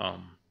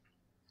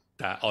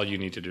that all you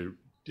need to do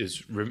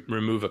is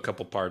remove a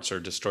couple parts or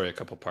destroy a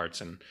couple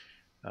parts, and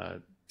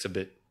it's a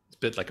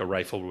bit like a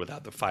rifle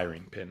without the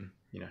firing pin.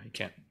 You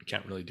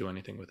can't really do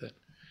anything with it.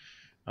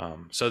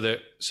 So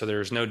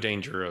there's no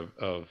danger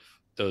of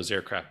those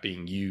aircraft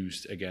being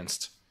used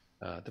against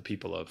the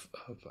people of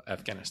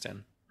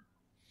Afghanistan.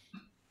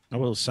 I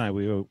will say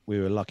we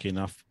were lucky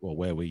enough, well,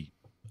 where me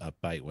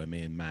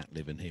and Matt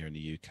live in here in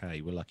the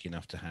UK, we're lucky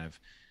enough to have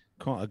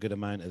quite a good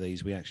amount of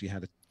these. We actually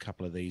had a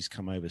couple of these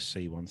come over,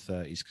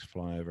 C-130s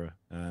fly over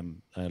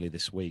early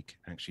this week,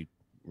 actually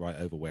right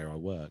over where I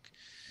work,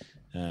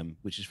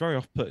 which is very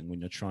off-putting when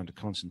you're trying to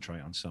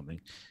concentrate on something.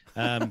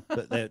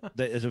 But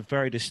there's a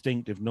very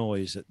distinctive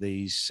noise that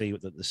the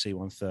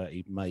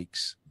C-130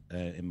 makes,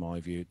 in my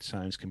view. It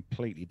sounds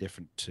completely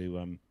different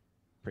to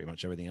pretty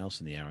much everything else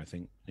in the air, I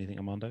think. Anything,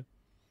 Armando?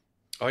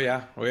 Oh,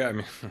 yeah. I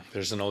mean,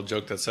 there's an old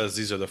joke that says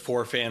these are the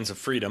 4 fans of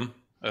freedom.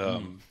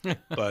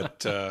 But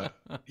the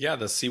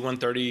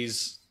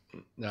C-130s,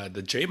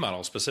 the J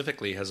model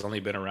specifically, has only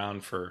been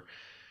around for,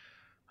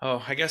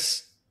 I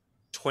guess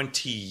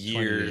 20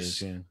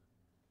 years,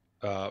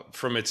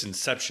 from its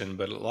inception,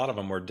 but a lot of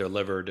them were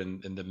delivered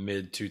in the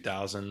mid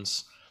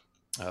 2000s.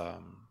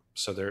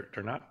 So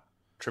they're not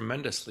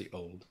tremendously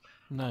old.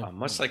 No.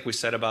 Much like we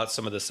said about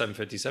some of the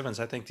 757s,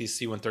 I think these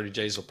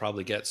C-130Js will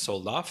probably get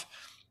sold off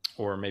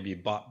or maybe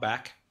bought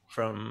back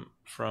from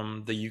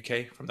the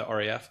UK, from the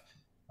RAF,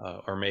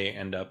 or may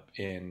end up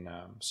in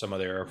some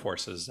other air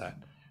forces that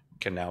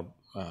can now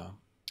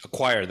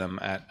acquire them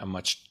at a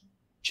much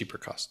cheaper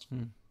cost.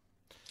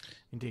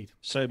 Indeed.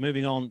 So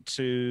moving on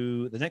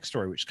to the next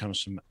story, which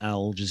comes from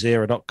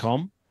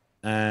AlJazeera.com.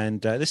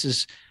 And this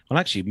is,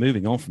 actually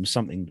moving on from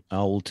something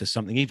old to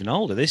something even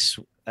older. This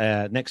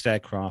next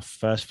aircraft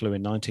first flew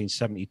in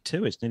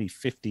 1972. It's nearly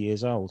 50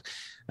 years old.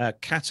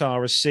 Qatar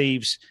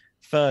receives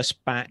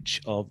first batch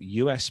of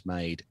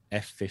US-made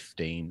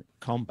F-15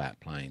 combat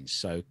planes.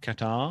 So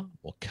Qatar,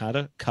 or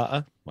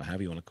Qatar,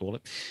 whatever you want to call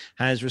it,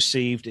 has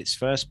received its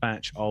first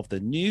batch of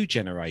the new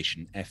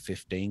generation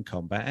F-15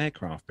 combat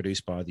aircraft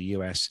produced by the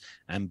US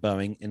and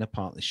Boeing in a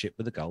partnership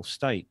with the Gulf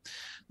state.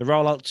 The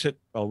rollout took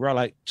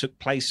rollout took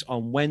place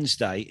on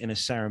Wednesday in a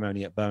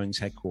ceremony at Boeing's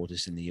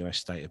headquarters in the U.S.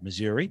 state of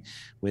Missouri,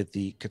 with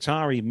the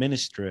Qatari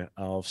Minister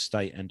of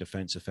State and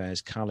Defense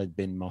Affairs, Khalid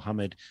bin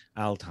Mohammed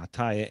Al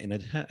Thani, in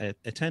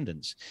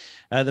attendance.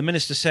 The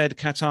minister said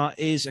Qatar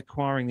is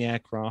acquiring the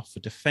aircraft for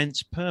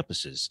defense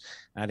purposes,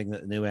 adding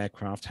that the new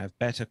aircraft have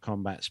better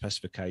combat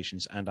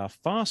specifications and are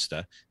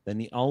faster than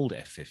the old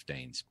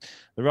F-15s.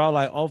 The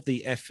rollout of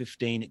the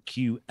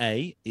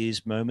F-15QA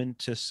is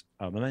momentous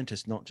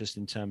not just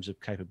in terms of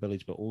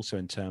capability, but also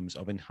in terms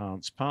of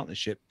enhanced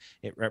partnership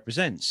it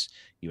represents,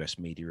 U.S.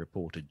 media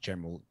reported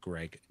General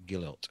Greg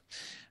Gillott,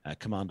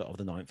 commander of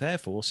the 9th Air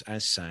Force,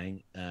 as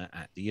saying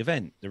at the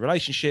event. The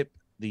relationship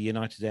the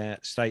United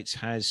States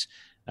has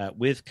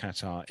with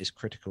Qatar is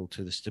critical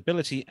to the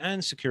stability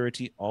and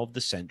security of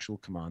the Central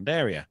Command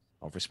area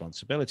of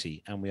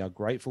responsibility, and we are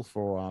grateful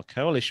for our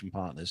coalition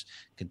partners'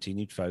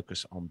 continued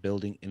focus on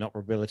building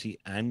interoperability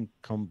and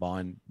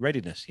combined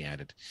readiness, he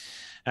added.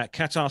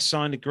 Qatar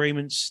signed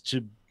agreements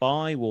to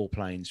buy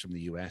warplanes from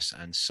the US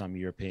and some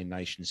European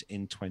nations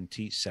in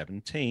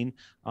 2017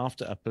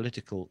 after a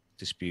political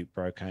dispute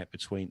broke out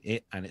between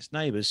it and its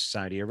neighbors,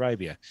 Saudi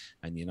Arabia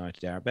and the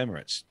United Arab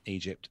Emirates,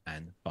 Egypt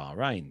and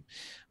Bahrain.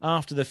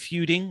 After the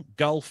feuding,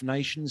 Gulf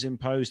nations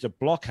imposed a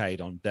blockade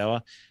on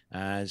Doha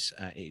as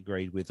it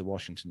agreed with the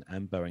Washington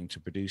and Boeing to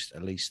produce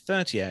at least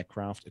 30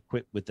 aircraft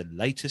equipped with the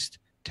latest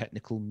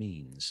technical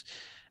means.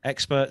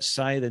 Experts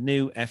say the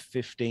new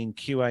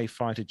F-15QA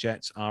fighter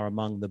jets are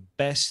among the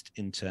best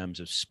in terms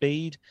of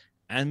speed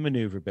and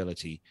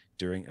maneuverability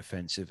during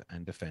offensive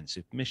and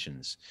defensive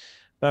missions.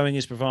 Boeing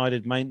has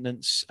provided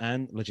maintenance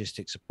and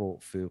logistics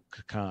support for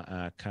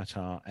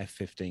Qatar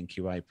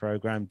F-15QA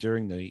program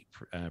during the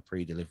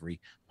pre-delivery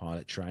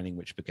pilot training,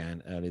 which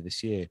began earlier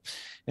this year.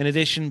 In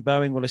addition,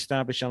 Boeing will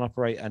establish and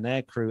operate an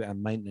aircrew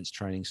and maintenance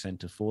training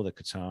center for the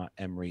Qatar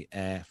Emiri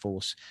Air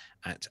Force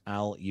at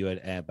Al Uaid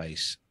Air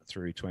Base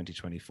through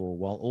 2024,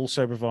 while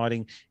also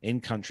providing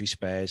in-country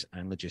spares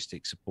and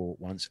logistics support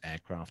once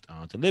aircraft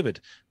are delivered,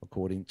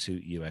 according to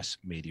US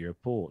media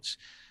reports.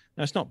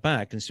 Now, it's not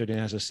bad considering,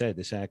 as I said,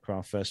 this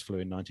aircraft first flew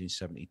in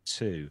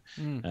 1972.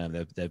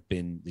 There have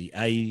been the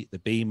A, the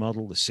B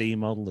model, the C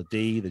model, the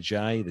D, the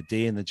J, the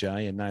D and the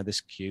J, and now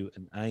this Q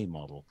and A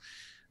model.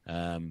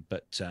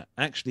 But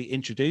actually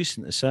introduced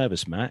into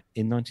service, Matt,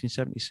 in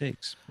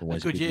 1976.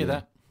 Always good year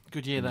that.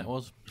 Good year that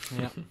was.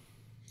 Yeah.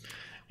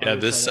 Yeah,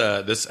 this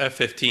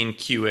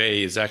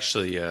F-15QA is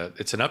actually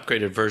it's an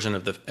upgraded version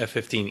of the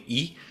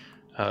F-15E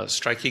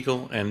Strike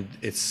Eagle, and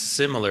it's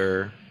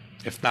similar,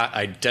 if not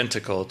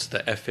identical, to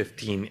the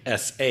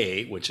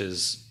F-15SA, which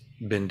has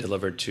been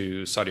delivered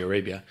to Saudi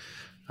Arabia,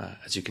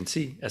 as you can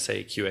see,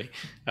 SAQA.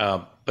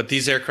 But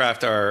these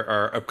aircraft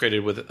are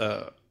upgraded with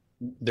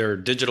their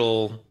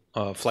digital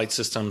flight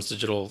systems,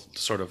 digital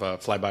sort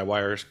of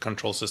fly-by-wire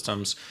control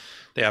systems.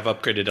 They have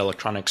upgraded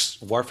electronics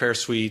warfare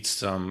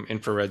suites,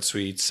 infrared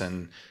suites,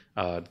 and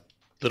a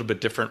little bit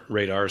different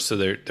radars. So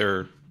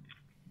they're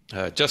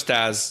just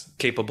as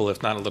capable,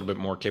 if not a little bit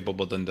more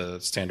capable, than the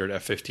standard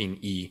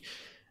F-15E.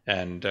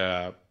 And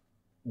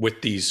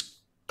with these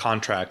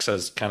contracts,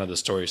 as kind of the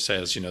story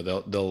says, you know,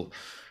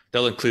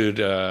 they'll include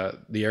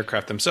the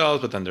aircraft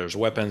themselves, but then there's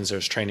weapons,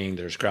 there's training,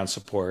 there's ground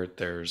support,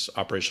 there's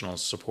operational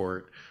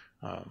support.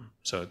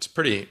 So it's a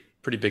pretty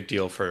big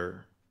deal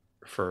for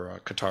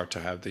Qatar to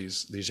have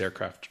these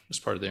aircraft as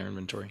part of their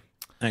inventory.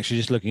 Actually,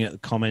 just looking at the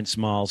comments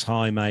Miles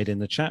High made in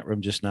the chat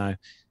room just now,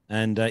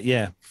 and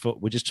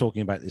we're just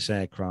talking about this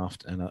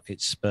aircraft, and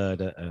it spurred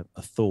a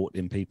thought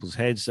in people's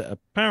heads that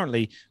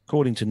apparently,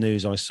 according to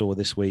news I saw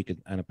this week,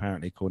 and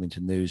apparently according to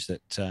news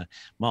that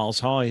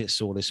Miles High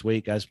saw this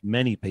week, as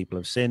many people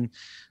have seen,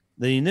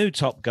 the new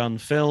Top Gun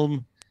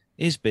film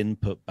has been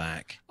put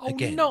back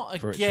again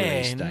for its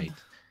release date.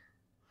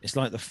 It's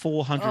like the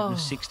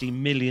 460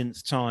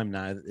 millionth time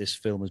now that this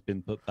film has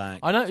been put back.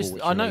 I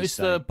noticed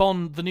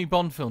the new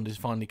Bond film is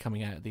finally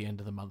coming out at the end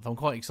of the month. I'm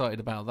quite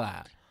excited about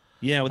that.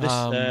 Yeah, well,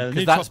 this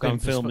new Top Gun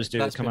film is due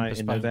to come out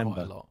in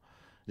November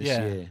this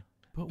year.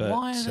 But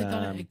why have they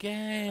done it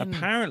again?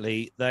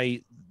 Apparently,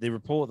 the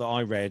report that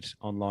I read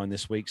online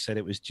this week said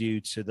it was due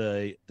to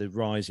the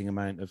rising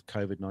amount of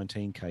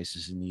COVID-19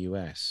 cases in the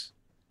US.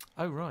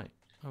 Oh, right.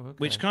 Oh, okay.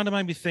 Which kind of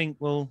made me think,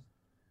 well,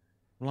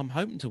 I'm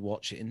hoping to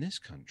watch it in this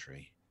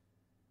country.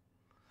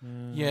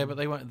 Yeah, but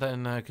they won't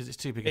then because it's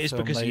too big. It's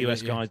because the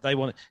US guys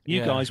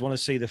guys want to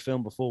see the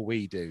film before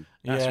we do.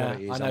 That's what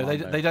it is. I know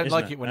they don't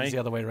like it when it's the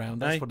other way around.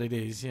 That's what it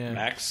is. Yeah,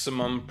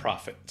 maximum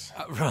profit.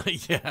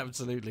 Right. Yeah,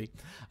 absolutely.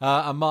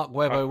 And Mark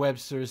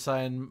Webster is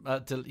saying,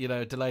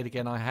 delayed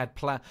again. I had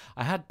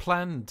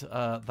planned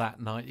that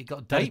night. He got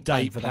a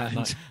date for that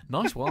night.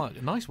 Nice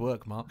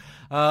work, Mark.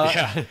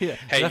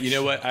 Hey, you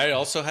know what? I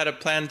also had a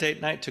planned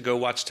date night to go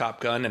watch Top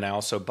Gun, and I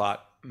also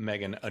bought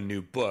Megan a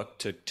new book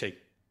to take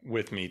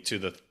with me to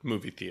the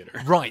movie theater.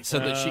 Right, so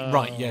that she...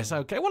 Right, yes,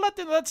 okay. Well,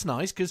 that's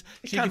nice, because...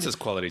 It counts as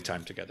quality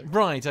time together.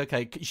 Right,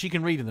 okay. She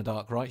can read in the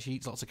dark, right? She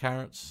eats lots of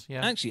carrots,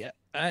 yeah.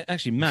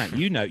 Actually, Matt,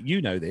 you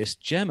know this.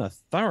 Gemma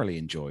thoroughly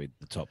enjoyed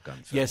the Top Gun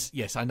film.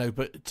 Yes, I know,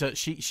 but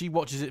she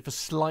watches it for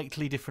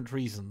slightly different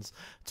reasons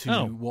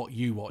to what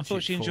you watch. I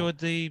thought she enjoyed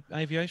the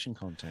aviation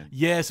content.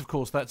 Yes, of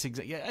course, that's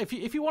exactly. Yeah,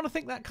 if you want to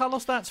think that,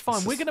 Carlos, that's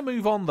fine. We're going to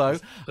move on though.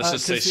 Let's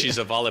just say she's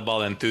a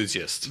volleyball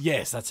enthusiast.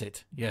 Yes, that's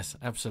it. Yes,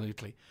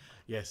 absolutely.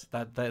 Yes,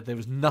 that there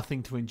was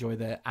nothing to enjoy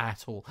there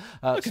at all.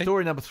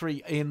 Story number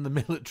 3 in the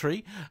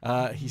military,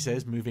 he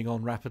says, moving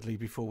on rapidly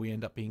before we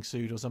end up being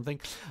sued or something,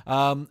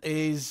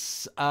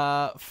 is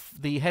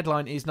the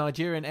headline is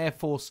Nigerian Air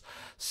Force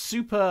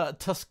Super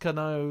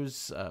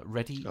Tucanos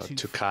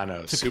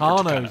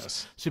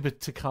Super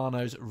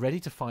Tucanos ready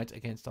to fight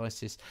against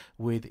ISIS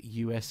with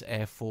US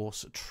Air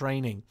Force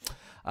training.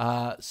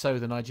 So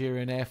the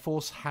Nigerian Air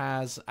Force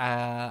has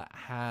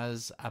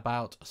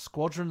about a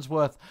squadron's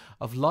worth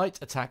of light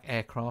attack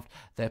aircraft,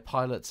 their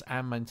pilots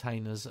and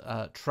maintainers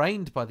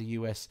trained by the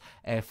US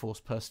Air Force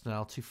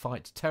personnel to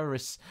fight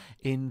terrorists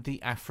in the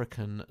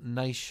African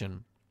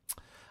nation.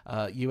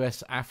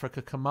 US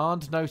Africa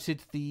Command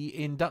noted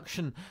the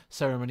induction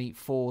ceremony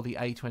for the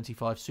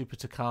A-25 Super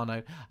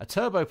Tucano, a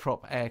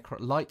turboprop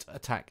light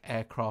attack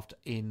aircraft,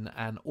 in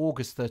an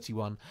August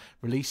 31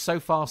 release. So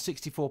far,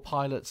 64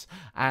 pilots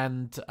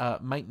and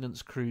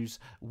maintenance crews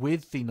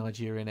with the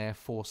Nigerian Air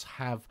Force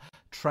have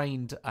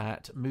trained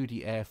at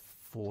Moody Air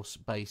Force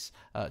Base,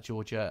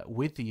 Georgia,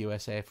 with the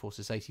US Air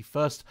Force's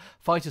 81st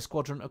Fighter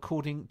Squadron,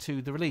 according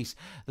to the release.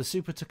 The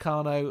Super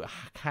Tucano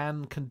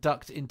can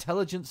conduct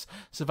intelligence,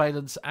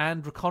 surveillance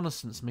and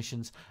reconnaissance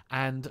missions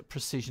and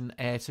precision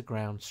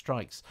air-to-ground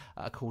strikes,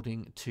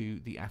 according to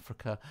the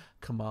Africa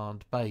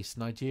Command Base.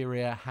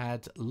 Nigeria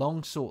had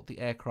long sought the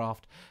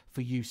aircraft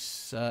for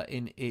use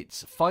in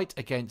its fight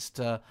against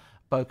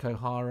Boko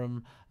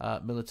Haram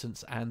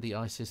militants and the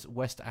ISIS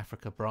West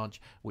Africa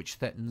branch, which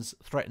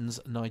threatens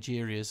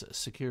Nigeria's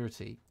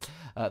security.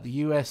 The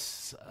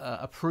US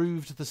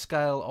approved the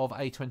sale of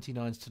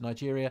A-29s to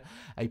Nigeria,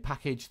 a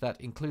package that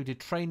included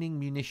training,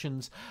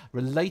 munitions,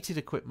 related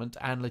equipment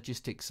and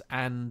logistics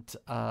and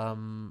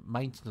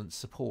maintenance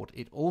support.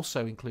 It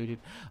also included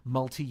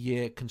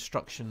multi-year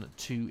construction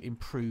to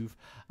improve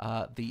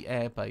the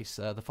airbase.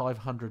 The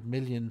 $500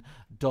 million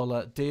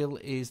deal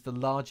is the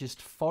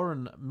largest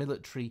foreign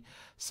military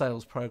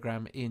sales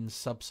program in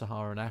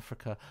sub-Saharan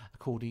Africa,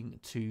 according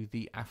to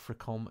the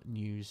AFRICOM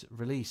news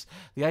release.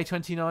 The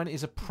A-29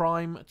 is a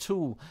prime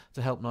tool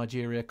to help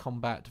Nigeria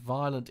combat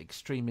violent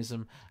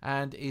extremism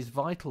and is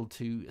vital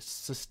to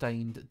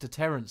sustained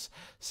deterrence,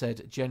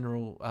 said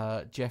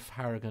General Jeff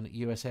Harrigan,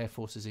 US Air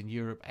Forces in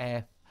Europe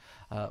Air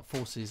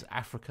Forces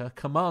Africa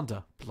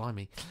Commander.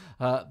 Blimey.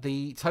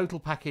 The total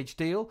package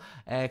deal,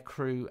 air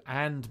crew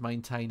and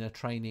maintainer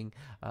training,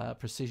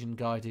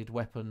 precision-guided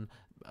weapon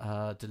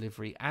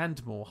delivery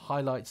and more,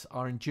 highlights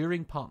our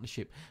enduring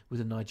partnership with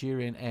the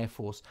Nigerian Air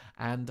Force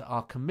and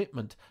our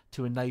commitment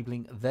to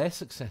enabling their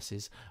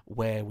successes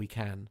where we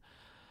can.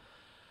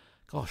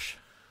 Gosh,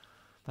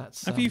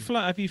 that's... Have you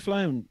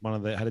flown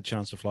had a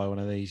chance to fly one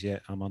of these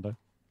yet, Armando?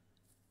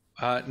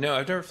 No,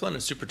 I've never flown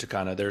a Super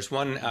Tucano. There's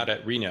one out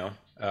at Reno.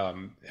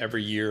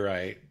 Every year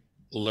I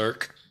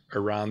lurk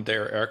around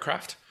their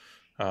aircraft,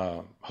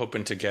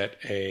 hoping to get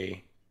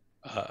a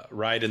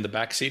ride in the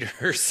backseat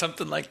or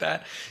something like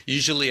that.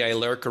 Usually I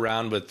lurk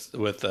around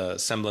with a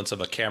semblance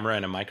of a camera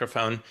and a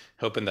microphone,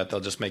 hoping that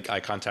they'll just make eye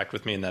contact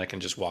with me and then I can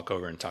just walk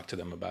over and talk to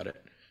them about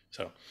it.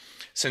 So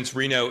since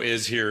Reno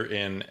is here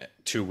in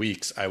 2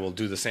 weeks, I will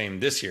do the same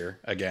this year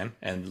again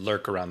and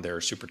lurk around their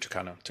Super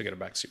Tucano to get a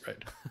backseat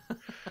ride.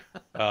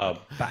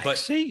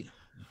 Backseat?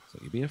 So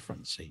you'd be a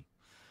front seat.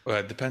 Well,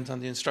 it depends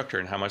on the instructor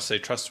and how much they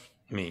trust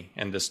me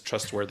and this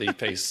trustworthy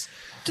face.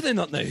 Do they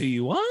not know who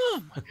you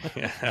are?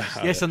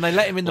 Yes, and they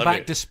let him in the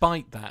back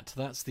despite that.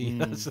 That's the.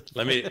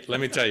 Let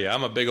me tell you,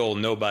 I'm a big old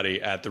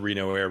nobody at the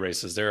Reno Air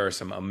Races. There are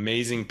some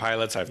amazing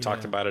pilots. I've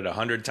talked about it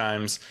 100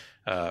 times,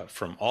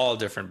 from all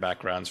different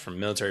backgrounds, from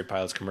military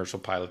pilots, commercial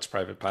pilots,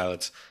 private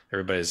pilots.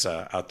 Everybody's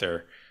out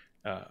there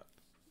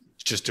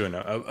just doing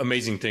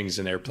amazing things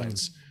in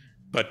airplanes.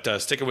 But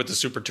sticking with the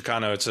Super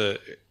Tucano,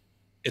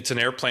 it's an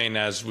airplane,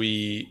 as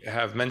we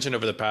have mentioned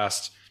over the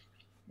past,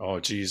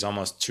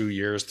 almost 2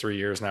 years, 3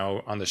 years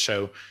now on the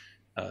show.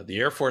 The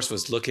Air Force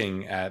was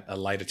looking at a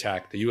light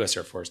attack, the U.S.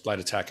 Air Force light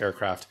attack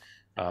aircraft.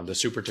 The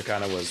Super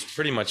Tucano was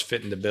pretty much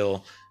fitting the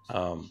bill.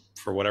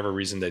 For whatever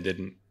reason, they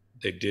didn't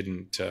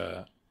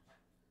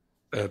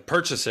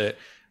purchase it.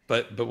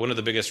 But one of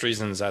the biggest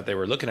reasons that they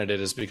were looking at it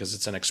is because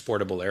it's an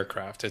exportable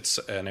aircraft. It's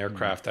an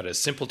aircraft that is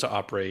simple to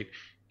operate,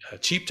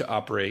 cheap to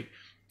operate,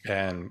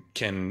 and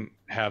can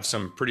have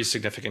some pretty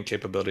significant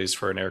capabilities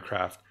for an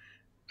aircraft.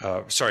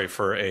 An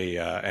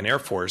Air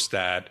Force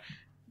that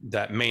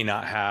may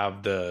not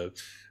have the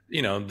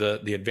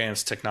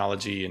advanced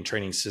technology and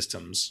training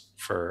systems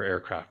for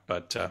aircraft.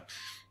 But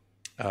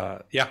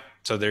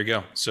so there you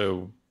go.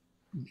 So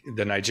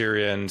the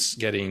Nigerians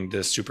getting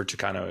this Super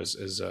Tucano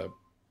is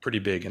pretty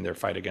big in their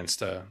fight against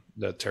the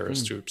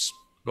terrorist groups,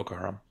 Boko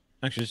Haram.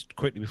 Actually, just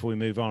quickly before we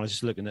move on, I was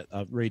just looking at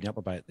reading up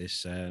about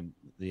this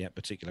the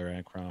particular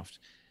aircraft,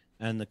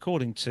 and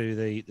according to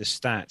the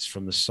stats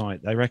from the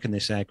site, they reckon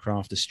this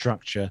aircraft, the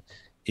structure,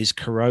 is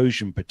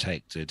corrosion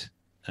protected,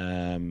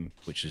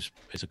 which is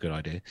a good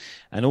idea.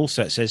 And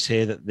also, it says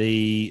here that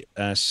the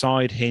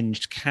side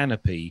hinged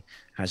canopy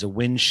has a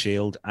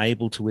windshield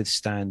able to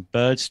withstand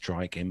bird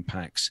strike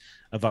impacts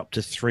of up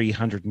to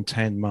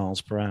 310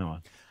 miles per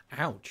hour.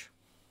 Ouch.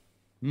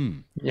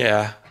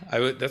 Yeah,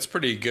 that's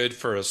pretty good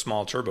for a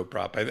small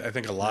turboprop. I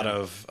think a lot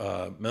of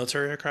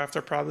military aircraft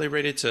are probably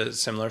rated to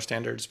similar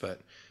standards,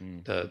 but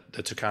the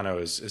Tucano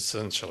is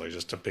essentially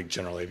just a big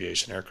general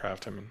aviation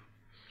aircraft. I mean,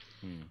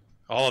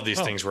 all of these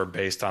things were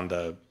based on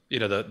the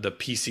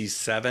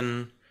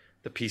PC-7,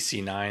 the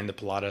PC-9, the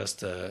Pilatus,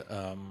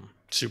 the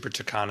Super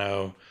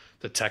Tucano,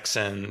 the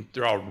Texan.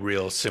 They're all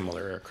real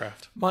similar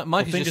aircraft.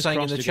 Mike is just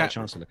saying in the chat.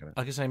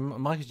 I can say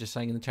Mike is just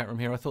saying in the chat room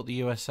here. I thought the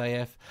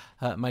USAF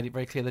made it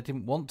very clear they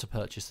didn't want to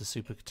purchase the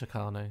Super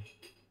Tucano.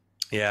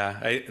 Yeah,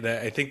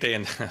 I think they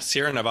in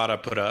Sierra Nevada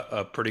put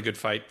a pretty good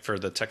fight for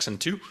the Texan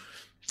 2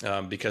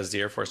 because the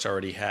Air Force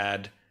already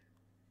had,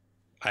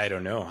 I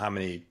don't know how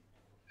many,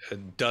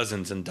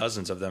 dozens and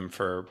dozens of them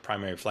for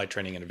primary flight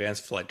training and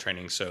advanced flight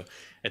training. So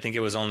I think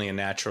it was only a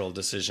natural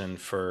decision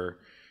for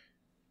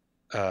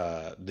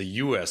the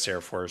U.S.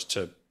 Air Force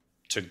to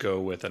go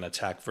with an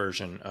attack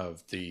version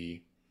of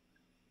an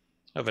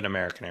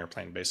American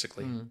airplane,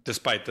 basically,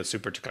 despite the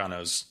Super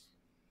Tucano's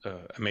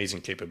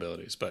amazing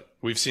capabilities. But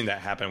we've seen that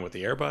happen with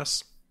the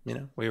Airbus. You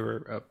know, we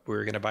were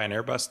going to buy an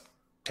Airbus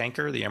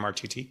tanker, the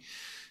MRTT,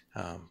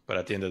 but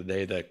at the end of the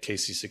day, the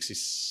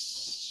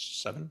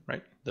KC-67,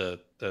 right? The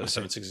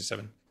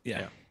 767,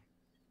 yeah,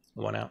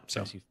 won out.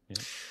 So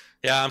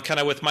yeah, I'm kind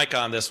of with Mike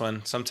on this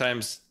one.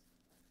 Sometimes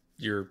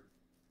your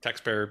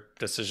taxpayer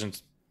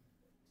decisions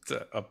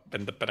up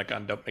in the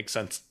Pentagon don't make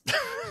sense.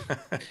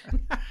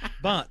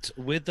 But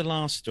with the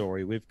last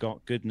story, we've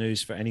got good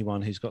news for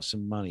anyone who's got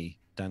some money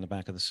down the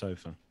back of the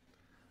sofa.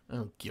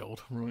 Oh,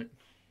 God, right.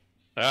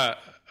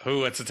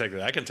 Who wants to take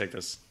that? I can take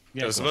this.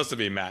 Yeah, it was supposed to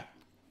be Matt,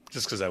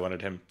 just because I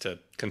wanted him to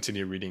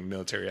continue reading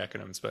military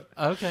acronyms. But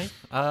okay,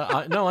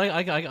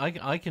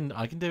 I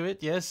can do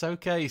it. Yes,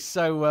 okay.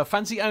 So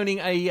fancy owning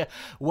a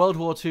World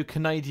War II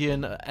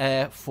Canadian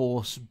Air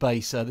Force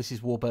base? This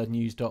is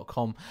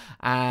warbirdnews.com.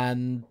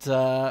 And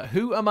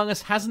who among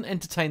us hasn't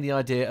entertained the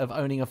idea of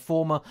owning a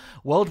former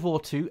World War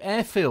II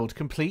airfield,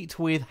 complete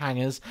with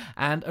hangars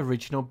and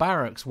original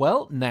barracks?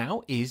 Well,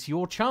 now is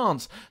your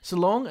chance. So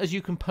long as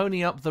you can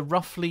pony up the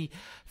roughly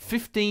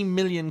 15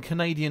 million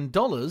Canadian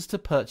dollars to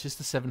purchase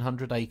the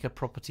 700-acre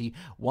property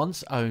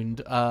once owned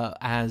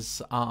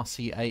as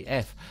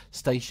RCAF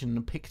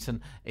Station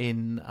Picton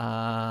in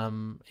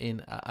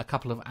a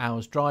couple of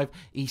hours' drive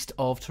east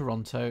of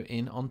Toronto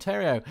in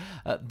Ontario.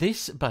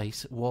 This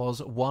base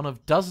was one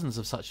of dozens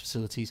of such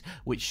facilities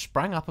which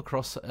sprang up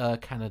across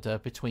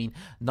Canada between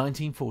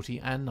 1940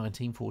 and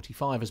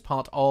 1945 as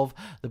part of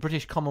the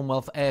British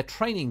Commonwealth Air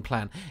Training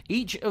Plan.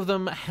 Each of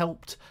them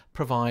helped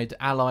provide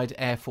Allied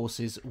air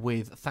forces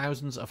with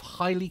thousands of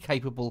highly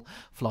capable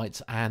flights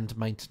and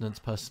maintenance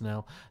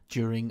personnel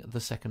during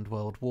the Second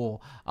World War.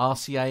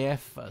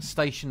 RCAF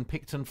Station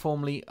Picton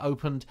formally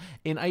opened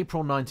in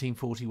April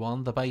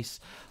 1941. The base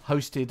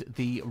hosted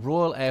the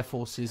Royal Air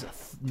Force's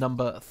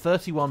number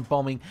 31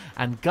 Bombing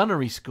and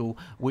Gunnery School,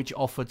 which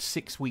offered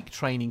 6-week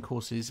training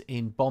courses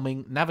in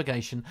bombing,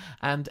 navigation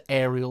and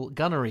aerial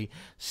gunnery.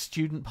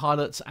 Student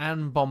pilots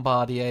and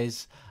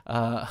bombardiers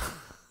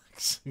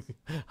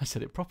I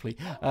said it properly.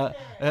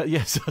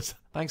 Yes,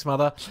 thanks,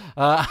 Mother.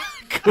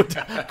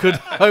 Could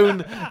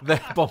hone their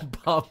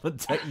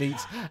bombardment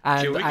techniques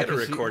and can we accuracy.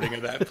 get a recording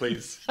of that,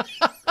 please?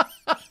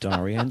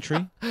 Diary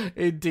entry.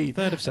 Indeed.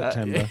 3rd of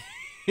September.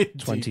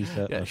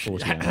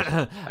 2040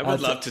 hours. I would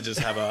love to just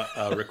have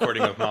a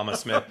recording of Mama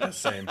Smith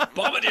saying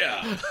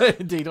 "Bombardier."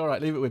 Indeed. All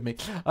right, leave it with me.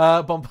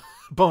 I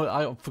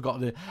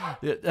forgot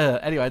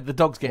anyway, the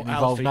dog's getting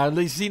involved Alfie.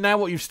 now. See now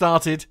what you've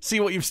started. See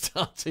what you've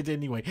started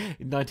anyway.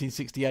 In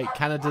 1968,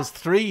 Canada's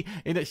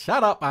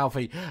shut up,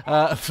 Alfie.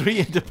 3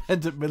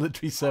 independent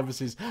military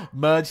services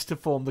merged to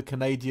form the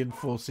Canadian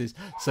Forces.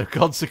 So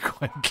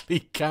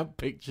consequently, Camp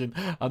Picton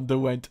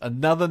underwent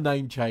another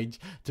name change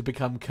to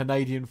become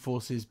Canadian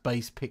Forces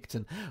Base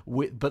Picton.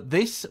 But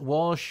this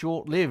was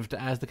short-lived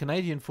as the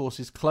Canadian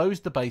Forces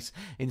closed the base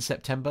in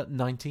September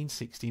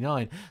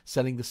 1969,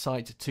 selling the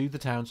site to the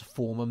town's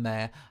former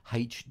mayor,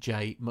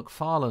 H.J.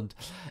 McFarland.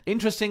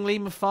 Interestingly,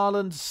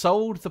 McFarland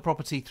sold the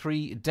property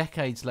 3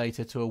 decades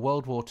later to a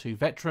World War II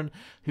veteran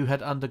who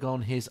had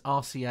undergone his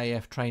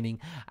RCAF training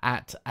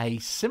at a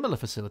similar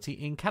facility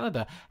in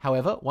Canada.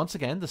 However, once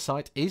again, the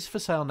site is for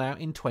sale now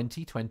in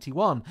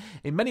 2021.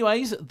 In many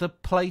ways, the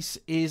place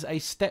is a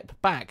step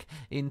back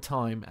in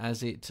time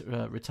as it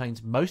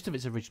retains most of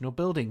its original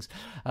buildings,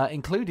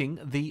 including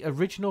the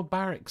original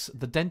barracks,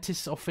 the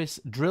dentist's office,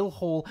 drill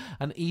hall,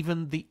 and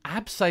even the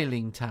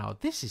abseiling tower.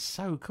 This is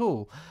so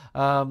cool.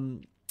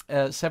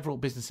 several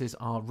businesses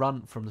are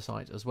run from the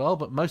site as well,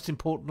 but most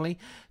importantly,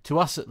 to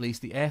us at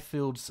least, the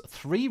airfield's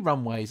 3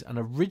 runways and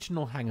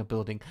original hangar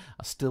building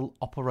are still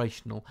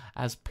operational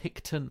as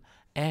Picton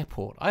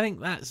Airport. I think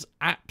that's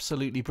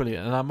absolutely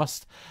brilliant, and I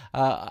must,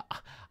 I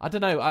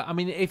don't know, I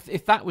mean,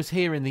 if that was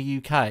here in the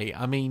UK,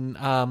 I mean,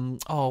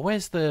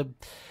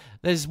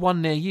 there's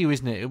one near you,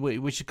 isn't it?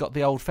 Which has got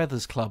the Old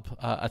Feathers Club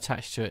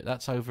attached to it.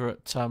 That's over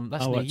at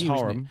that's near you,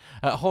 Horham. isn't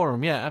it? At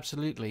Horham, yeah,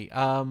 absolutely.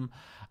 And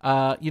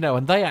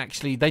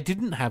they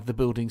didn't have the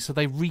buildings, so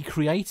they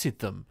recreated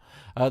them.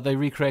 They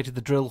recreated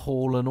the drill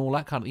hall and all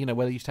that kind of,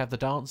 where they used to have the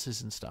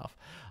dances and stuff.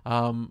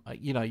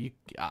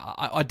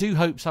 I do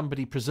hope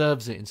somebody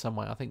preserves it in some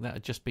way. I think that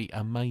would just be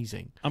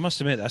amazing. I must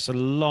admit, that's a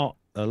lot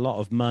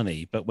of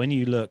money. But when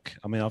you look,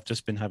 I mean, I've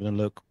just been having a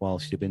look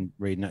whilst you've been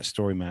reading that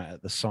story, Matt,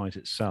 at the site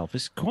itself.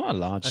 It's quite a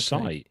large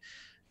site.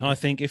 And I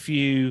think if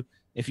you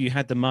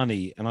had the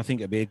money, and I think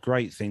it'd be a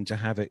great thing to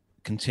have it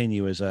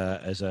continue as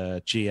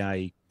a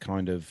GA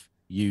kind of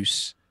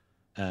use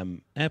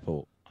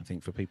airport, I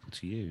think, for people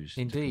to use.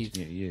 Indeed.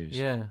 To use.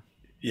 Yeah.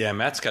 Yeah,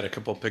 Matt's got a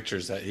couple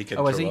pictures that he can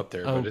throw up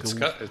there, but it's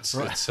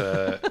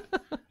I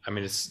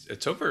mean,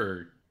 it's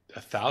over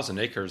 1,000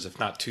 acres, if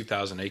not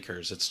 2,000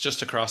 acres. It's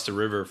just across the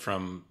river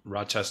from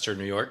Rochester,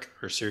 New York,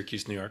 or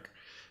Syracuse, New York.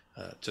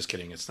 Just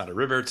kidding, it's not a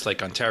river; it's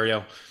Lake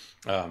Ontario.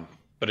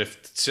 But if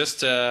it's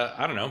just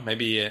I don't know,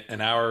 maybe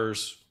an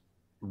hour's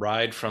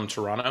ride from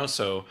Toronto,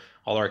 so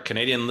all our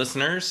Canadian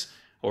listeners,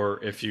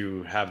 or if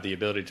you have the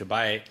ability to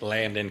buy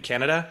land in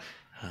Canada,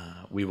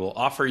 we will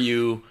offer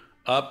you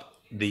up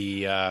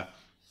the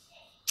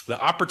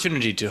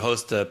opportunity to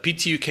host the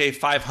PTUK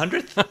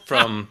 500th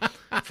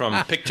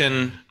from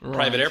Picton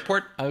Private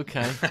Airport.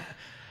 Okay.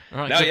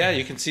 Right. Now, yeah,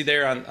 you can see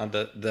there on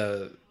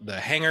the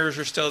hangars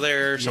are still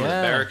there. Some of the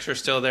barracks are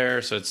still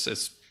there. So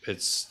it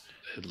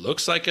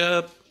looks like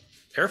a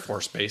Air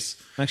Force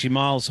base. Actually,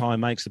 Miles High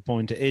makes the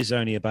point it is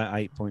only about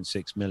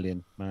 8.6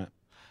 million, Matt.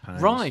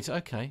 Pounds. Right.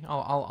 Okay.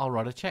 I'll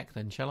write a check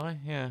then, shall I?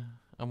 Yeah.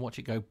 And watch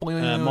it go.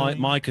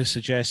 Micah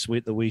suggests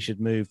that we should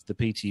move the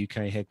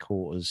PTUK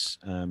headquarters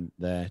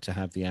there to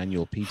have the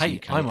annual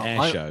PTUK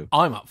air show.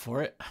 I'm up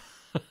for it.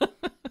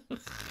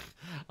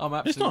 I'm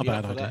absolutely it's not a bad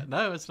up for idea. that.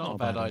 No, it's not a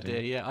bad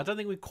idea. Yeah, I don't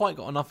think we've quite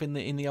got enough in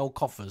the old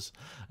coffers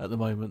at the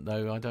moment,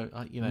 though.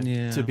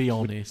 To be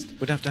honest,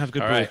 we'd have to have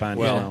good broadband. Right.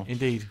 Well, now.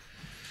 Indeed.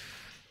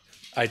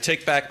 I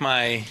take back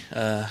my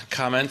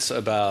comments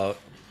about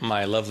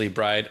my lovely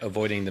bride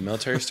avoiding the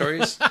military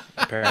stories.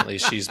 Apparently,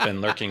 she's been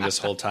lurking this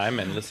whole time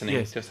and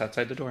listening just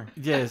outside the door.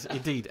 Yes,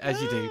 indeed,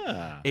 as you do.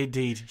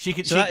 Indeed,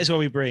 that is what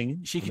we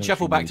bring. She can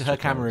shuffle back to her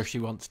camera if she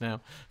wants now.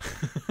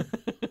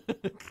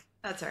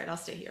 That's all right. I'll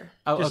stay here.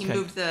 Oh, He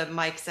moved the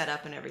mic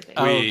setup and everything.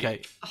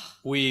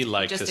 We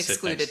like just to sit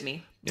excluded next,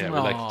 me. Yeah, we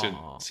like to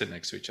sit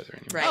next to each other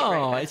anyway.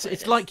 Right.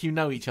 It's like you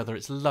know each other.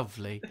 It's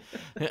lovely.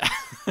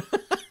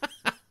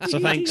 So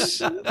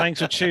thanks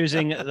for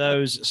choosing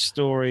those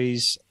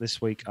stories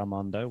this week,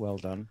 Armando. Well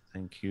done.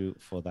 Thank you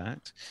for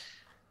that.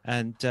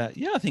 And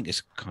I think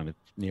it's kind of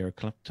near a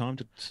time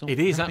to start. It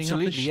is wrapping up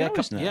the absolutely, show,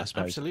 isn't it,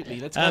 absolutely.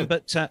 Let's go.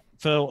 But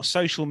for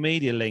social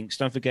media links,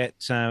 don't forget.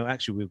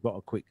 Actually, we've got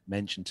a quick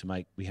mention to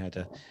make. We had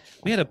a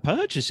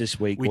purchase this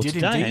week. We did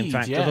today, indeed, in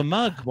fact, yeah. of a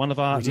mug. One of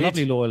our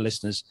lovely loyal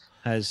listeners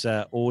has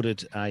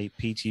ordered a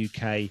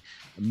PTUK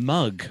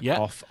mug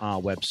off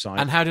our website.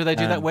 And how do they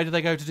do that? Where do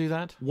they go to do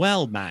that?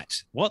 Well,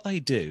 Matt, what they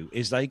do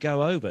is they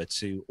go over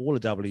to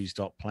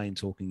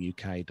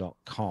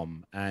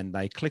allthews.planetalkinguk.com and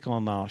they click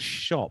on our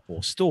shop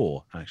or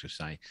store, I should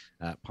say,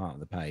 part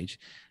of the page,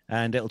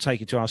 and it'll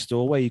take you to our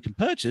store where you can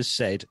purchase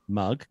said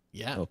mug,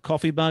 or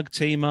coffee mug,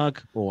 tea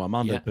mug, or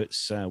Armando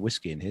puts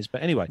whiskey in his.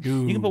 But anyway,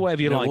 you can put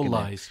whatever you like in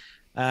there.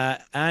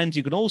 And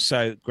you can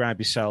also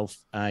grab yourself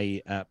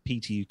a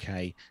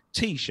PTUK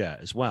T-shirt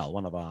as well,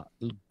 one of our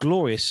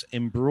glorious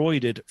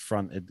embroidered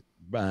fronted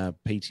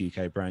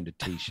PTUK branded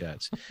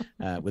T-shirts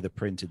with a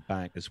printed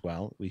back as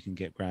well. We can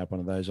grab one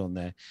of those on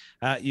there.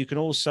 You can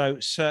also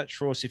search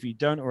for us if you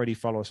don't already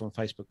follow us on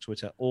Facebook,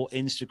 Twitter, or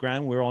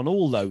Instagram. We're on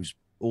all those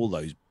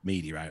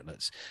media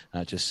outlets.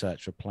 Just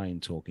search for Plane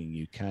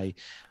Talking UK.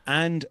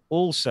 And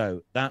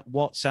also that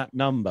WhatsApp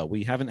number.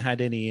 We haven't had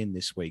any in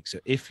this week. So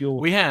if you're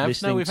we've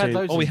had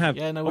loads. We have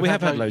had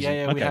loads.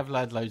 Yeah, we have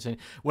had loads in.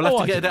 We'll have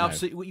to get it up.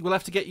 We'll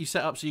have to get you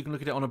set up so you can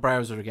look at it on a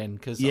browser again.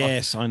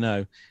 Yes, I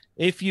know.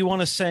 If you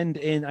want to send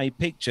in a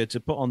picture to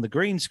put on the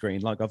green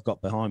screen, like I've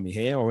got behind me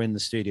here, or in the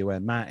studio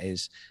where Matt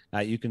is,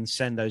 you can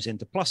send those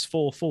into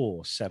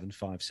 +44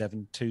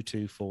 757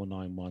 224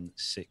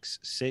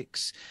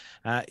 9166.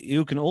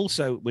 You can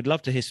also, we'd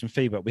love to hear some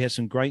feedback. We had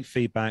some great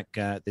feedback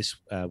this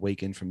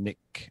weekend from Nick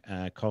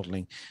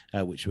Codling,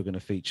 which we're going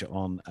to feature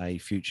on a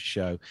future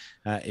show.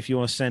 If you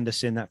want to send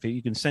us in that feed,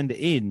 you can send it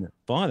in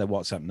via the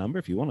WhatsApp number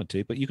if you wanted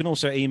to, but you can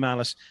also email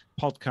us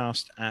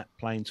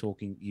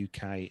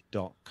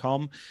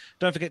podcast@planetalkinguk.com.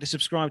 Don't forget to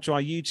subscribe to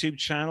our YouTube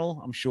channel.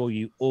 I'm sure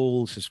you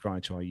all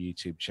subscribe to our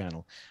YouTube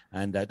channel.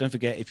 And don't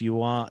forget, if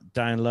you are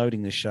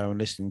downloading the show and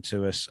listening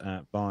to us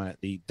via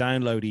the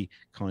downloady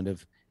kind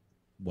of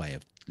way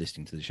of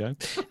listening to the show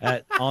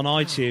on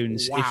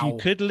iTunes. Wow. If you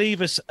could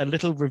leave us a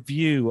little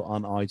review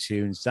on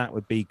iTunes, that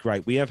would be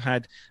great. We have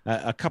had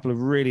a couple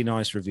of really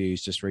nice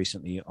reviews just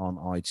recently on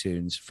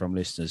iTunes from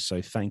listeners.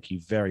 So thank you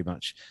very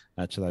much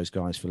to those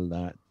guys for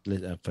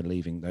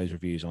leaving those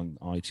reviews on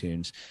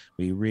iTunes.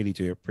 We really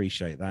do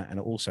appreciate that. And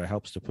it also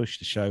helps to push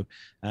the show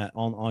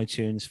on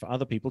iTunes for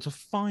other people to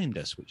find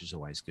us, which is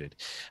always good.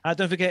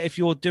 Don't forget, if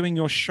you're doing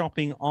your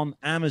shopping on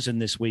Amazon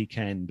this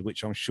weekend,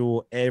 which I'm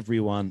sure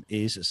everyone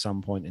is at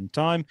some point in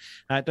time,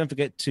 don't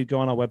forget to go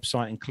on our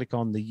website and click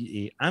on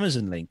the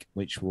Amazon link,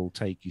 which will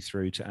take you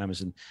through to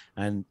Amazon,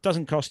 and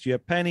doesn't cost you a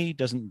penny,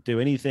 doesn't do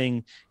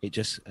anything. It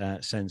just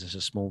sends us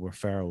a small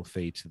referral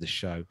fee to the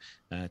show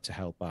to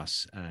help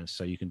us.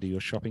 So you can do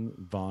your shopping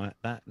via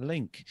that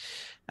link.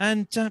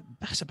 And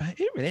that's about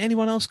it, really.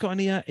 Anyone else got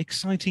any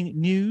exciting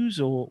news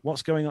or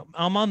what's going on?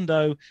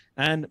 Armando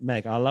and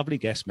Meg, our lovely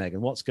guest Megan,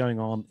 what's going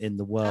on in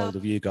the world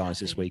of you guys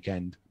this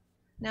weekend?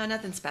 No,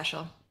 nothing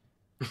special.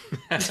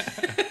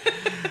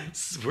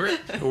 we're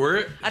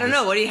I don't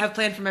know. What do you have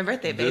planned for my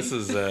birthday, babe? This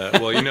is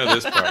well, you know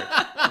this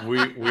part.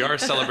 We are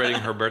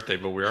celebrating her birthday,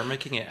 but we are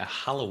making it a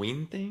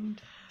Halloween themed.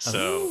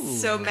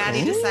 So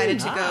Maddie decided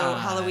to go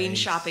Nice. Halloween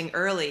shopping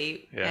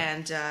early, Yeah.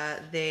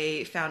 and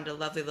they found a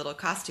lovely little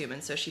costume,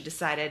 and so she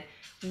decided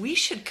we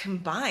should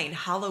combine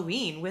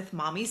Halloween with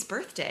Mommy's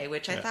birthday,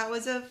 which I thought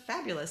was a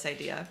fabulous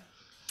idea.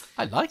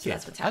 I like So it.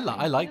 that's what's I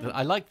like happening.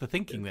 I like the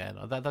thinking there.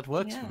 That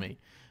works Yeah. for me.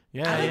 I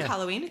Yeah, like yeah.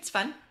 Halloween. It's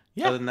fun.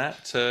 Yeah. Other than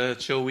that,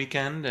 chill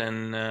weekend,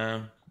 and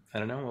I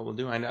don't know what we'll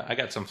do. I know I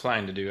got some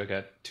flying to do. I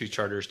got 2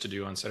 charters to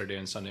do on Saturday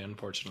and Sunday,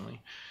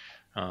 unfortunately.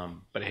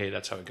 But hey,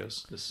 that's how it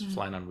goes. This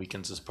flying on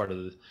weekends is part of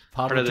the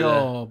Part of the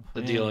job.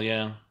 the Yeah. deal.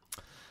 Yeah.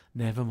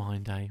 Never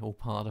mind, all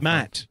part of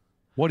Matt,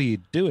 what are you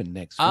doing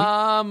next week?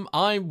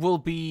 I will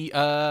be.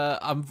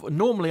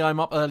 Normally I'm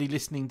up early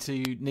listening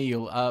to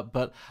Neil,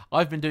 but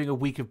I've been doing a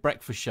week of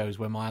breakfast shows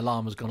where my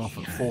alarm has gone off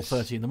at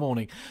 4:30 in the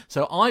morning.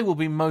 So I will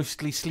be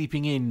mostly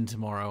sleeping in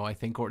tomorrow, I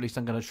think, or at least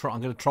I'm going to try.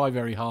 I'm going to try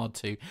very hard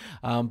to.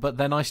 But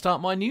then I start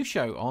my new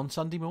show on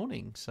Sunday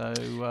morning. So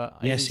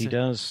Yes, he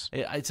does.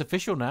 It's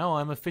official now.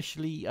 I'm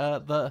officially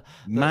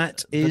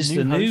Matt is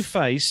the new host.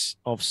 face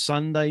of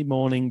Sunday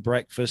morning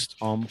breakfast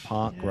on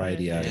Park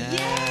Radio.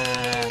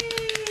 Yeah.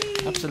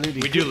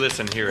 Absolutely. We do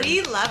listen here.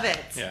 We love it.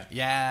 Yeah.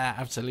 Yeah,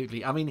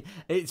 absolutely. I mean,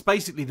 it's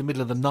basically the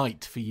middle of the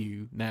night for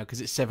you now because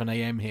it's 7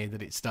 a.m. here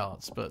that it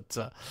starts. But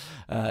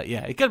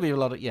yeah, it's going to be a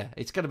lot of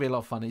it's going to be a lot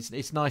of fun.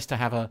 It's nice to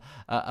have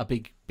a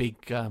big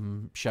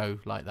show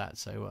like that.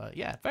 So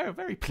yeah, very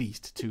very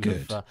pleased to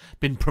have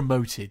been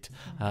promoted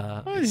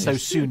so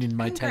soon in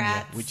my tenure,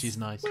 Congrats. which is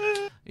nice.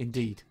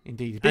 Indeed. And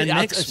It's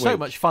next so week-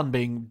 much fun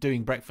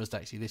doing breakfast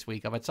actually this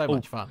week. I've had so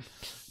much fun.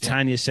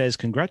 Tanya says,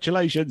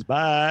 congratulations,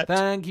 Matt.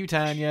 Thank you,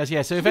 Tanya.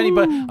 Yeah, so if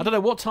anybody, I don't know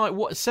what time,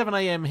 7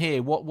 a.m.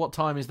 here, what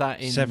time is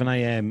that in? 7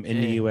 a.m. in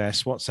the Yeah.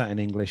 US. What's that in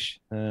English?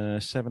 7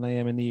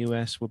 a.m. in the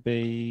US would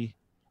be,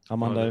 Oh,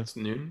 Armando, that's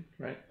noon,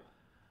 right?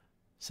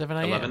 7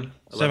 a.m. 11.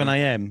 7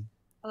 a.m.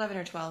 11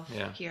 or 12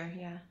 Yeah. here,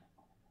 yeah.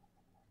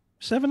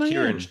 7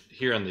 a.m.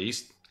 Here on the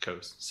East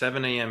Coast.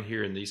 7 a.m.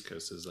 here in the East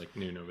Coast is like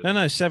noon over there.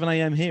 No, 7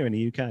 a.m. here in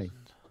the UK.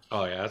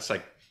 Oh yeah, that's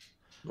like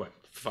what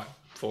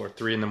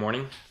 3 in the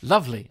morning.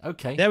 Lovely.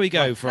 Okay. There we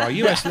go for our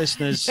US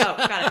listeners. Oh,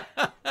 got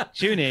it.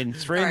 Tune in,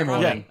 3 in the Sorry,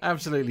 wrong Yeah, morning.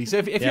 absolutely. So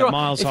if Yeah, you're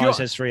Miles if High you're,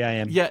 says 3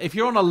 a.m. yeah, if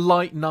you're on a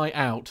light night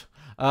out,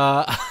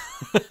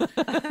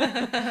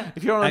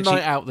 if you're on a Actually-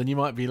 night out, then you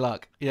might be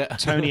luck. Yeah.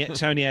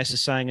 Tony S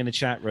is saying in the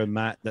chat room,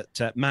 Matt,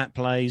 that Matt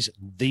plays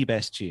the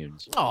best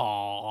tunes.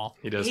 Aww.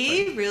 He does.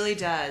 He really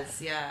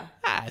does, yeah.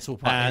 It's all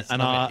part of it.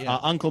 And our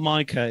Uncle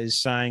Micah is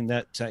saying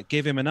that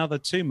give him another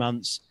 2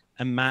 months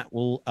and Matt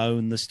will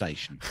own the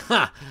station.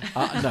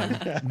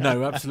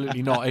 No,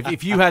 absolutely not.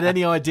 If you had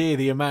any idea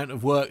the amount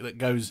of work that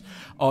goes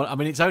on, I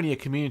mean, it's only a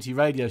community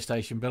radio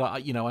station, but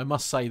I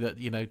must say that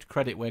to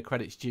credit where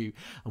credit's due,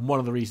 and one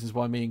of the reasons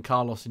why me and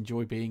Carlos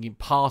enjoy being in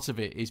part of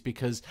it is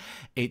because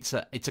it's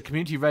a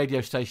community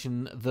radio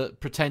station that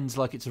pretends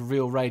like it's a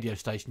real radio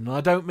station, and I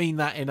don't mean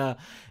that in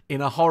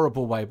a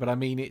horrible way, but I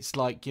mean it's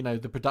like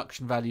the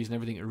production values and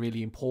everything are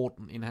really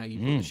important in how you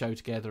put the show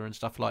together and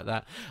stuff like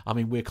that. I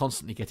mean, we're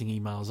constantly getting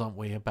emails, aren't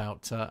we,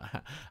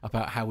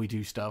 about how we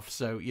do stuff.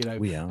 So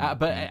We are,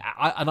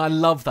 I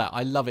love that.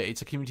 I love it.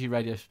 It's a community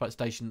radio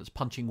station that's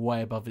punching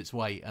way above its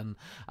weight, and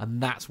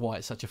that's why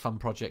it's such a fun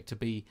project to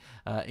be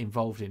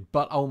involved in.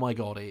 But oh my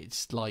god,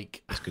 it's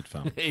like It's good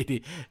fun.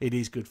 it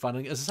is good fun.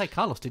 And as I say,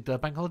 Carlos did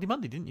Bank Holiday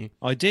Monday, didn't you?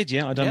 I did,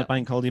 yeah. I done Yeah. the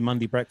Bank Holiday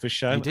Monday breakfast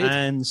show You did.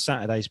 and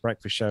Saturday's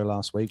breakfast show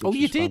last week. Oh, which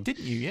you was did, fun.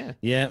 didn't you? Yeah.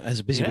 Yeah, it was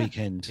a busy Yeah.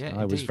 weekend. Yeah,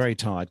 I was indeed. very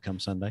tired come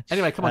Sunday.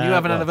 Anyway, come on, you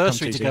have an well,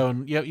 anniversary come to Tuesday. go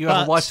and you have a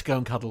But wife to go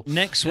and cuddle.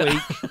 Next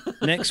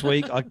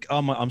week,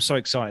 I'm so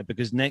excited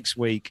because next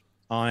week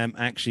I am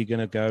actually going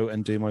to go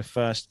and do my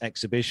first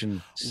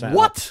exhibition setup.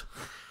 What?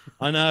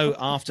 I know,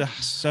 after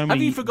so many...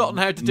 Have you forgotten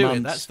how to do it?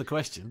 months- That's the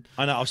question.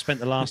 I know, I've spent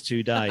the last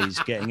 2 days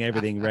getting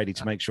everything ready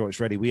to make sure it's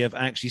ready. We have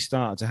actually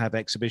started to have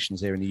exhibitions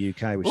here in the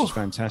UK, which is Oh,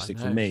 fantastic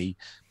I for know. me,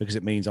 because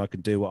it means I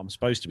can do what I'm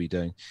supposed to be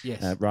doing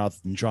Yes. rather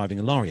than driving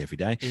a lorry every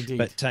day. Indeed.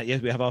 But yeah,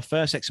 we have our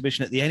first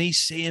exhibition at the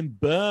NEC in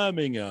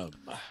Birmingham,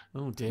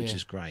 Oh dear. which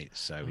is great.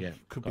 So yeah,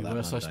 Could got be that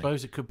worse, I Monday.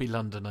 suppose. It could be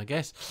London, I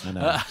guess. I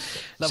know.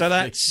 So Lovely.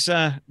 that's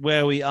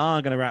where we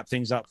are going to wrap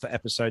things up for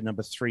episode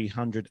number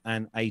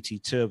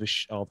 382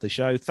 of the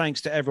show.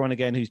 Thanks to everyone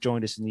again who's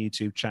joined us in the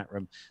YouTube chat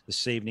room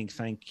this evening.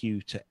 Thank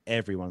you to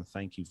everyone.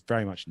 Thank you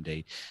very much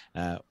indeed.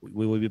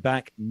 We will be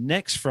back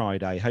next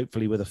Friday,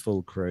 hopefully with a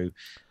full crew.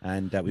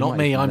 And we Not might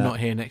me. even, I'm not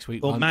here next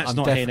week. Well, I'm Matt's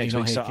not here next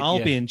week, so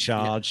I'll be in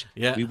charge.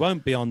 Yeah. We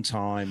won't be on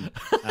time,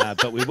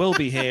 but we will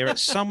be here at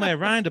somewhere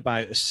around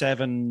about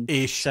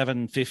 7-ish,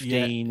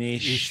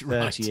 7:15-ish,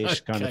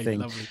 30-ish kind of Okay, thing.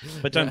 lovely.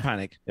 But don't Yeah.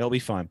 panic. It'll be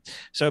fine.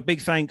 So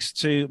big thanks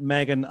to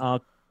Megan,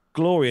 our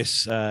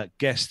glorious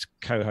guest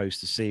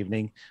co-host this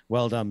evening.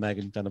 Well done,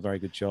 Megan. Done a very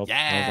good job. Well done.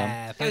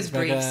 Yeah. It was thanks,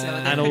 brief, Megan. so there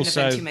And couldn't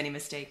also- have been too many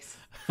mistakes.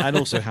 And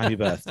also happy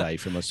birthday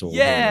from us all.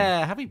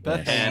 Yeah. Happy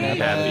birthday. And Hey.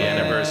 happy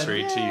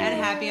anniversary to you.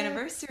 And happy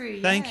anniversary.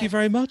 Thank yeah. you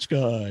very much,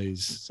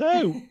 guys.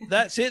 So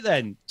that's it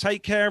then.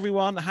 Take care,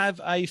 everyone. Have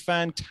a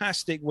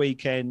fantastic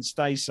weekend.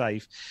 Stay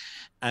safe.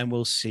 And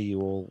we'll see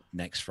you all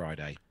next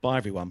Friday. Bye,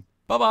 everyone.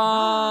 Bye-bye.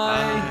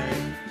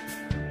 Bye.